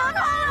啄通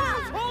了，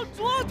玉琮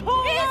啄通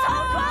了，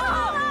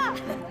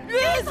玉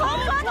琮啄通了，玉琮啄通了，玉琮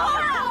啄通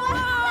了，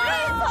玉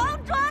琮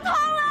啄通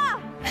了，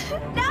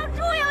良渚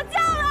有救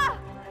了，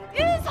玉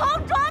琮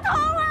啄通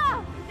了，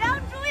良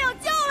渚有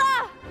救了，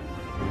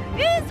玉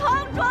琮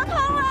啄通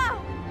了。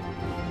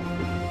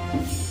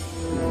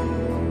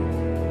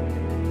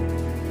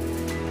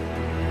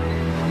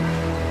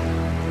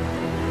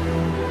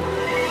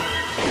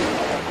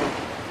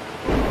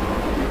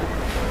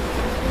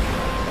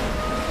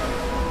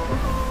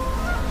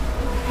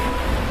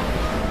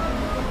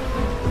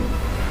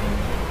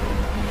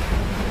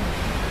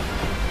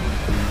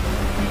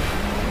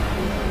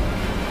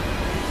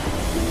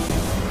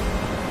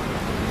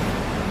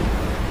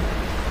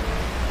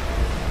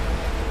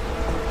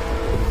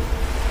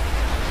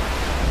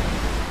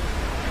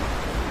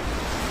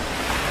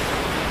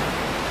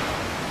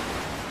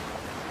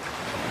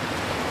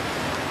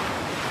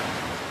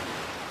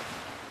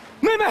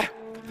妹妹，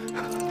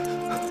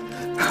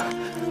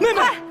妹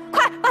妹，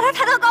快把他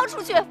抬到高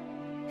处去！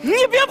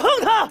你别碰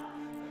他！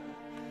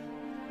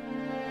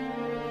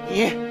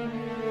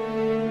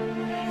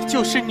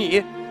就是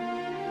你，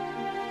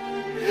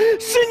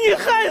是你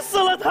害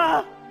死了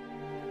他！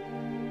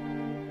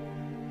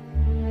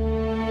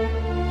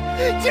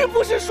这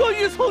不是说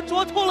玉琮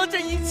啄通了，这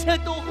一切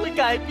都会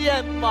改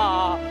变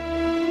吗？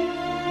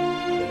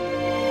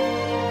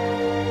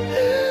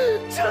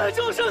这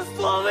就是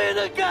所谓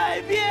的改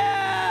变。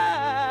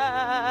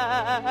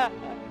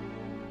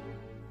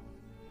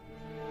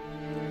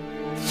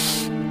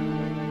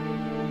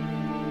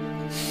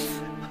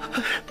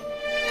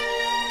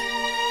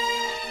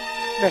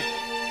妹，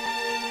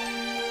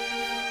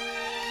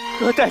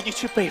哥带你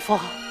去北方，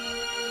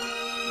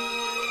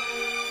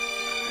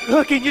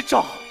哥给你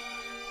找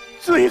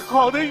最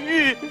好的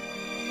玉。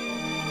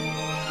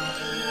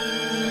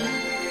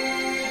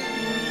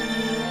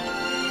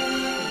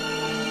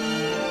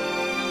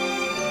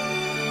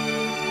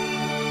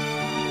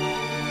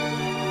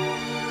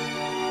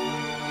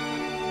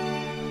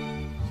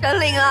神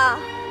灵啊，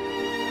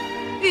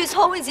玉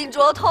琮已经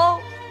啄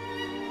通，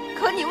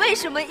可你为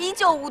什么依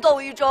旧无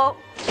动于衷？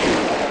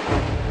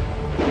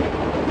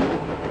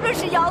若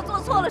是瑶做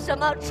错了什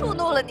么，触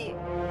怒了你，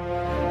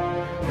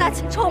那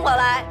请冲我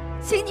来，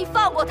请你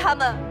放过他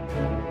们。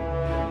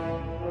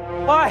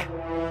快，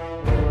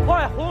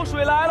洪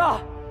水来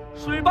了，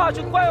水坝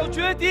就快要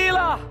决堤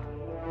了。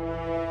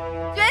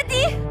决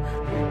堤？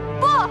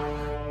不，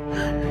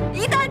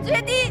一旦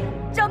决堤，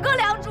整个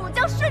良渚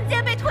将瞬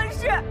间被吞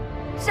噬。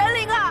神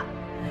灵啊，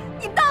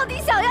你到底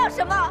想要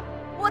什么？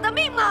我的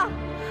命吗？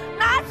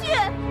拿去！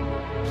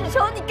只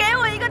求你给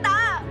我一个答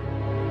案，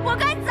我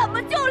该怎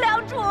么救良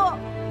渚？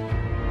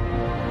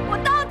我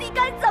到底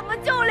该怎么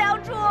救良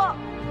渚？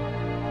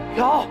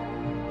瑶，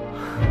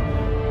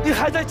你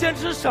还在坚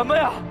持什么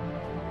呀？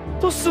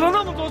都死了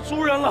那么多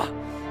族人了，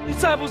你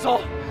再不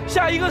走，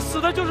下一个死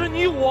的就是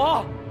你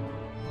我。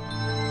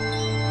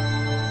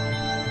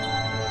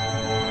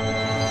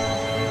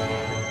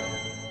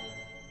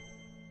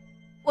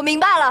我明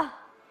白了，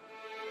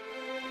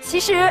其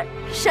实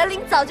神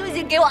灵早就已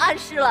经给我暗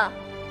示了。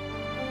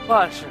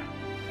暗示？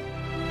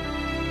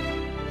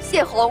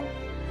谢红，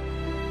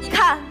你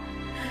看，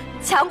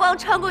强光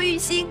穿过玉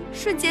心，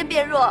瞬间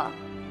变弱，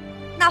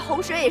那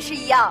洪水也是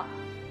一样。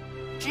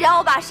只要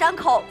我把山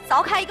口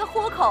凿开一个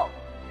豁口，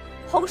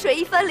洪水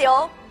一分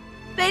流，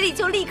威力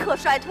就立刻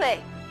衰退。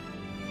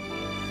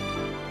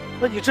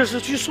那你这是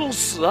去送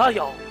死啊，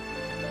瑶？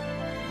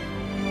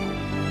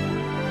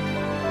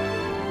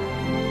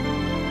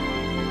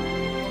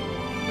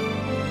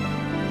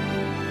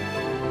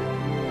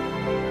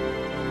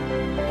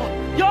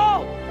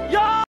瑶！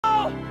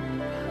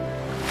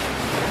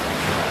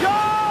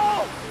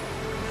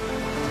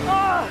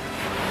啊！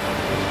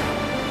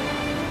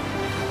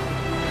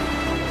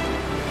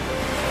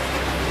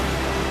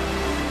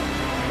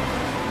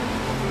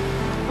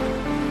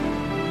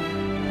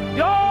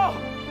瑶！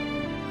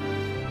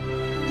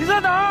你在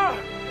哪儿？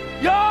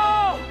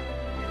瑶！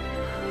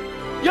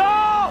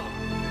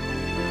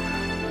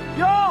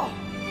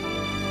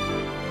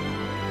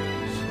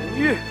神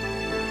玉，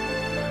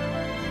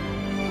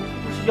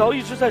不是瑶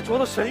一直在啄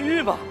的神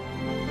玉吗？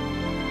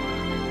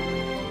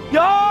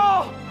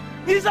瑶，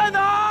你在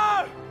哪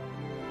儿？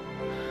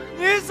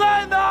你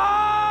在哪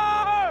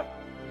儿？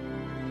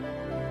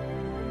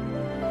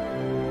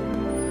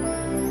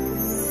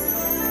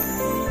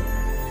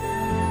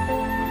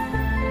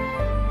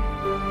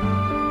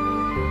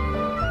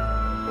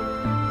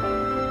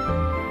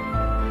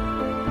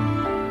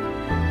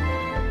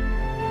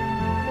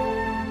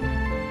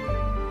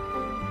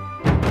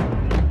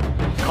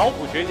考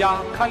古学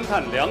家勘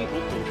探良渚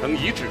古城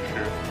遗址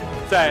时，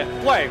在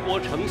外郭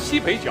城西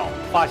北角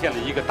发现了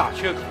一个大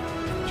缺口。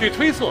据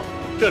推测，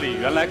这里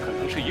原来可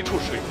能是一处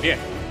水面。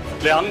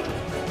良渚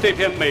这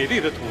片美丽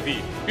的土地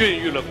孕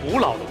育了古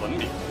老的文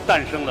明，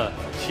诞生了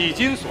迄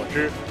今所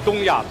知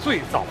东亚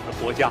最早的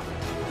国家。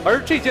而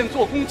这件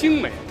做工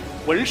精美、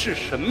纹饰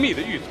神秘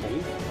的玉琮，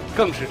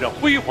更是这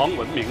辉煌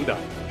文明的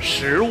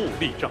实物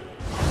例证。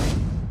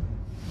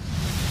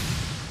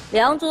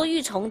良渚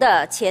玉琮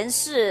的前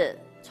世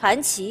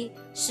传奇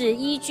是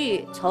依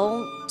据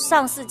从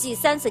上世纪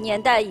30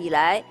年代以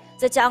来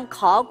浙江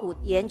考古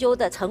研究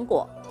的成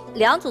果。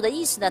良渚的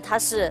意思呢，它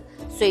是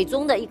水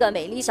中的一个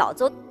美丽小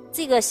洲。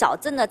这个小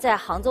镇呢，在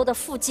杭州的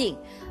附近，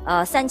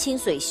山清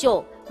水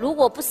秀。如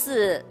果不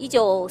是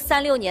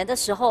1936年的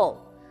时候，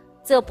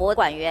这博物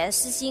馆员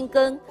施新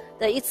根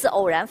的一次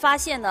偶然发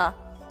现呢，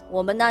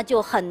我们呢就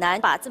很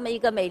难把这么一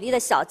个美丽的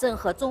小镇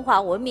和中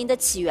华文明的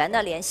起源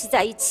呢联系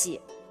在一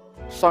起。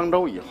商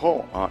周以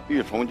后啊，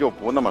玉琮就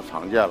不那么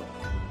常见了。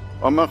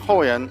我们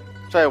后人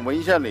在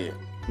文献里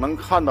能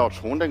看到“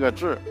琮”这个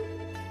字，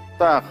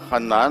但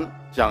很难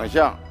想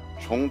象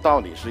琮到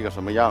底是一个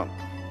什么样子。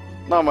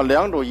那么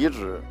良渚遗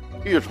址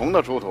玉琮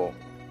的出土，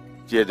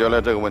解决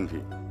了这个问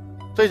题。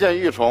这件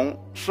玉琮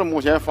是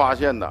目前发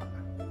现的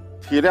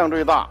体量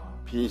最大、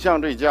品相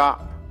最佳、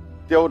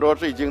雕琢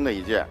最精的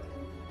一件。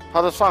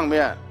它的上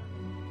面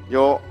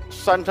有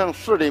3乘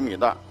4厘米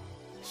的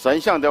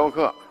神像雕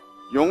刻，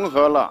融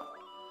合了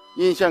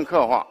阴线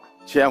刻画、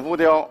浅浮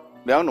雕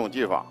2种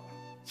技法。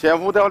浅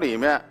浮雕里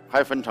面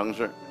还分层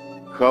次，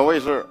可谓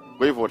是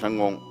鬼斧神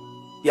工。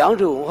良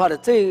渚文化的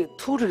最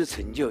突出的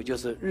成就就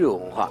是日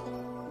文化。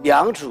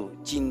良渚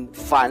仅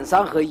反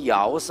山和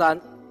瑶山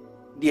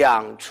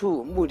2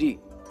处墓地，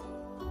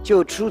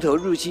就出土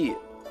玉器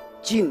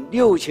近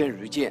6000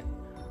余件，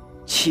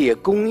且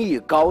工艺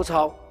高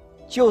超，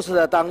就是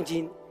在当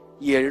今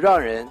也让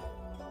人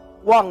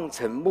望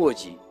尘莫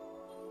及。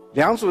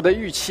良渚的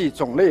玉器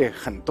种类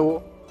很多，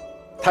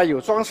它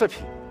有装饰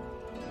品，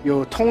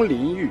有通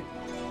灵玉，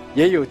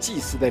也有祭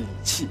祀的礼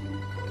器。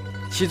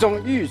其中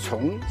玉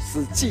琮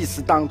是祭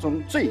祀当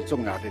中最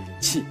重要的礼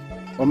器。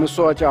我们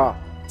说叫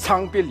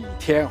昌璧礼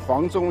天，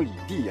黄钟礼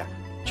地呀，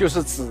就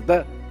是指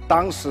的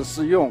当时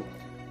是用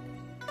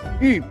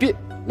玉璧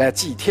来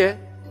祭天，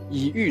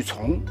以玉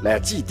琮来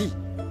祭地。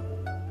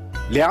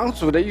良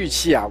渚的玉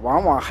器啊，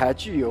往往还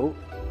具有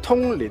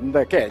通灵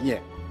的概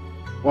念。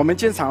我们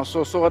经常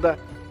所说的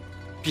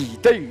彼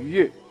得玉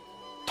玉、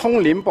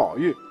通灵宝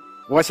玉，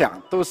我想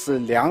都是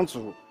良渚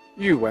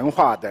玉文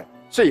化的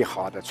最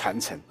好的传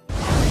承。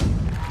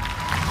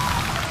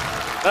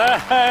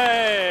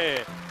哎，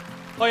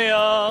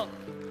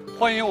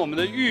欢迎我们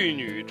的玉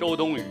女周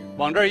冬雨，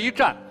往这儿一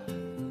站，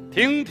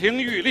亭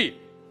亭玉立，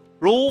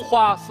如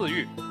花似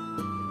玉。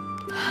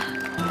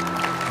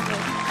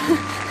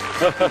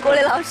国立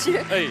老师，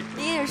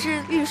您也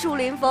是玉树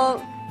临风，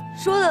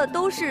说的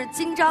都是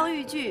金章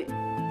玉句、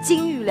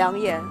金玉良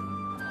言。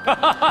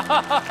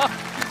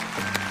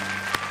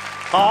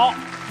好，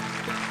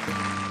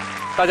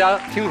大家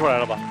听出来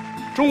了吧？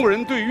中国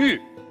人对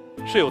玉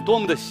是有多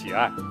么的喜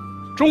爱。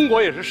中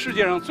国也是世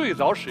界上最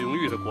早使用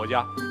玉的国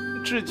家，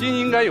至今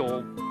应该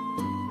有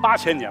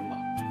8000年吧。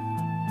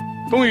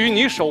冬雨，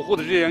你守护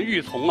的这件玉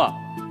琮啊，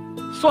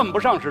算不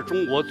上是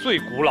中国最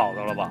古老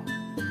的了吧？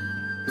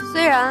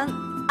虽然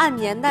按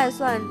年代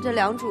算，这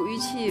良渚玉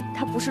器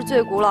它不是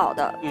最古老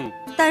的，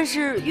但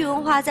是玉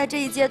文化在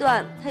这一阶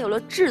段它有了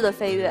质的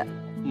飞跃，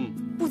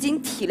不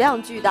仅体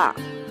量巨大，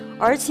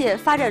而且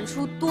发展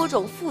出多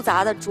种复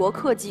杂的琢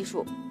刻技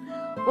术。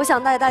我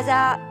想带大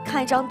家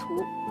看一张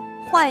图，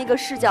换一个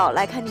视角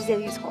来看这件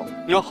玉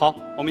琮。好，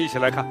我们一起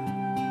来看。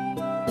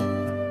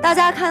大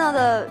家看到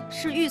的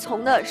是玉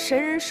琮的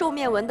神人兽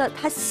面纹的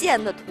它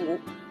线的图，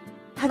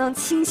它能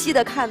清晰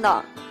的看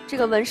到这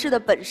个纹饰的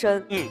本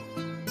身。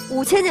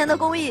5000年的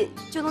工艺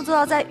就能做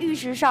到在玉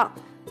石上，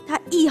它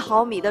1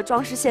毫米的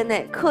装饰线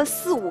内刻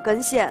4、5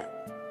根线。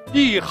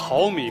1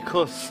毫米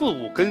刻4、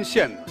5根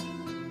线的，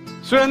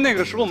虽然那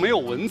个时候没有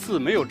文字，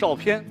没有照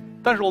片，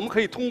但是我们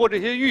可以通过这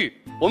些玉，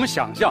我们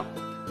想象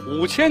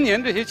5000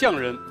年这些匠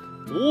人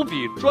无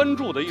比专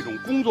注的一种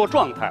工作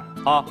状态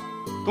啊。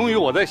冬雨，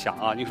我在想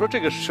啊，你说这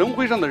个神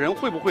徽上的人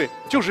会不会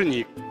就是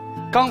你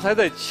刚才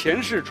在《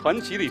前世传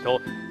奇》里头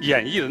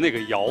演绎的那个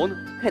尧呢？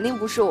肯定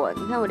不是我，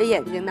你看我这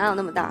眼睛哪有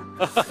那么大？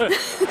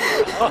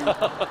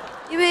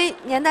因为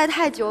年代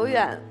太久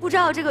远，不知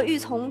道这个玉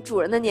琮主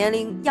人的年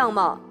龄样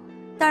貌，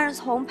但是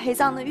从陪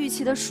葬的玉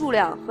器的数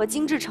量和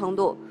精致程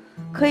度，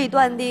可以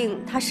断定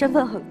他身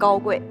份很高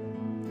贵。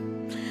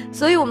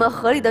所以我们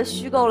合理的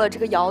虚构了这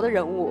个尧的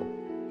人物。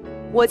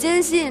我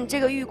坚信这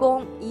个玉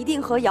工一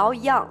定和尧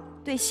一样，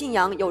对信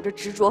仰有着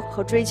执着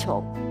和追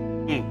求。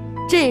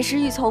这也是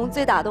玉琮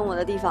最打动我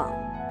的地方。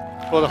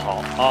说得好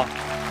啊！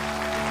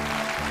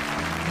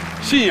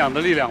信仰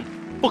的力量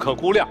不可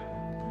估量，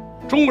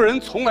中国人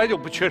从来就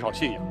不缺少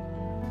信仰。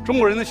中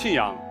国人的信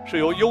仰是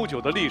由悠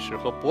久的历史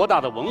和博大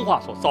的文化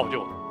所造就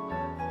的。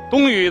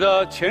冬雨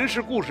的前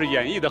世故事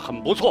演绎得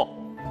很不错，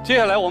接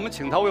下来我们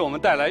请他为我们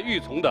带来玉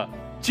琮的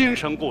今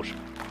生故事。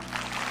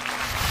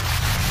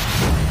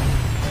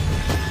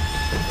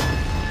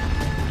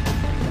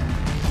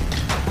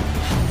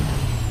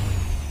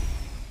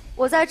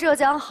我在浙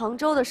江杭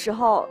州的时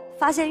候，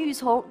发现玉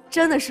琮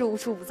真的是无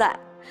处不在，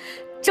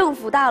政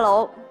府大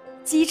楼、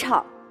机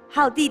场，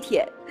还有地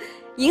铁、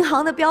银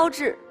行的标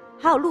志，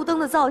还有路灯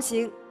的造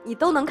型，你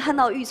都能看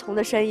到玉琮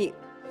的身影。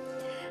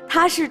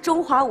它是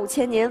中华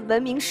5000年文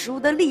明实物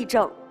的例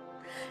证，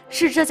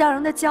是浙江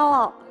人的骄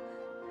傲。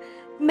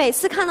每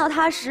次看到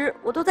它时，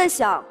我都在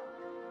想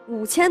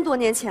，5000多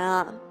年前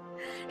啊，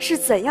是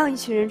怎样一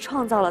群人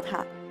创造了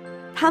它？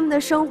他们的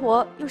生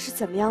活又是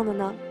怎么样的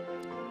呢？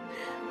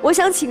我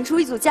想请出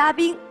一组嘉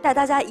宾，带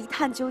大家一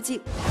探究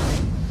竟。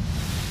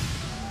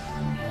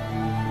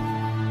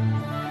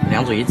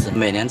良渚遗址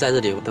每年在这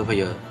里都会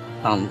有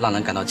让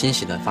人感到惊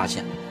喜的发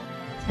现。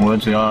我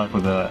主要负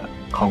责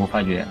考古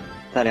发掘，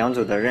在良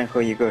渚的任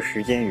何一个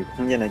时间与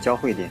空间的交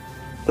汇点，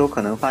都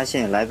可能发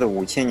现来自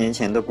5000年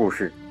前的故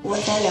事。我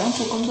在良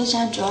渚工作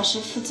站主要是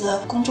负责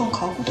公众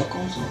考古的工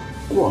作。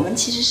我们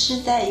其实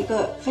是在一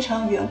个非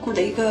常远古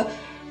的一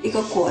个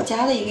国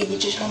家的一个遗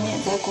址上面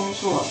在工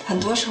作，很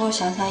多时候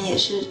想想也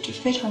是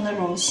非常的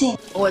荣幸。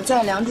我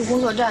在良渚工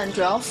作站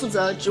主要负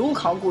责植物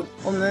考古，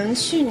我们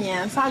去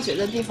年发掘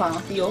的地方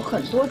有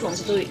很多种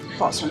子都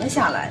保存了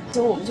下来，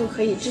所以我们就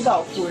可以知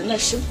道古人的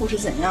食谱是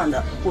怎样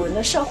的，古人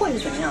的社会是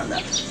怎样的。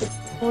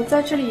我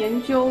在这里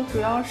研究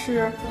主要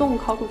是动物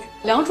考古。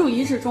良渚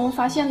遗址中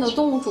发现的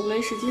动物种类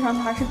实际上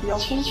它还是比较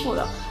丰富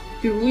的，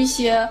比如一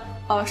些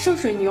圣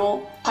水牛，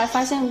还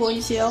发现过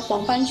一些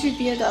黄斑巨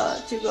鳖的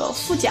这个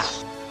腹甲。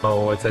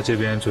我在这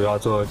边主要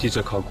做地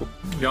质考古。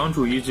良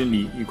渚遗址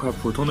里一块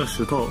普通的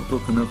石头都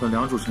可能和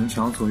良渚城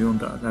墙所用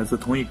的来自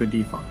同一个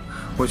地方。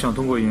我想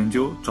通过研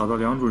究找到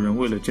良渚人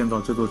为了建造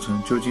这座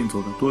城究竟走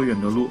了多远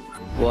的路。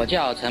我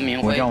叫陈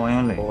明辉，我叫王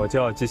元磊，我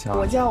叫季强，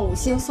我叫武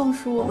姓宋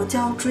书，我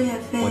叫朱叶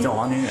飞，我叫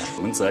王宁远。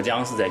我们浙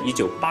江是在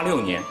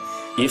1986年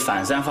以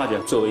反山发掘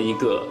作为一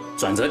个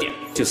转折点，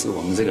就是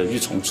我们这个玉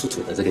琮出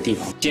土的这个地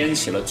方，掀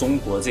起了中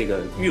国这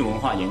个玉文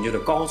化研究的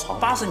高潮。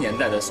80年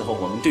代的时候，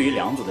我们对于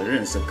良渚的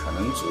认识可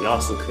能主要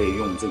是可以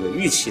用这个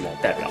玉器来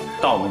代表。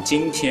到我们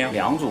今天，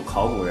良渚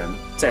考古人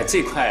在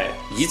这块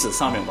遗址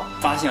上面吧，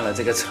发现了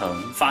这个城，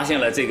发现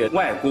了这个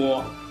外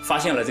郭，发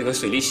现了这个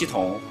水利系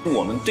统。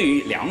我们对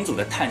于良渚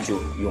的探究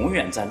永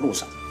远在路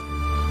上。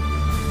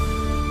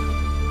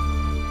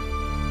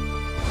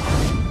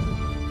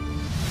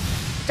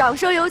掌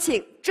声有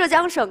请浙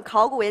江省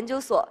考古研究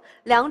所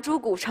良渚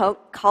古城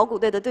考古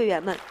队的队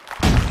员们。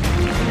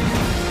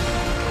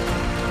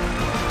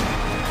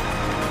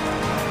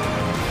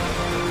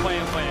欢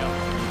迎欢迎！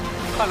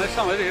看来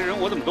上来这些人，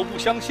我怎么都不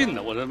相信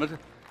呢？我怎么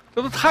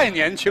这都太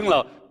年轻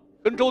了，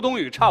跟周冬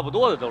雨差不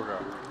多的都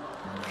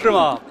是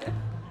吗？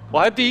我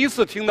还第一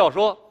次听到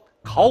说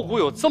考古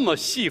有这么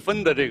细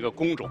分的这个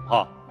工种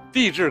啊，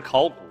地质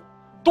考古、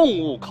动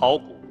物考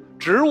古、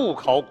植物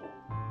考古。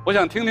我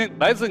想听听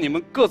来自你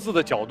们各自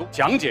的角度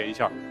讲解一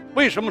下，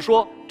为什么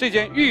说这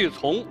件玉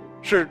琮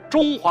是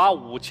中华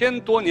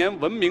5000多年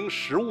文明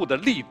实物的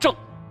例证？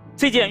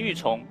这件玉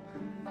琮，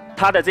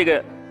它的这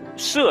个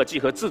设计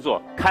和制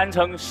作堪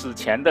称史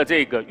前的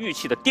这个玉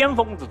器的巅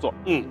峰之作。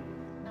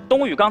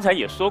冬雨刚才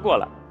也说过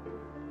了，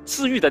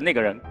制玉的那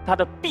个人，他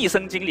的毕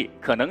生精力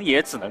可能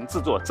也只能制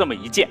作这么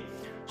一件，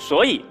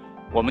所以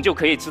我们就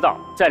可以知道，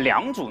在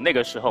良渚那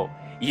个时候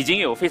已经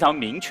有非常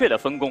明确的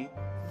分工。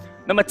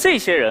那么这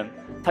些人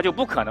他就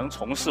不可能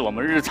从事我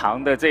们日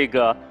常的这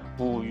个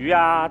捕鱼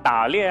啊、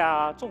打猎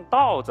啊、种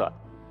稻子。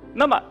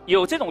那么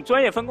有这种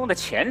专业分工的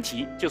前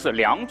提，就是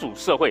良渚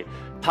社会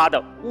它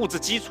的物质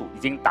基础已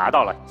经达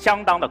到了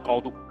相当的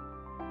高度。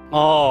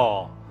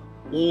哦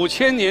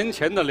，5000年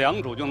前的良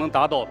渚就能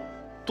达到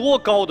多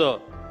高的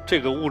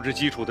这个物质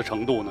基础的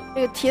程度呢？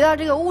这个提到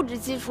这个物质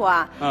基础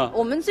啊，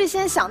我们最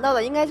先想到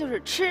的应该就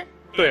是吃。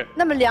对。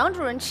那么梁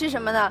主人吃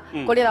什么呢？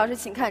国立老师，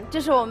请看，这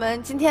是我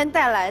们今天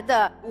带来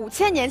的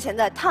5000年前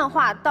的碳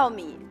化稻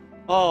米。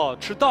哦，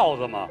吃稻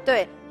子吗？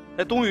对。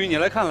哎，冬雨，你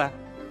来看来。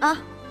啊。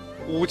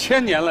5000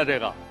年了，这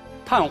个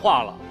碳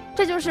化了。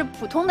这就是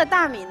普通的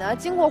大米呢，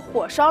经过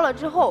火烧了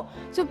之后，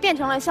就变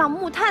成了像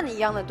木炭一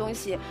样的东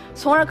西，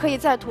从而可以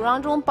在土壤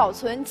中保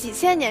存几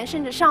千年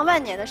甚至上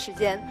万年的时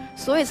间，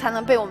所以才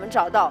能被我们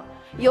找到。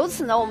由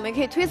此呢，我们也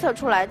可以推测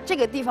出来，这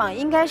个地方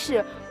应该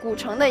是古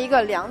城的一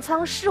个粮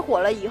仓失火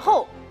了以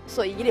后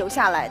所遗留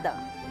下来的。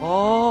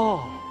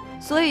哦。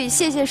所以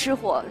谢谢失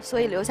火，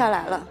所以留下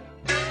来了。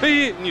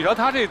嘿，你说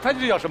他这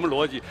叫什么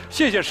逻辑？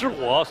谢谢失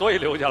火，所以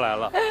留下来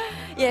了。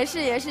也是，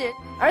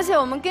而且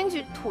我们根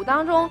据土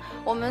当中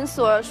我们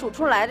所数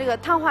出来这个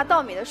碳化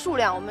稻米的数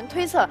量，我们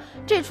推测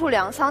这处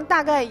粮仓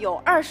大概有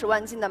20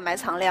万斤的埋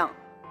藏量。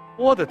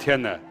我的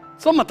天哪，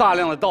这么大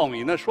量的稻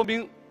米，那说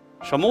明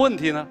什么问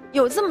题呢？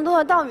有这么多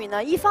的稻米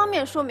呢，一方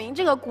面说明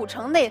这个古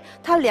城内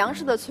它粮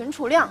食的存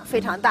储量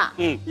非常大。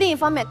另一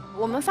方面，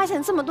我们发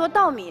现这么多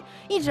稻米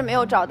一直没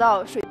有找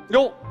到水。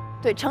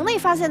对，城内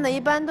发现的一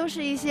般都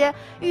是一些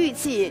玉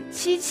器、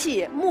漆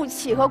器、木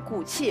器和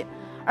骨器，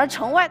而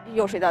城外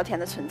有水稻田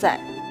的存在。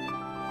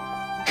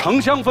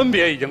城乡分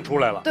别已经出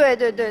来了。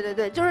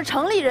对，就是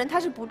城里人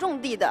他是不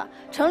种地的，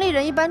城里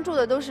人一般住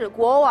的都是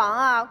国王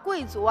啊、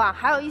贵族啊，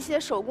还有一些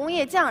手工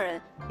业匠人。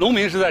农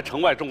民是在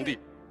城外种地。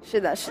是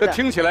的。这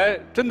听起来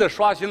真的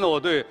刷新了我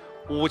对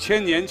5000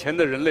年前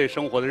的人类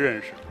生活的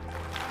认识。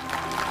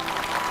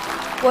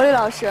国立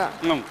老师，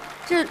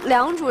这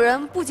梁主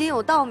人不仅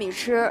有稻米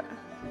吃，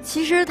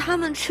其实他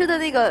们吃的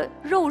那个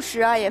肉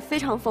食啊也非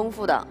常丰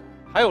富的。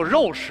还有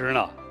肉食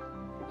呢？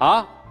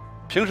啊？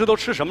平时都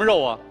吃什么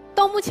肉啊？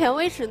到目前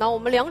为止呢，我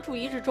们良渚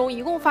遗址中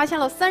一共发现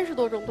了30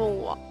多种动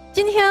物。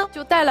今天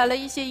就带来了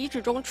一些遗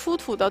址中出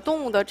土的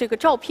动物的这个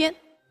照片。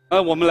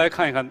我们来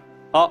看一看。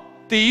好，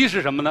第一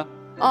是什么呢？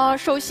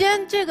首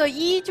先这个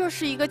一就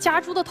是一个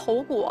家猪的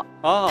头骨，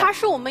它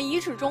是我们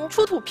遗址中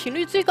出土频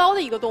率最高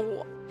的一个动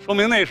物。说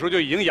明那时候就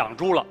已经养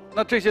猪了。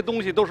那这些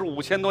东西都是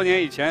5000多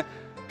年以前，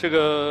这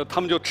个他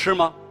们就吃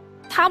吗？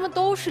它们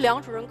都是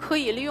梁主人可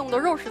以利用的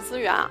肉食资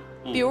源啊。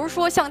比如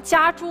说像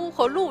家猪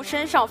和鹿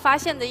身上发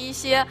现的一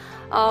些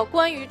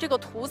关于这个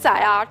屠宰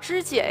啊、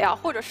肢解呀、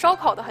或者烧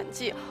烤的痕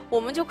迹，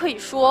我们就可以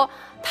说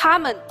他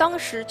们当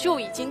时就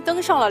已经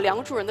登上了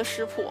梁主人的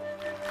食谱。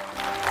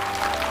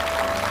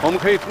我们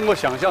可以通过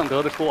想象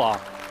得出啊，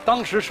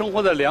当时生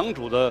活在良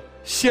渚的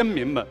先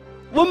民们，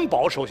温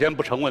饱首先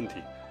不成问题，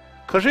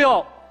可是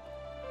要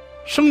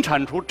生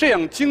产出这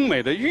样精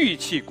美的玉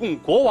器供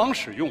国王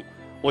使用，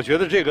我觉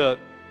得这个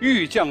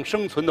玉匠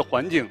生存的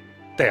环境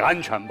得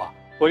安全吧。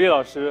国立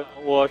老师，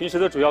我平时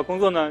的主要工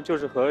作呢，就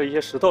是和一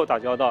些石头打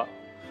交道，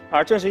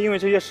而正是因为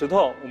这些石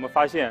头，我们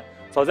发现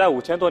早在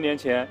5000多年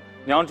前，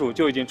良渚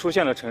就已经出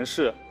现了城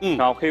市，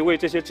然后可以为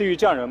这些制玉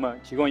匠人们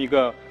提供一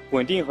个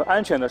稳定和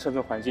安全的生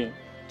存环境。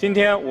今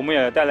天我们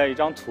也带来一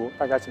张图，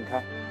大家请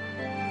看。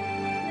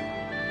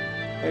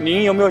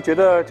您有没有觉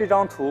得这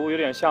张图有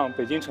点像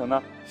北京城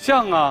呢？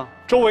像啊，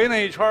周围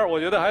那一圈我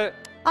觉得还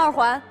2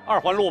环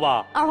路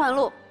吧。2环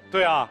路。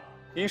对啊，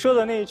您说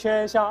的那一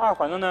圈像2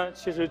环的呢，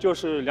其实就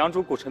是良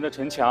渚古城的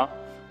城墙。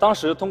当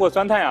时通过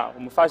钻探呀，我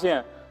们发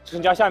现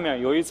城墙下面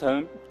有一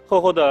层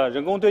厚厚的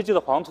人工堆积的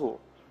黄土，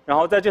然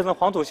后在这层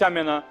黄土下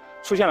面呢，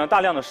出现了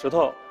大量的石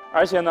头。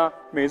而且呢，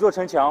每座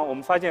城墙我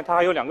们发现它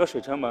还有2个水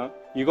城门，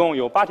一共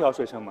有8条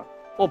水城门。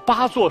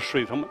8座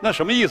水城门，那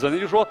什么意思呢？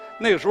就是说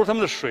那个时候他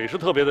们的水是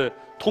特别的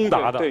通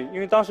达的。对，因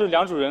为当时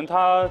良渚人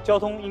他交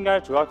通应该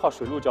主要靠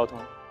水路交通。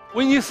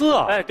威尼斯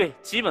啊？哎，对，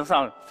基本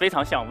上非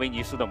常像威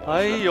尼斯的模式。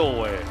哎呦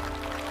喂！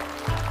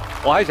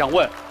我还想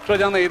问，浙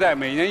江那一带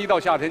每年一到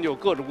夏天就有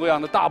各种各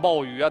样的大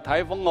暴雨啊、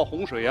台风啊、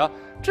洪水啊，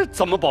这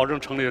怎么保证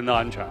城里人的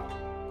安全啊？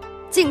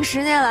近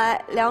10年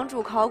来，良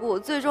渚考古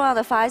最重要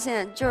的发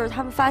现就是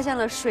他们发现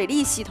了水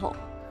利系统。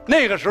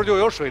那个时候就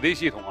有水利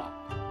系统啊！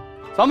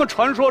咱们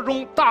传说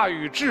中大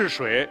禹治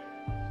水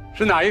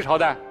是哪一朝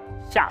代？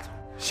夏朝。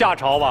夏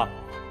朝吧。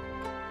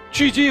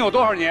距今有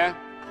多少年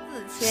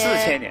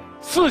？4000年。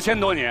4000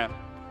多年。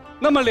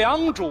那么良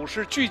渚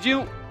是距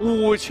今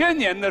5000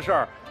年的事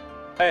儿。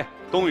哎，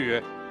冬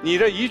雨，你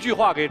这一句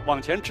话给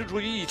往前支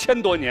出去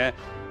1000多年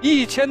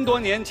，1000多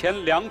年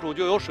前良渚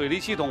就有水利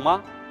系统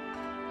吗？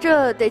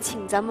这得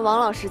请咱们王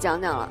老师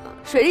讲讲了。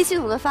水利系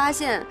统的发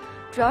现，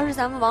主要是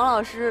咱们王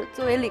老师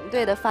作为领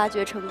队的发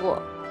掘成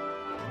果。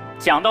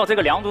讲到这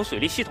个良渚水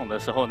利系统的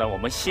时候呢，我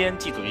们先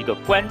记住一个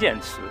关键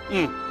词，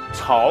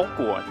草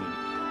果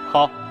泥。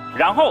好，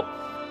然后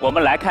我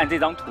们来看这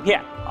张图片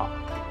啊。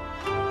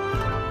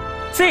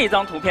这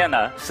张图片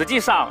呢，实际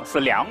上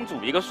是良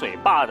渚一个水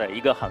坝的一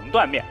个横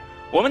断面。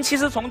我们其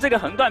实从这个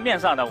横断面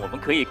上呢，我们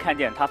可以看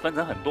见它分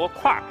成很多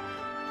块儿。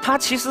它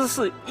其实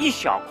是一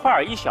小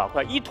块一小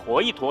块、一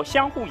坨一坨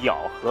相互咬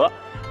合，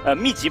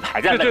密集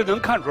排在那里。这能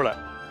看出来，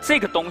这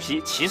个东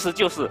西其实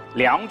就是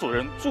良渚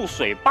人筑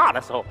水坝的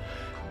时候，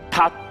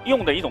他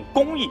用的一种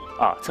工艺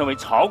啊，称为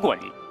草果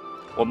泥。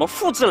我们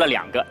复制了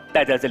2个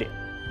带在这里。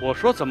我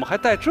说怎么还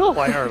带这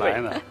玩意儿来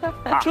呢？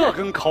这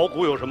跟考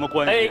古有什么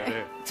关系？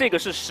这个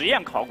是实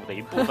验考古的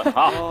一部分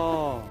啊。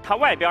哦，它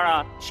外边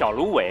啊小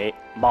芦苇、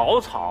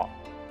茅草，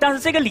但是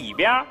这个里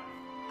边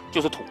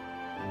就是土，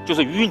就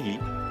是淤泥。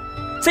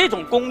这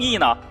种工艺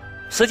呢，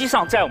实际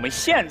上在我们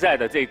现在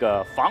的这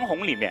个防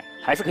洪里面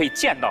还是可以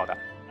见到的。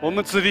我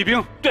们子弟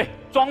兵对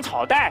装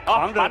草袋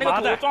啊，把那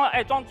个土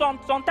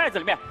装袋子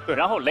里面，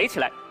然后垒起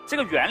来，这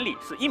个原理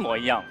是一模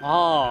一样的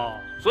哦。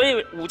所以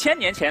5000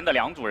年前的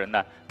良渚人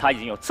呢，他已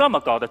经有这么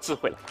高的智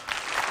慧了。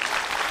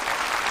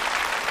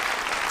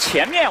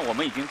前面我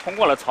们已经通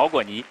过了草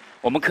果泥，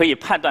我们可以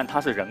判断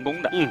它是人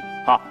工的。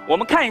好，我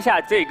们看一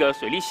下这个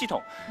水利系统，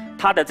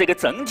它的这个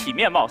整体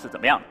面貌是怎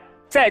么样的？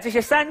在这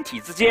些山体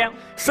之间，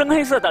深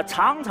黑色的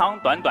长长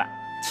短短，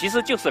其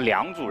实就是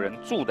良渚人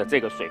筑的这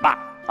个水坝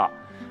啊。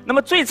那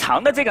么最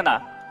长的这个呢，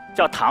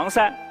叫唐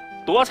山，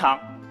多长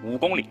5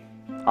公里，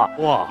啊，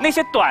哇！那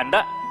些短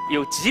的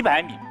有几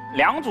百米。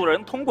良渚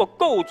人通过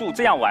构筑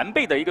这样完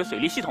备的一个水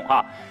利系统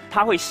啊，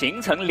它会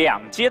形成2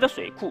阶的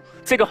水库，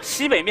这个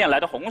西北面来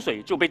的洪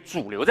水就被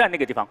阻留在那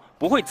个地方，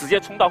不会直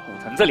接冲到古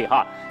城这里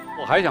哈。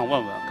我还想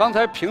问问，刚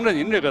才凭着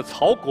您这个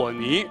草果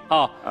泥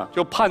啊，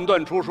就判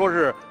断出说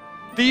是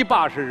堤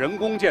坝是人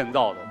工建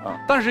造的，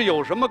但是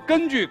有什么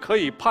根据可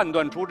以判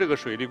断出这个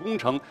水利工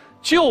程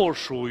就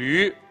属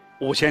于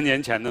5000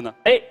年前的呢？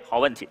好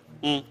问题。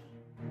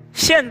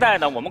现在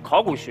呢，我们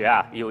考古学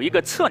啊有一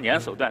个测年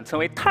手段，称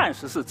为碳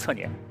十式测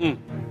年。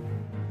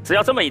只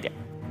要这么一点，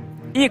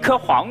一颗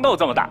黄豆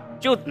这么大，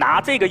就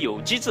拿这个有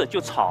机质，就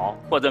草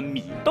或者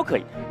米都可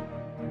以，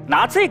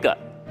拿这个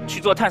去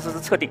做碳十式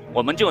测定，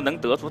我们就能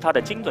得出它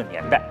的精准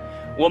年代。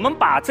我们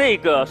把这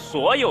个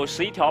所有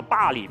11条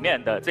坝里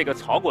面的这个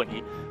草果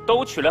泥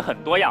都取了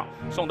很多样，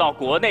送到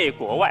国内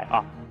国外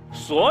啊，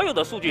所有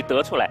的数据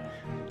得出来。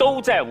都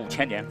在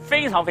5000年，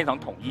非常非常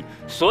统一，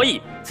所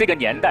以这个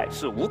年代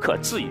是无可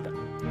置疑的，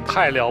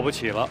太了不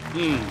起了。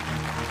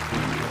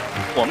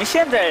我们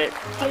现在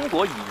中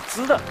国已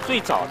知的最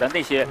早的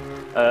那些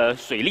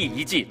水利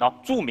遗迹，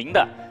著名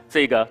的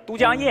这个都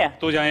江堰、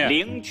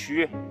灵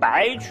渠、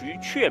白渠、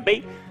雀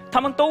碑，它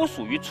们都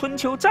属于春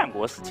秋战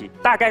国时期，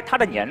大概它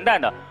的年代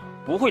呢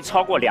不会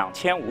超过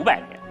2500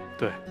年。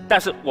对，但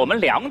是我们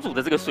良渚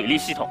的这个水利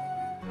系统。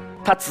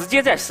他直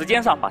接在时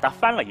间上把它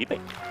翻了1倍，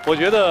我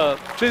觉得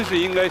真是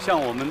应该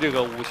向我们这个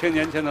5000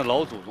年前的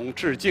老祖宗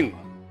致敬啊！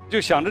就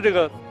想着这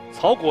个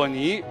草果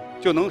泥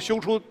就能修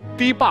出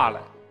堤坝来。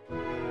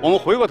我们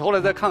回过头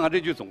来再看看这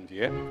句总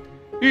结：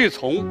玉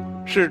琮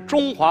是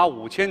中华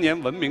5000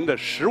年文明的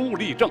实物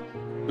例证，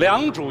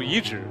良渚遗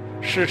址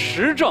是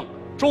实证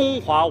中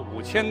华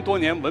5000多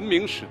年文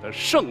明史的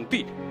圣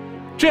地。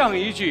这样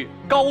一句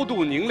高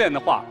度凝练的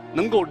话，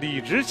能够理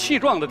直气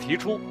壮地提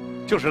出，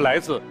就是来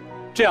自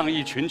这样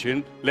一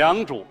群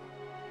良渚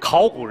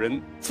考古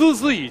人孜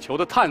孜以求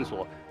的探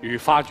索与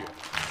发掘。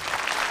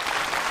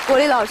国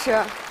立老师，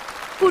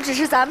不只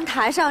是咱们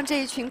台上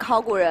这一群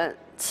考古人，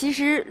其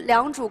实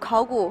良渚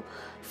考古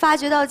发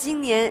掘到今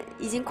年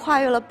已经跨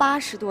越了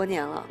80多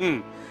年了。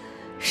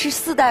是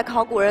4代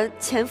考古人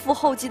前赴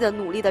后继的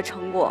努力的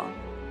成果。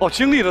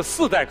经历了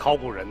4代考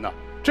古人呢，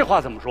这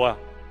话怎么说呀？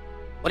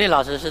国立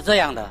老师是这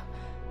样的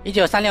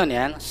：1936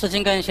年，施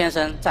金根先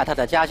生在他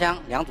的家乡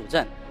良渚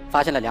镇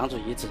发现了良渚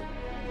遗址。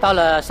到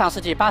了上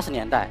世纪80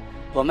年代，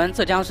我们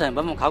浙江省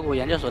文物考古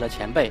研究所的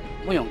前辈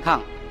穆永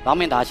康、王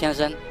明达先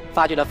生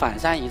发掘了反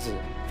山遗址，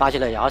发掘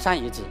了瑶山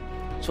遗址，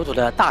出土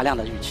了大量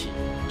的玉器。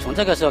从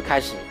这个时候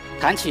开始，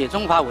谈起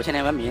中华5000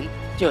年文明，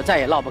就再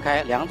也绕不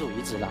开良渚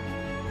遗址了。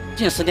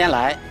近10年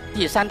来，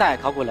第3代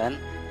考古人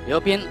刘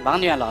斌、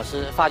王远老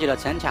师发掘了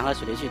城墙和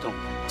水利系统，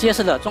揭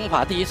示了中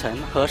华第一城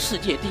和世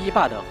界第一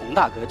坝的宏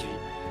大格局。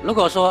如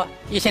果说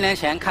1000年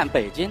前看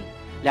北京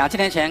，2000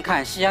年前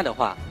看西安的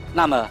话，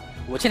那么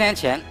5000年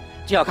前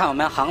就要看我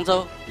们杭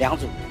州良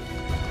渚。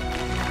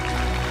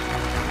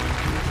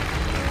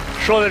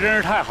说的真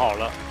是太好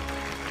了，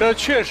这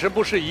确实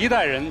不是一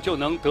代人就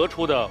能得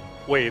出的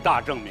伟大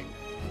证明。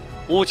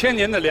5000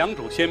年的良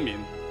渚先民，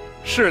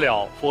事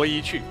了佛衣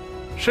去，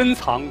深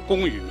藏功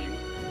与名，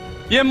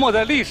淹没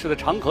在历史的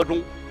长河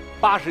中。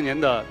80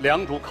年的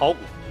良渚考古，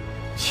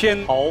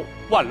千淘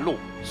万漉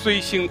虽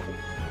辛苦，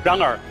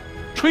然而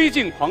吹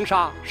尽狂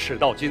沙始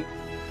到金。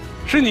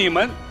是你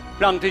们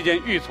让这件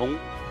玉琮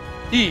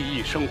熠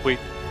熠生辉，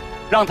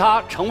让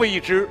它成为一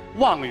只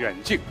望远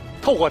镜。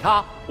透过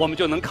它，我们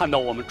就能看到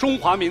我们中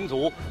华民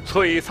族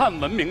璀璨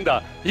文明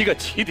的一个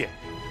起点，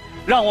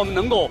让我们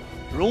能够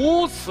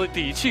如此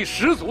底气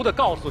十足地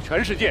告诉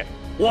全世界，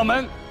我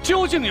们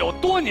究竟有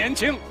多年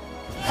轻。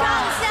上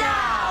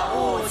下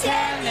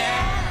5000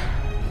年。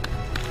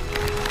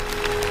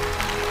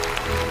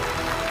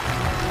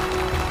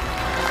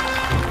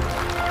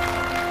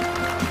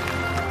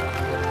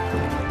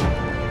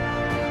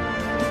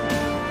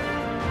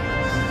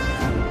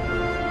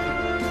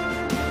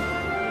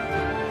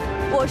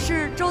我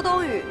是周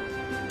冬雨，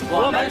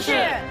我们是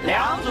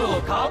良渚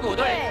考古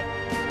队，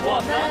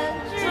我们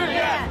志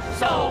愿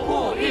守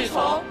护玉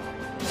琮，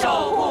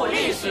守护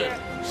历史，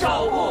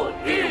守护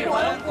玉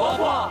文国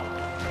货。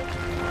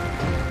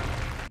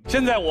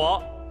现在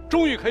我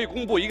终于可以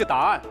公布一个答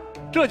案：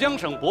浙江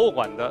省博物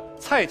馆的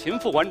蔡琴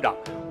副馆长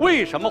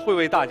为什么会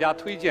为大家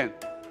推荐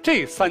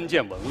这3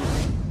件文物？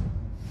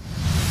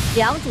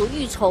良渚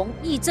玉琮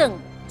义证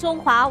中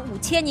华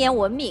5000年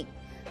文明，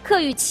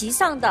刻于其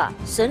上的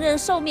神人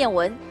兽面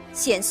纹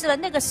显示了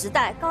那个时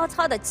代高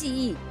超的技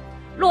艺。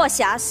落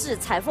霞式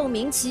彩凤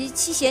鸣岐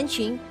七弦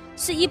裙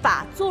是一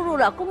把注入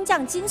了工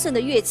匠精神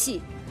的乐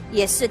器，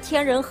也是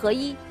天人合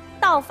一、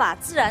道法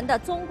自然的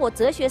中国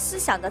哲学思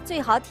想的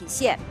最好体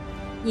现。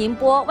宁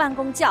波万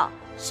工教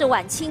是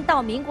晚清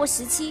到民国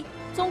时期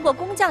中国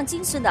工匠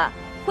精神的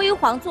辉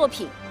煌作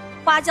品，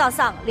花轿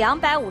上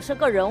250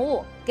个人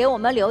物给我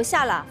们留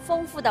下了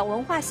丰富的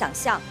文化想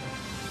象。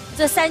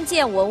这3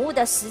件文物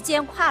的时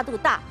间跨度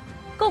大，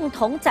共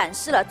同展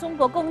示了中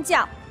国工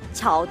匠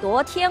巧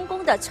夺天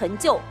工的成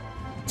就，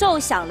奏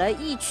响了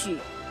一曲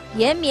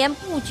延绵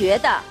不绝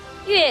的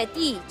越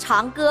地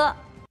长歌。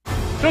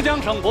浙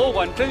江省博物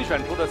馆甄选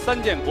出的3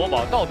件国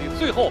宝，到底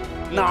最后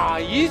哪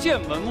一件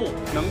文物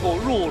能够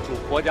入主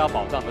国家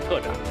宝藏的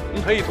特展？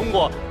你可以通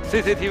过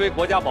CCTV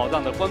国家宝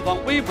藏的官方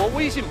微博、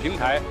微信平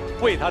台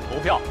为它投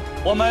票。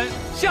我们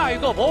下一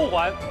座博物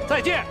馆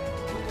再见。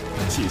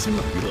感谢新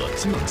浪娱乐、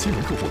新浪新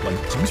闻客户端、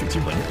腾讯新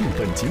闻对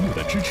本节目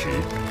的支持。